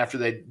something after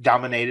they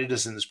dominated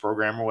us in this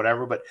program or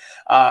whatever. But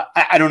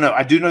I don't know.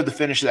 I do know the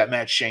finish of that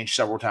match changed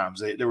several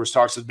times. There was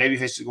talks of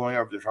babyfaces going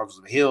over, there were talks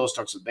of the heels,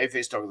 talks of the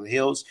babyface, talks of the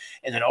heels,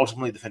 and then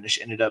ultimately the finish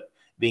ended up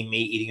being me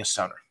eating a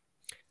stunner.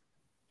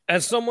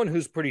 As someone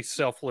who's pretty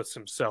selfless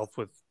himself,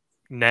 with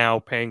now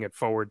paying it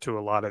forward to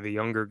a lot of the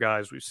younger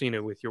guys, we've seen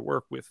it with your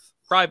work with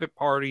Private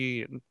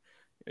Party, and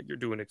you're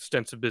doing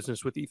extensive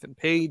business with Ethan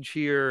Page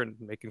here and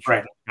making sure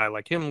right. a guy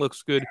like him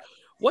looks good.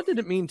 What did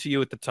it mean to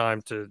you at the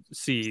time to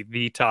see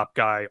the top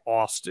guy,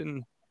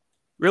 Austin,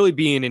 really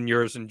being in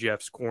yours and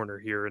Jeff's corner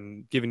here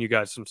and giving you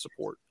guys some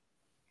support?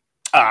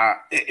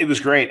 It was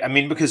great. I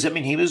mean, because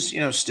he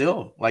was,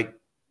 still like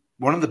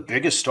one of the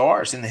biggest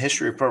stars in the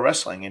history of pro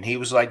wrestling, and he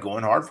was like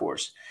going hard for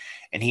us,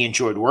 and he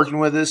enjoyed working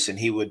with us, and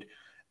he would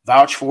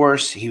vouch for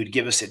us. He would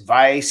give us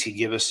advice. He'd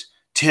give us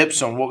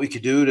tips on what we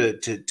could do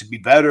to be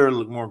better,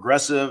 look more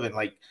aggressive, and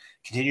like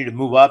continue to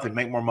move up and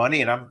make more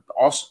money. And I'm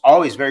also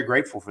always very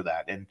grateful for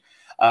that. And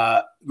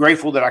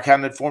grateful that I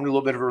kind of formed a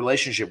little bit of a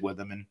relationship with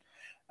him. And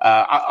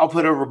I'll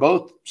put over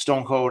both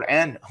Stone Cold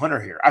and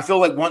Hunter here. I feel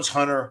like once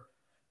Hunter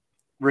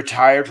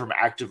retired from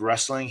active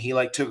wrestling, he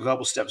like took a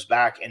couple steps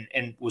back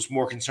and was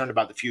more concerned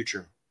about the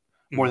future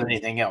more than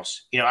anything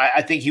else.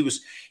 I think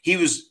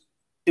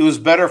it was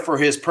better for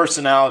his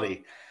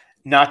personality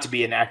not to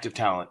be an active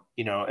talent,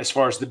 as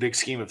far as the big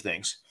scheme of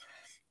things.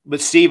 But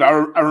Steve, I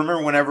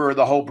remember whenever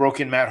the whole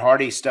broken Matt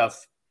Hardy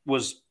stuff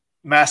was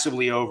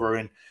massively over,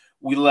 and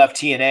we left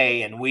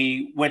TNA and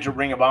we went to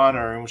Ring of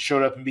Honor and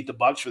showed up and beat the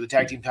Bucks for the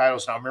tag team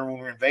titles. And I remember when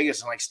we were in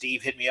Vegas and like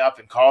Steve hit me up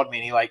and called me,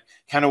 and he like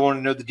kind of wanted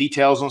to know the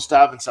details on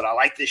stuff and said, I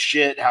like this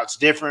shit, how it's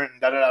different.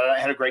 And I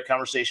had a great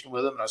conversation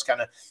with him, and I was kind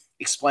of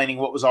explaining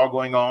what was all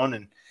going on.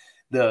 And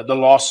the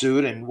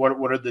lawsuit and what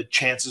are the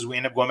chances we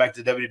end up going back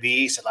to WWE.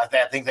 He said, like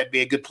that, I think that'd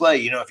be a good play,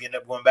 if you end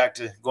up going back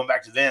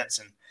to Vince.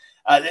 And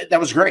that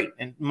was great,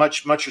 and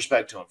much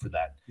respect to him for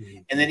that.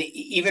 Mm-hmm. And then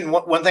even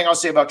one thing I'll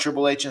say about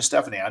Triple H and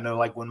Stephanie, I know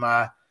like when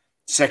my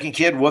second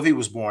kid, Wolfie,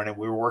 was born and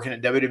we were working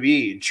at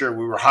WWE, and sure,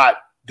 we were hot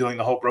doing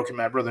the whole Broken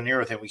Mad Brother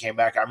Nero thing. We came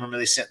back. I remember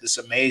they sent this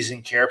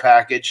amazing care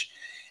package,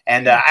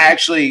 and I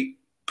actually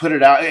put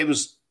it out. It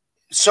was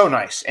so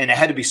nice, and it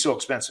had to be so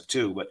expensive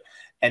too,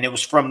 and it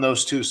was from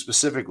those two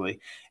specifically.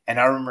 And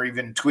I remember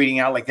even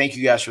tweeting out, like, thank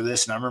you guys for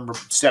this. And I remember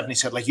Stephanie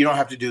said, like, you don't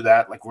have to do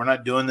that. Like, we're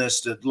not doing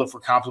this to look for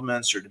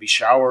compliments or to be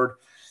showered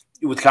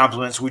with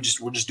compliments. We're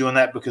just doing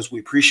that because we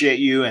appreciate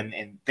you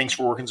and thanks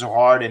for working so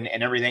hard and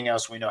everything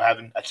else. We know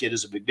having a kid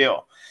is a big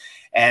deal.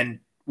 And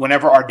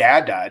whenever our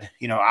dad died,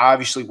 I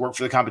obviously worked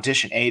for the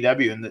competition,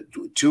 AEW,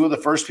 and two of the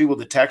first people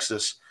to text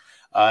us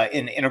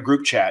in a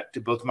group chat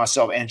to both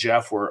myself and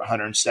Jeff were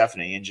Hunter and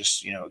Stephanie, and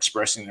just,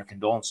 expressing their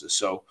condolences.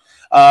 So,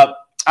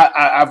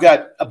 I've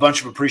got a bunch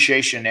of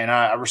appreciation, and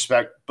I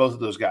respect both of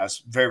those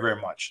guys very,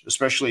 very much,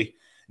 especially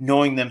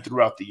knowing them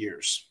throughout the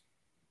years.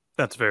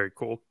 That's very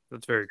cool.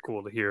 That's very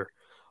cool to hear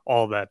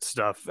all that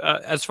stuff.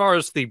 As far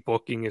as the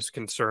booking is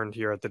concerned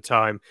here at the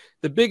time,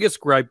 the biggest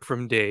gripe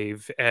from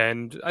Dave,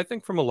 and I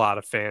think from a lot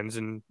of fans,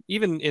 and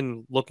even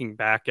in looking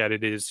back at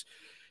it, is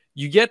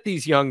you get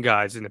these young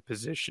guys in a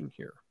position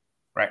here,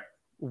 right,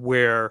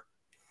 where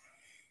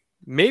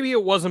maybe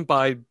it wasn't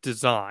by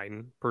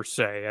design per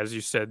se. As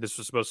you said, this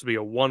was supposed to be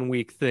a 1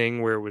 week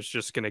thing where it was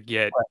just going to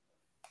get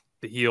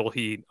the heel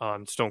heat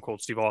on Stone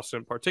Cold Steve Austin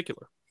in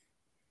particular.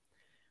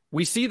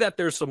 We see that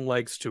there's some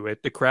legs to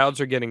it. The crowds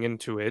are getting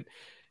into it.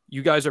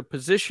 You guys are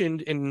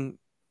positioned in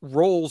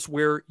roles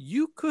where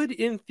you could,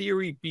 in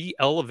theory, be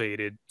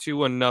elevated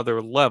to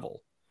another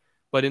level.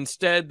 But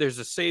instead, there's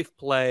a safe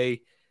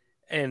play,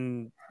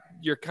 and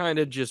you're kind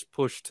of just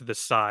pushed to the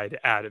side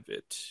out of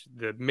it.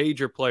 The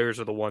major players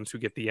are the ones who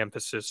get the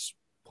emphasis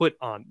put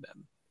on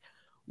them.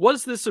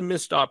 Was this a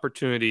missed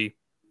opportunity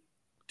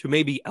to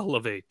maybe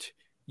elevate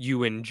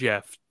you and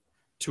Jeff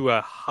to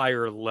a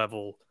higher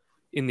level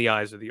in the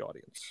eyes of the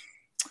audience?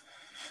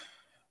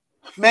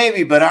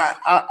 Maybe, but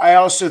I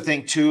also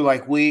think too,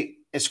 like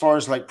as far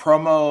as like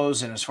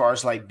promos and as far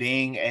as like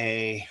being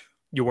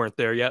you weren't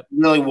there yet,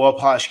 really well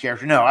polished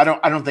character. No, I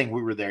don't think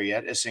we were there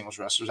yet as singles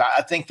wrestlers.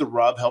 I think the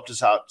rub helped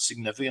us out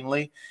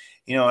significantly,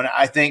 and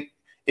I think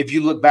if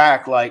you look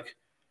back, like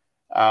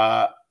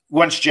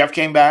once Jeff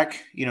came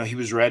back, he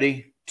was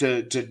ready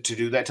to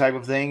do that type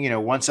of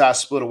thing. Once I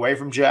split away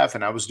from Jeff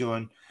and I was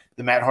doing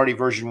the Matt Hardy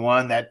version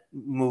 1, that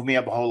moved me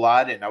up a whole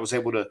lot, and I was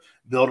able to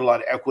build a lot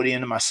of equity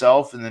into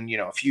myself. And then,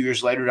 a few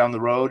years later down the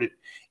road, it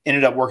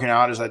ended up working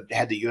out as I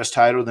had the U.S.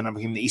 title. Then I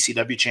became the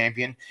ECW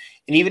champion.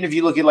 And even if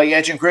you look at like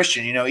Edge and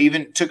Christian,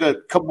 even took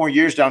a couple more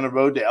years down the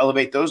road to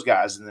elevate those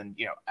guys. And then,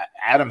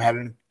 Adam had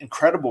an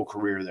incredible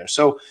career there.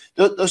 So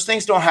those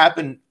things don't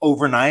happen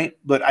overnight,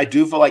 but I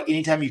do feel like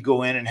anytime you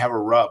go in and have a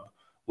rub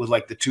with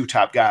like the two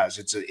top guys,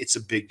 it's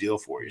a big deal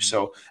for you.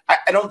 So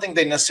I don't think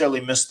they necessarily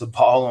missed the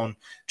ball on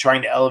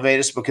trying to elevate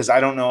us, because I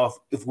don't know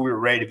if we were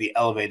ready to be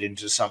elevated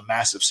into some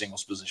massive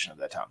singles position at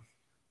that time.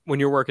 When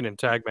you're working in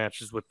tag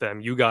matches with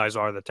them, you guys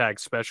are the tag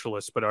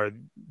specialists, but are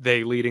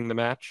they leading the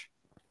match?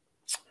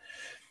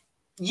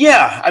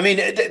 Yeah, I mean,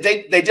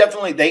 they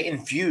definitely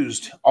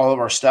infused all of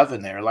our stuff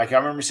in there. Like I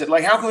remember said,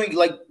 like, how can we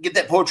like get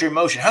that poetry in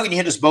motion? How can you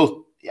hit us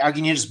both? How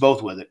can you hit us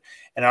both with it?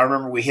 And I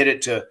remember we hit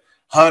it to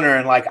Hunter,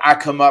 and like I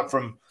come up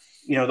from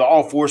the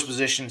all fours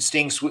position.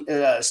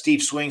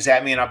 Steve swings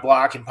at me, and I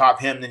block and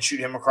pop him, then shoot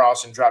him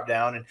across and drop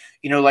down.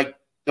 And like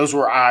those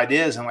were our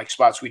ideas and like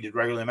spots we did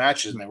regular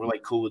matches, and they were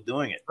like cool with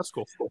doing it. That's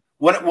cool.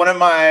 One of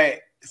my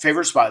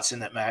favorite spots in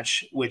that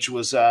match, which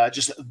was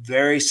just a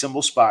very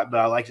simple spot,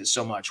 but I liked it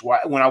so much.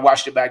 When I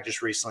watched it back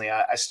just recently,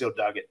 I still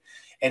dug it.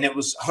 And it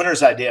was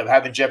Hunter's idea of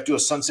having Jeff do a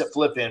sunset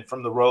flip in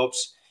from the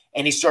ropes,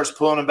 and he starts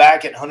pulling him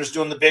back, and Hunter's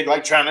doing the big,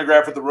 like trying to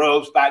grab for the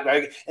ropes, back,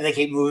 and they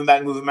keep moving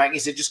back. And he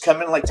said, just come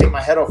in and like take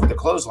my head off with the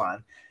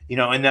clothesline,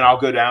 and then I'll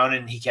go down,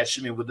 and he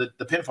catches me with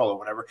the pinfall or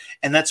whatever.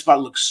 And that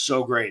spot looks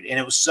so great. And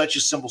it was such a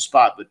simple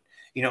spot, but,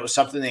 it was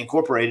something they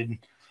incorporated. And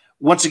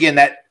once again,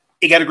 that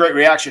it got a great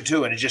reaction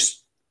too. And it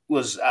just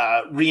was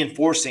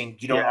reinforcing.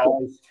 You don't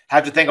always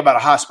have to think about a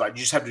hot spot. You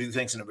just have to do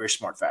things in a very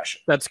smart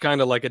fashion. That's kind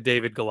of like a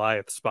David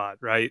Goliath spot,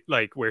 right?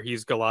 Like where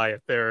he's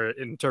Goliath there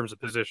in terms of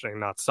positioning,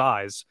 not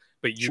size.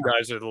 But you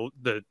guys are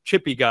the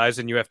chippy guys,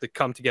 and you have to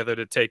come together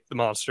to take the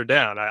monster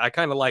down. I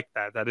kind of like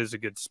that. That is a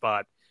good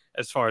spot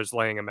as far as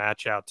laying a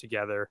match out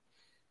together.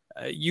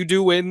 You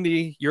do win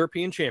the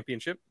European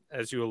Championship,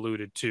 as you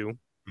alluded to,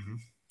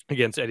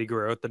 against Eddie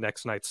Guerrero at the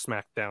next night's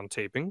SmackDown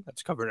taping.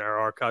 That's covered in our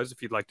archives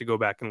if you'd like to go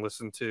back and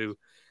listen to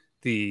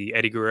the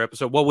Eddie Guerrero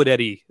episode. What would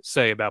Eddie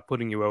say about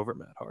putting you over,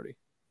 Matt Hardy?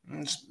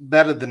 It's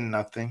better than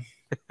nothing.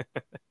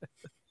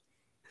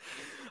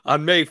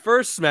 On May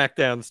 1st,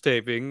 SmackDown's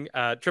taping,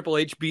 Triple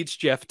H beats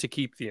Jeff to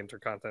keep the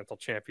Intercontinental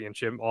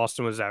Championship.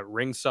 Austin was at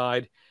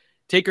ringside.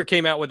 Taker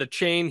came out with a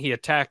chain. He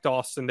attacked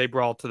Austin. They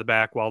brawled to the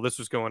back. While this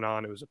was going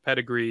on, it was a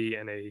pedigree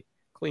and a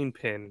clean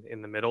pin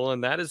in the middle,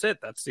 and that is it.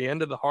 That's the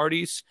end of the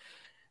Hardys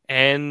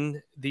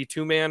and the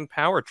two-man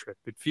power trip.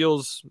 It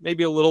feels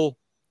maybe a little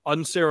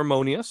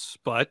unceremonious,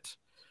 but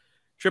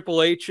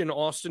Triple H and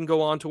Austin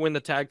go on to win the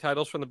tag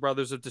titles from the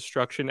Brothers of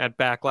Destruction at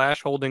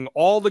Backlash, holding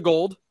all the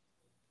gold,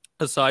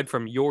 aside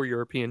from your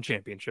European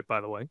Championship,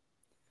 by the way.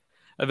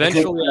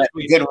 Eventually,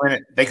 they couldn't win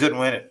it. They couldn't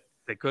win it.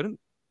 They couldn't?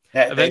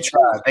 They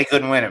tried. They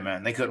couldn't win it,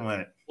 man. They couldn't win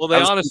it. Well, they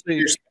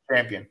honestly,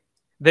 champion.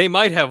 They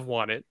might have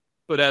won it,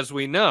 but as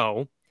we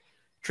know,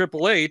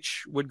 Triple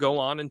H would go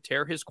on and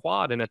tear his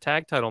quad in a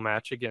tag title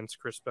match against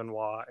Chris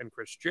Benoit and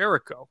Chris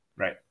Jericho.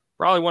 Right.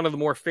 Probably one of the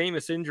more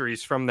famous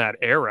injuries from that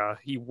era.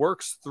 He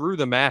works through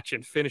the match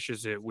and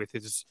finishes it with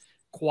his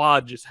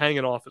quad just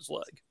hanging off his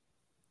leg.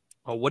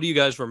 What do you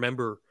guys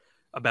remember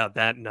about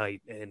that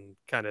night and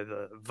kind of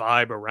the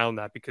vibe around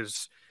that?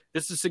 Because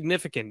this is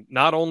significant.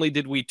 Not only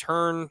did we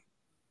turn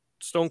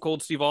Stone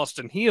Cold Steve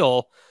Austin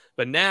heel,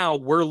 but now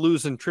we're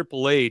losing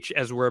Triple H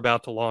as we're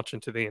about to launch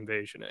into the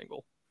invasion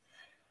angle.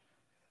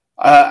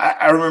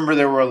 I remember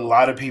there were a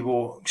lot of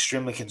people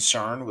extremely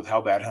concerned with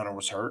how bad Hunter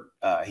was hurt.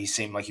 He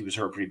seemed like he was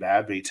hurt pretty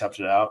bad, but he toughed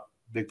it out.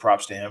 Big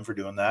props to him for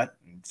doing that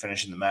and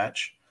finishing the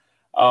match.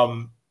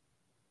 I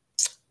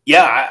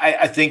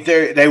think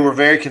they were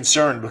very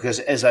concerned because,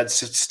 as I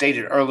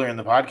stated earlier in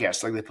the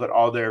podcast, like they put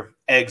all their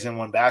eggs in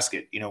one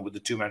basket, with the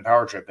two-man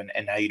power trip, and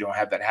now you don't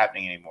have that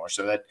happening anymore.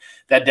 So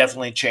that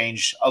definitely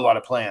changed a lot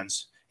of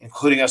plans,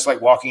 including us like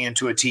walking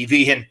into a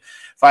TV and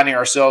finding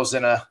ourselves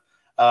in a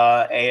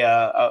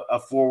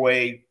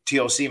four-way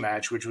TLC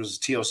match, which was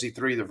TLC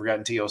 3, the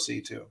Forgotten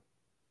TLC 2.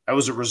 That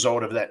was a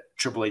result of that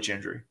Triple H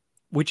injury.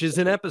 Which is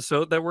an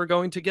episode that we're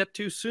going to get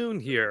to soon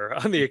here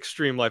on the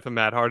Extreme Life of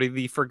Matt Hardy,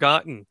 the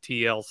Forgotten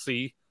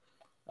TLC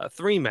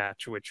 3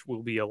 match, which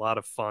will be a lot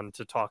of fun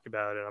to talk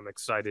about, and I'm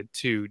excited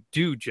to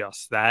do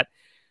just that.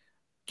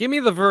 Give me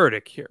the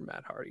verdict here,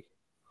 Matt Hardy.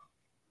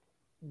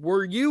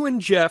 Were you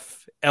and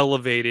Jeff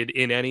elevated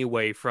in any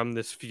way from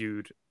this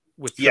feud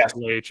with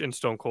Triple H and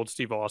Stone Cold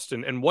Steve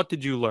Austin, and what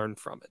did you learn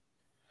from it?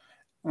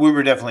 We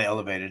were definitely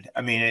elevated.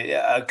 I mean,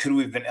 could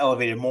we have been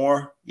elevated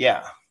more?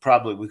 Yeah,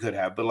 probably we could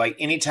have. But like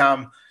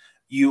anytime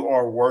you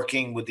are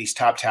working with these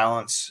top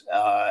talents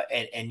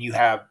and you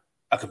have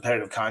a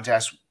competitive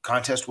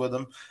contest with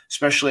them,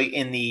 especially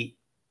in the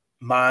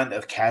mind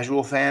of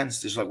casual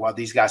fans, there's like, wow,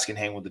 these guys can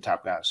hang with the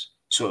top guys.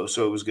 So it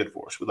was good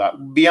for us,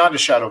 beyond a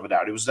shadow of a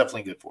doubt. It was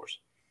definitely good for us.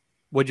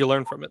 What'd you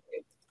learn from it?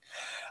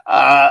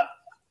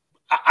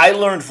 I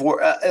learned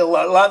a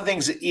lot of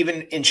things,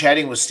 even in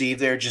chatting with Steve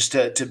there, just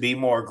to be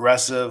more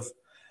aggressive.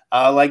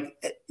 Like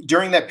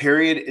during that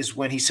period is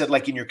when he said,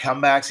 like in your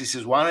comebacks, he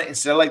says, why not,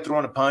 instead of like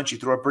throwing a punch, you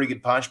throw a pretty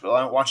good punch, but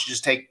why don't you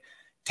just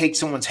take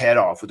someone's head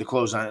off with the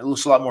clothesline? It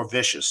looks a lot more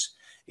vicious,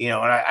 and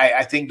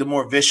I think the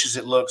more vicious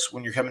it looks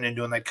when you're coming in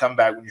doing that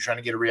comeback, when you're trying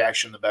to get a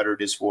reaction, the better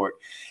it is for it.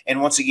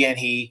 And once again,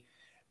 he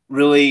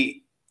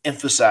really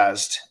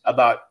emphasized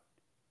about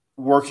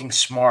working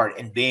smart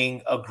and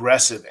being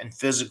aggressive and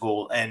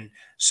physical, and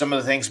some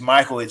of the things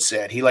Michael had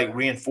said, he like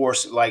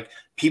reinforced, like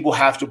people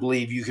have to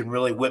believe you can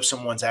really whip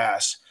someone's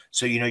ass.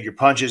 So, your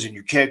punches and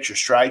your kicks, your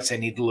strikes, they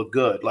need to look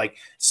good. Like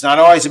it's not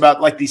always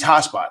about like these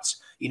hot spots.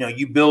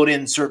 You build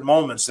in certain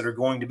moments that are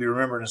going to be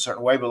remembered in a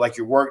certain way, but like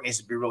your work needs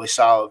to be really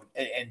solid,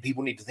 and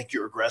people need to think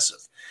you're aggressive.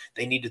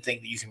 They need to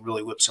think that you can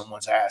really whip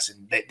someone's ass,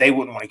 and they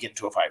wouldn't want to get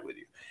into a fight with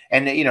you.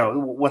 And,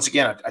 once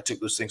again, I took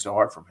those things to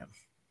heart from him.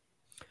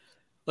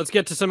 Let's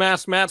get to some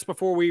Ask Matts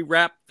before we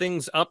wrap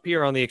things up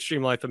here on the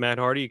Extreme Life of Matt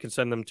Hardy. You can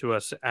send them to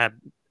us at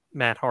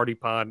Matt Hardy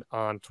Pod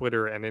on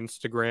Twitter and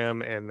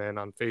Instagram, and then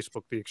on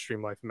Facebook, the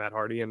Extreme Life of Matt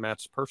Hardy, and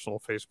Matt's personal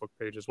Facebook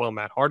page as well,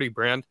 Matt Hardy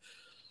Brand.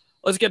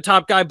 Let's get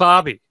Top Guy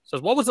Bobby.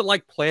 Says, what was it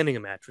like planning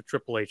a match with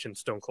Triple H and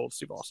Stone Cold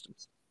Steve Austin?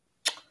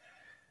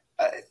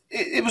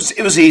 It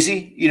was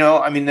easy.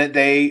 I mean,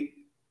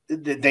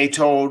 they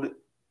told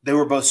they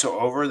were both so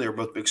over. They were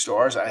both big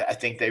stars. I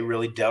think they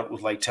really dealt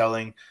with like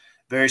telling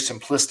very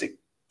simplistic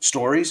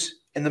stories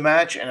in the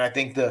match. And I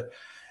think the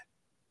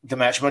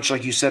match, much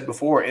like you said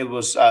before, it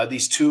was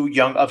these two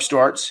young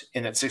upstarts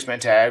in that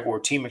 6-man tag or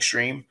Team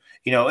Extreme.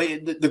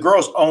 The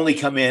girls only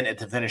come in at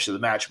the finish of the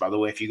match, by the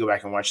way, if you go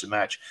back and watch the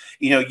match.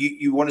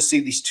 You want to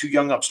see these two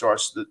young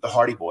upstarts, the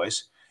Hardy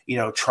Boys,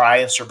 try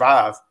and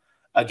survive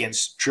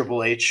against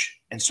Triple H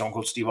and Stone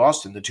Cold Steve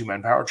Austin, the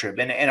two-man power trip.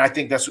 And I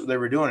think that's what they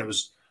were doing. It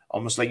was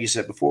almost like you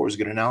said before, it was a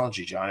good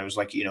analogy, John. It was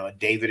like, a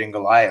David and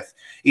Goliath.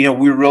 We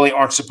really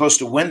aren't supposed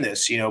to win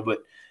this,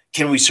 but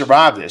can we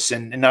survive this?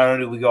 And not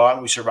only do we go out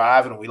and we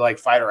survive and we like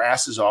fight our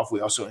asses off,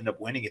 we also end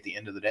up winning at the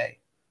end of the day.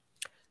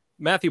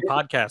 Matthew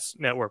Podcast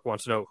Network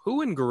wants to know,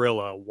 who in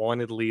Gorilla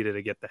wanted Lita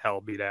to get the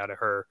hell beat out of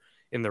her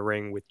in the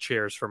ring with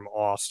chairs from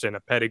Austin, a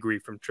pedigree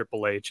from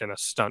Triple H, and a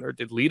stunner?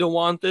 Did Lita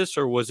want this,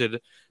 or was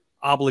it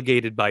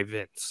obligated by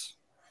Vince?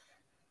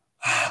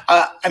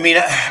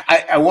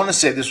 I want to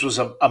say this was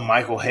a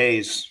Michael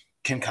Hayes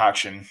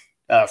concoction.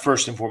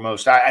 First and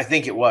foremost, I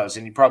think it was,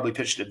 and he probably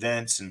pitched it to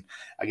Vince, and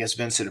I guess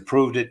Vince had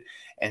approved it,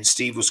 and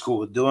Steve was cool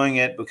with doing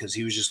it because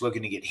he was just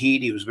looking to get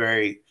heat. He was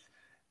very,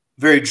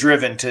 very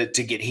driven to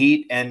get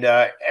heat, and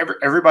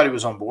everybody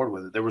was on board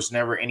with it. There was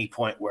never any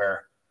point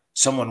where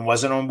someone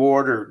wasn't on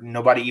board or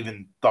nobody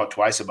even thought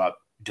twice about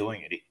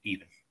doing it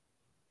even.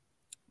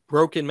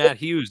 Broken Matt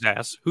Hughes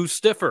asks, who's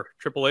stiffer,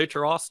 Triple H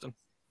or Austin?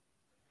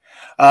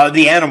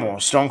 The Animal,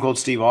 Stone Cold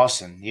Steve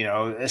Austin. You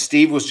know,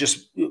 Steve was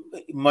just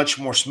much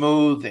more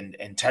smooth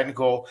and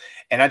technical.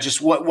 And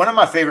one of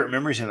my favorite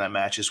memories in that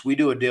match is we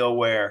do a deal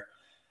where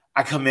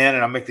I come in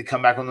and I make the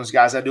comeback on those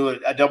guys. I do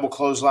a double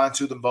clothesline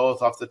to them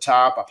both off the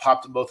top. I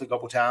pop them both a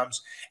couple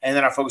times. And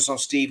then I focus on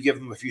Steve, give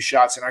him a few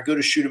shots, and I go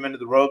to shoot him into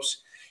the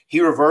ropes. He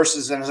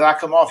reverses, and as I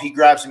come off, he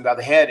grabs me by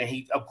the head, and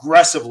he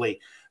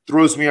aggressively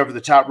throws me over the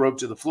top rope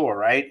to the floor,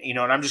 right? You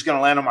know, and I'm just going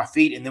to land on my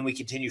feet, and then we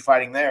continue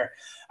fighting there.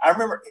 I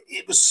remember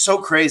it was so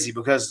crazy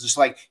because just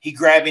like he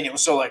grabbed me and it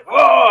was so like,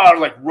 oh,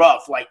 like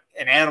rough, like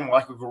an animal,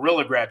 like a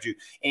gorilla grabbed you.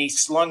 And he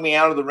slung me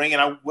out of the ring and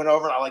I went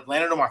over and I like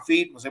landed on my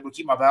feet and was able to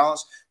keep my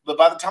balance. But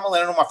by the time I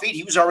landed on my feet,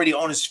 he was already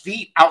on his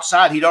feet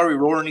outside. He'd already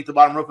rolled underneath the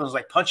bottom rope and was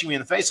like punching me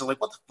in the face. I was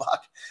like, what the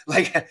fuck?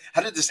 Like,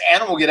 how did this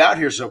animal get out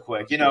here so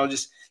quick? You know,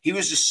 he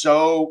was just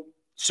so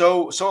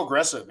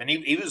aggressive. And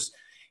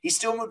he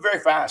still moved very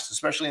fast,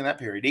 especially in that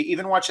period.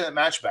 Even watching that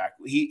match back,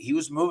 he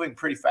was moving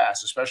pretty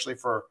fast, especially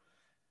for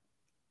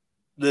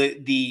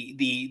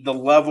the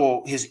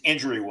level his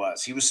injury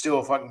was. He was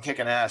still fucking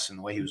kicking ass in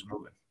the way he was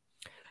moving.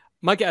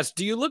 Mike asks,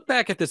 do you look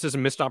back at this as a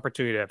missed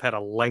opportunity to have had a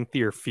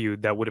lengthier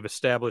feud that would have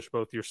established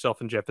both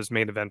yourself and Jeff as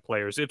main event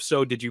players? If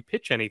so, did you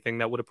pitch anything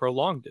that would have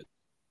prolonged it?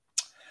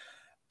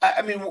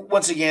 I mean,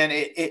 once again,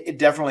 it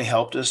definitely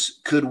helped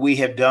us. Could we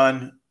have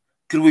been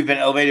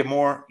elevated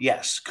more?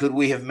 Yes. Could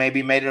we have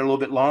maybe made it a little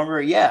bit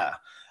longer? Yeah.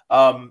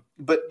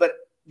 But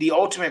the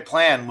ultimate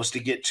plan was to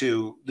get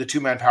to the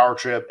two-man power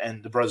trip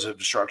and the Brothers of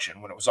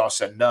Destruction when it was all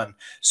said and done.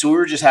 So we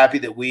were just happy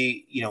that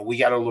we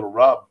got a little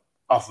rub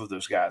off of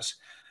those guys.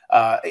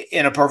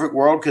 In a perfect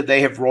world, could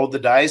they have rolled the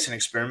dice and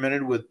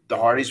experimented with the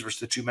Hardys versus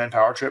the two-man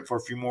power trip for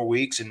a few more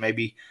weeks and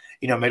maybe,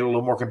 made it a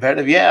little more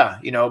competitive? Yeah.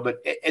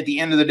 But at the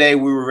end of the day,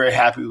 we were very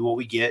happy with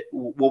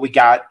what we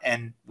got,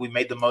 and we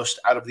made the most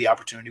out of the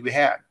opportunity we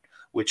had,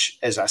 which,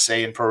 as I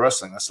say in pro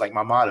wrestling, that's like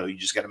my motto. You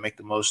just got to make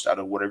the most out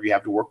of whatever you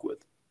have to work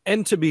with.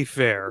 And to be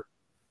fair,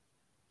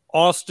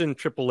 Austin,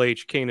 Triple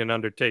H, Kane, and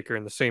Undertaker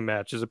in the same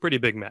match is a pretty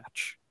big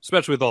match,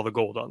 especially with all the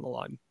gold on the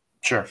line.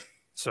 Sure.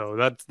 So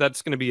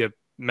that's going to be a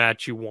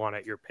match you want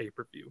at your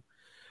pay-per-view.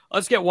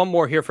 Let's get one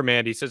more here from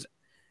Andy. He says,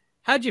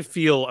 how'd you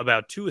feel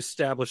about two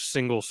established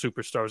single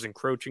superstars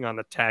encroaching on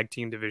the tag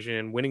team division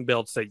and winning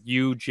belts that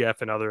you,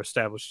 Jeff, and other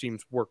established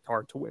teams worked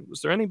hard to win?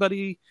 Was there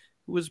anybody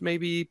who was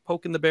maybe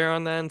poking the bear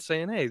on that and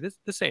saying, hey,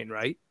 this ain't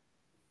right?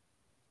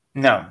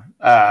 No.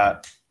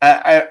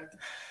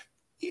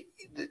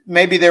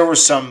 Maybe there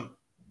was some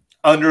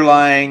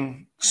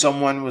underlying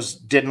someone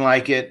didn't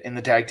like it in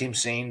the tag team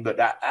scene, but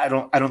I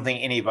don't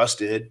think any of us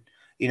did.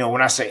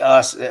 When I say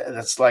us,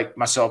 that's like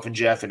myself and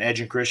Jeff and Edge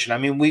and Christian. I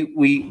mean,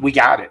 we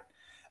got it.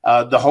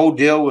 The whole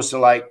deal was to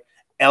like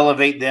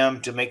elevate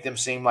them, to make them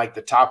seem like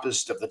the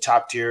toppest of the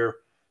top tier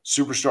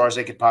superstars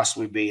they could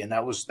possibly be. And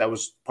that was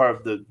part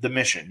of the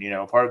mission,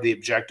 part of the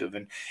objective.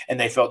 And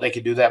they felt they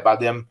could do that by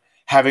them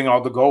having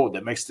all the gold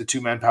that makes the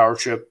two-man power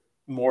trip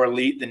more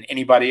elite than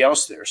anybody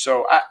else there.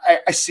 So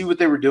I see what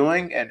they were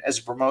doing, and as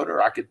a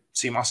promoter, I could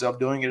see myself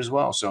doing it as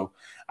well. So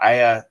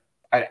I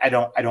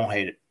don't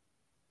hate it.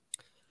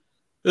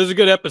 This is a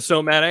good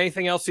episode, Matt.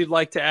 Anything else you'd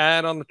like to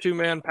add on the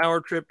two-man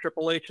power trip,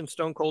 Triple H and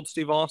Stone Cold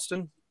Steve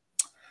Austin?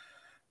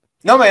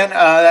 No, man.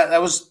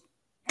 That was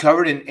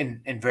covered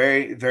in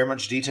very, very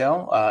much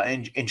detail.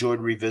 And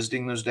enjoyed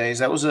revisiting those days.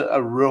 That was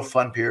a real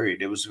fun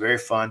period. It was very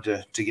fun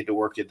to get to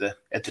work at the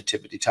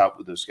tippity top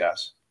with those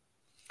guys.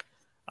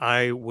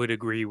 I would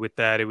agree with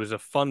that. It was a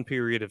fun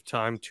period of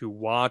time to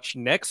watch.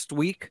 Next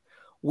week,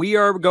 we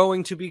are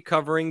going to be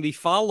covering the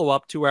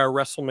follow-up to our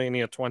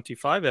WrestleMania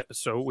 25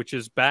 episode, which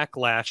is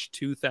Backlash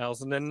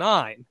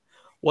 2009.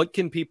 What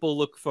can people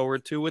look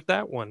forward to with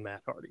that one,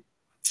 Matt Hardy?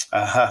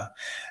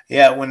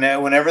 Yeah,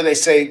 whenever they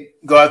say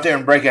go out there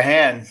and break a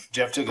hand,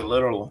 Jeff took it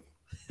literal.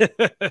 We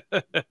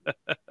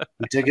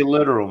took it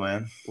literal,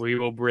 man. We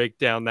will break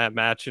down that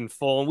match in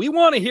full. And we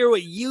want to hear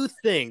what you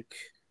think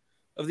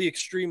of the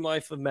extreme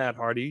life of Matt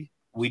Hardy.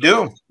 We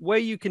do. The way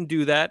you can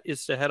do that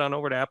is to head on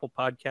over to Apple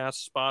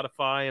Podcasts,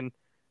 Spotify, and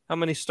how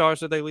many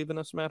stars are they leaving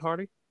us, Matt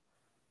Hardy?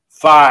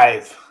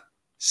 5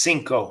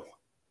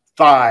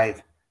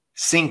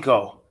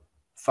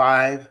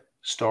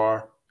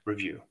 5-star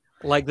review.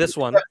 Like this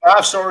one.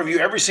 5-star review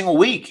every single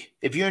week.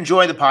 If you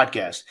enjoy the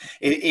podcast,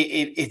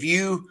 if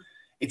you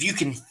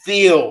can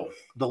feel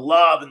the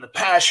love and the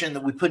passion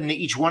that we put into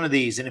each one of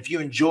these, and if you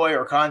enjoy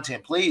our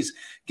content, please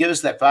give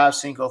us that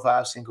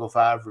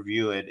 5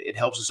 review. It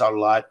helps us out a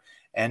lot,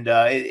 and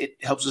it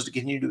helps us to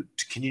continue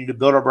to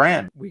build our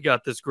brand. We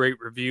got this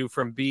great review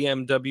from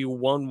BMW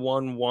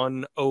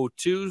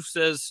 11102.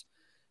 Says,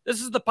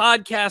 this is the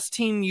podcast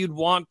team you'd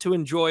want to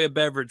enjoy a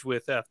beverage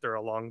with after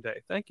a long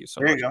day. Thank you so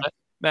much. Go.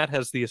 Matt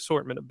has the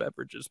assortment of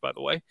beverages, by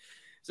the way.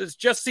 Says,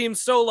 just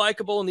seems so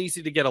likable and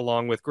easy to get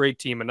along with. Great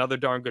team. Another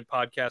darn good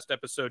podcast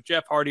episode.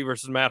 Jeff Hardy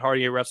versus Matt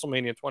Hardy at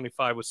WrestleMania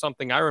 25 was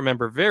something I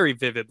remember very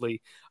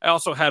vividly. I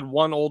also had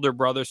one older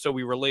brother, so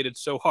we related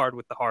so hard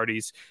with the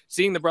Hardys.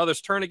 Seeing the brothers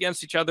turn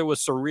against each other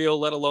was surreal,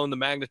 let alone the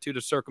magnitude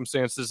of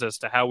circumstances as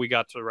to how we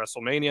got to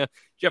WrestleMania.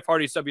 Jeff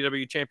Hardy's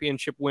WWE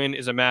Championship win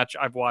is a match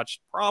I've watched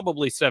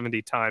probably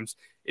 70 times.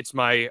 It's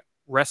my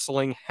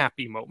wrestling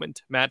happy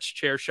moment. Matt's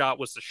chair shot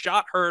was the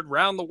shot heard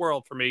round the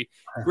world for me.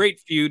 Great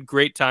feud,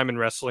 great time in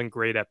wrestling,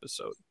 great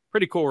episode.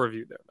 Pretty cool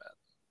review there, Matt.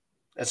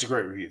 That's a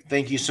great review.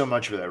 Thank you so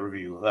much for that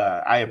review.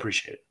 I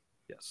appreciate it.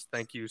 Yes,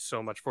 thank you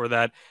so much for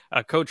that.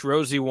 Coach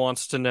Rosie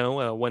wants to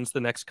know when's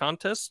the next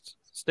contest.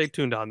 Stay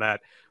tuned on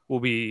that. We'll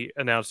be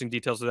announcing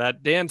details of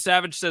that. Dan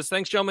Savage says,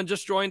 thanks, gentlemen.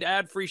 Just joined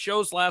ad-free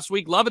shows last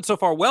week. Love it so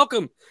far.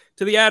 Welcome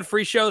to the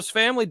ad-free shows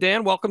family.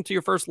 Dan, welcome to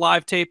your first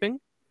live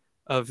taping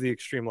of The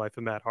Extreme Life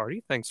of Matt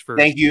Hardy. Thank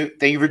you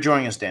for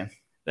joining us, Dan.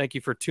 Thank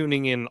you for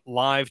tuning in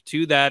live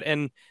to that.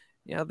 And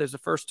yeah, there's a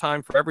first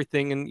time for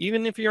everything. And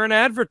even if you're an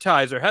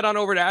advertiser, head on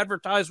over to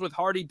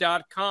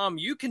advertisewithhardy.com.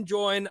 You can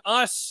join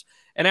us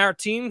and our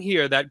team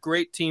here, that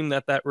great team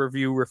that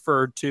review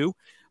referred to.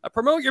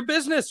 Promote your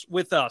business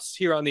with us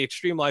here on The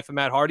Extreme Life of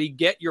Matt Hardy.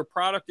 Get your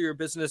product or your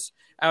business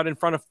out in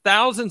front of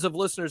thousands of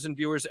listeners and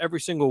viewers every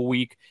single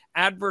week.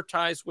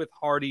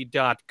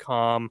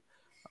 Advertisewithhardy.com.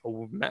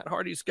 Matt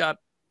Hardy's got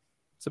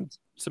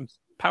some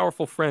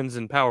powerful friends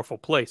in powerful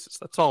places.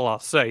 That's all I'll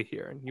say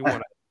here. And you want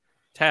to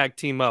tag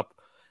team up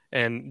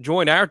and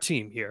join our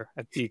team here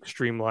at The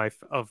Extreme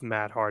Life of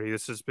Matt Hardy.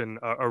 This has been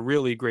a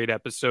really great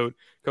episode.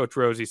 Coach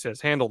Rosie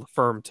says, handle the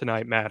firm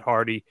tonight, Matt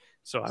Hardy.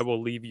 So I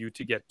will leave you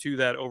to get to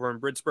that over in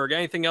Brittsburg.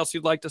 Anything else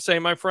you'd like to say,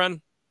 my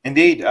friend?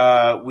 Indeed.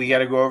 We got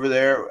to go over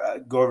there,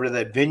 go over to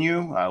that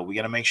venue. We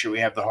got to make sure we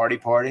have the Hardy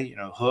Party,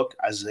 Hook,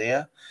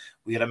 Isaiah.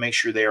 We got to make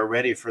sure they are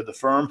ready for the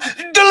firm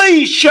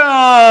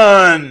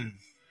deletion.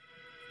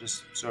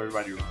 Just so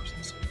everybody remembers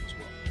this as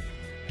well.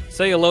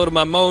 Say hello to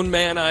my moan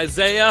man,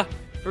 Isaiah.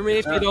 For me,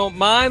 if you don't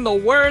mind, the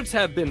words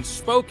have been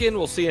spoken.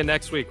 We'll see you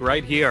next week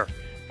right here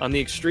on The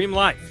Extreme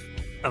Life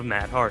of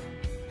Matt Hardy.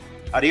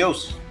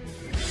 Adios.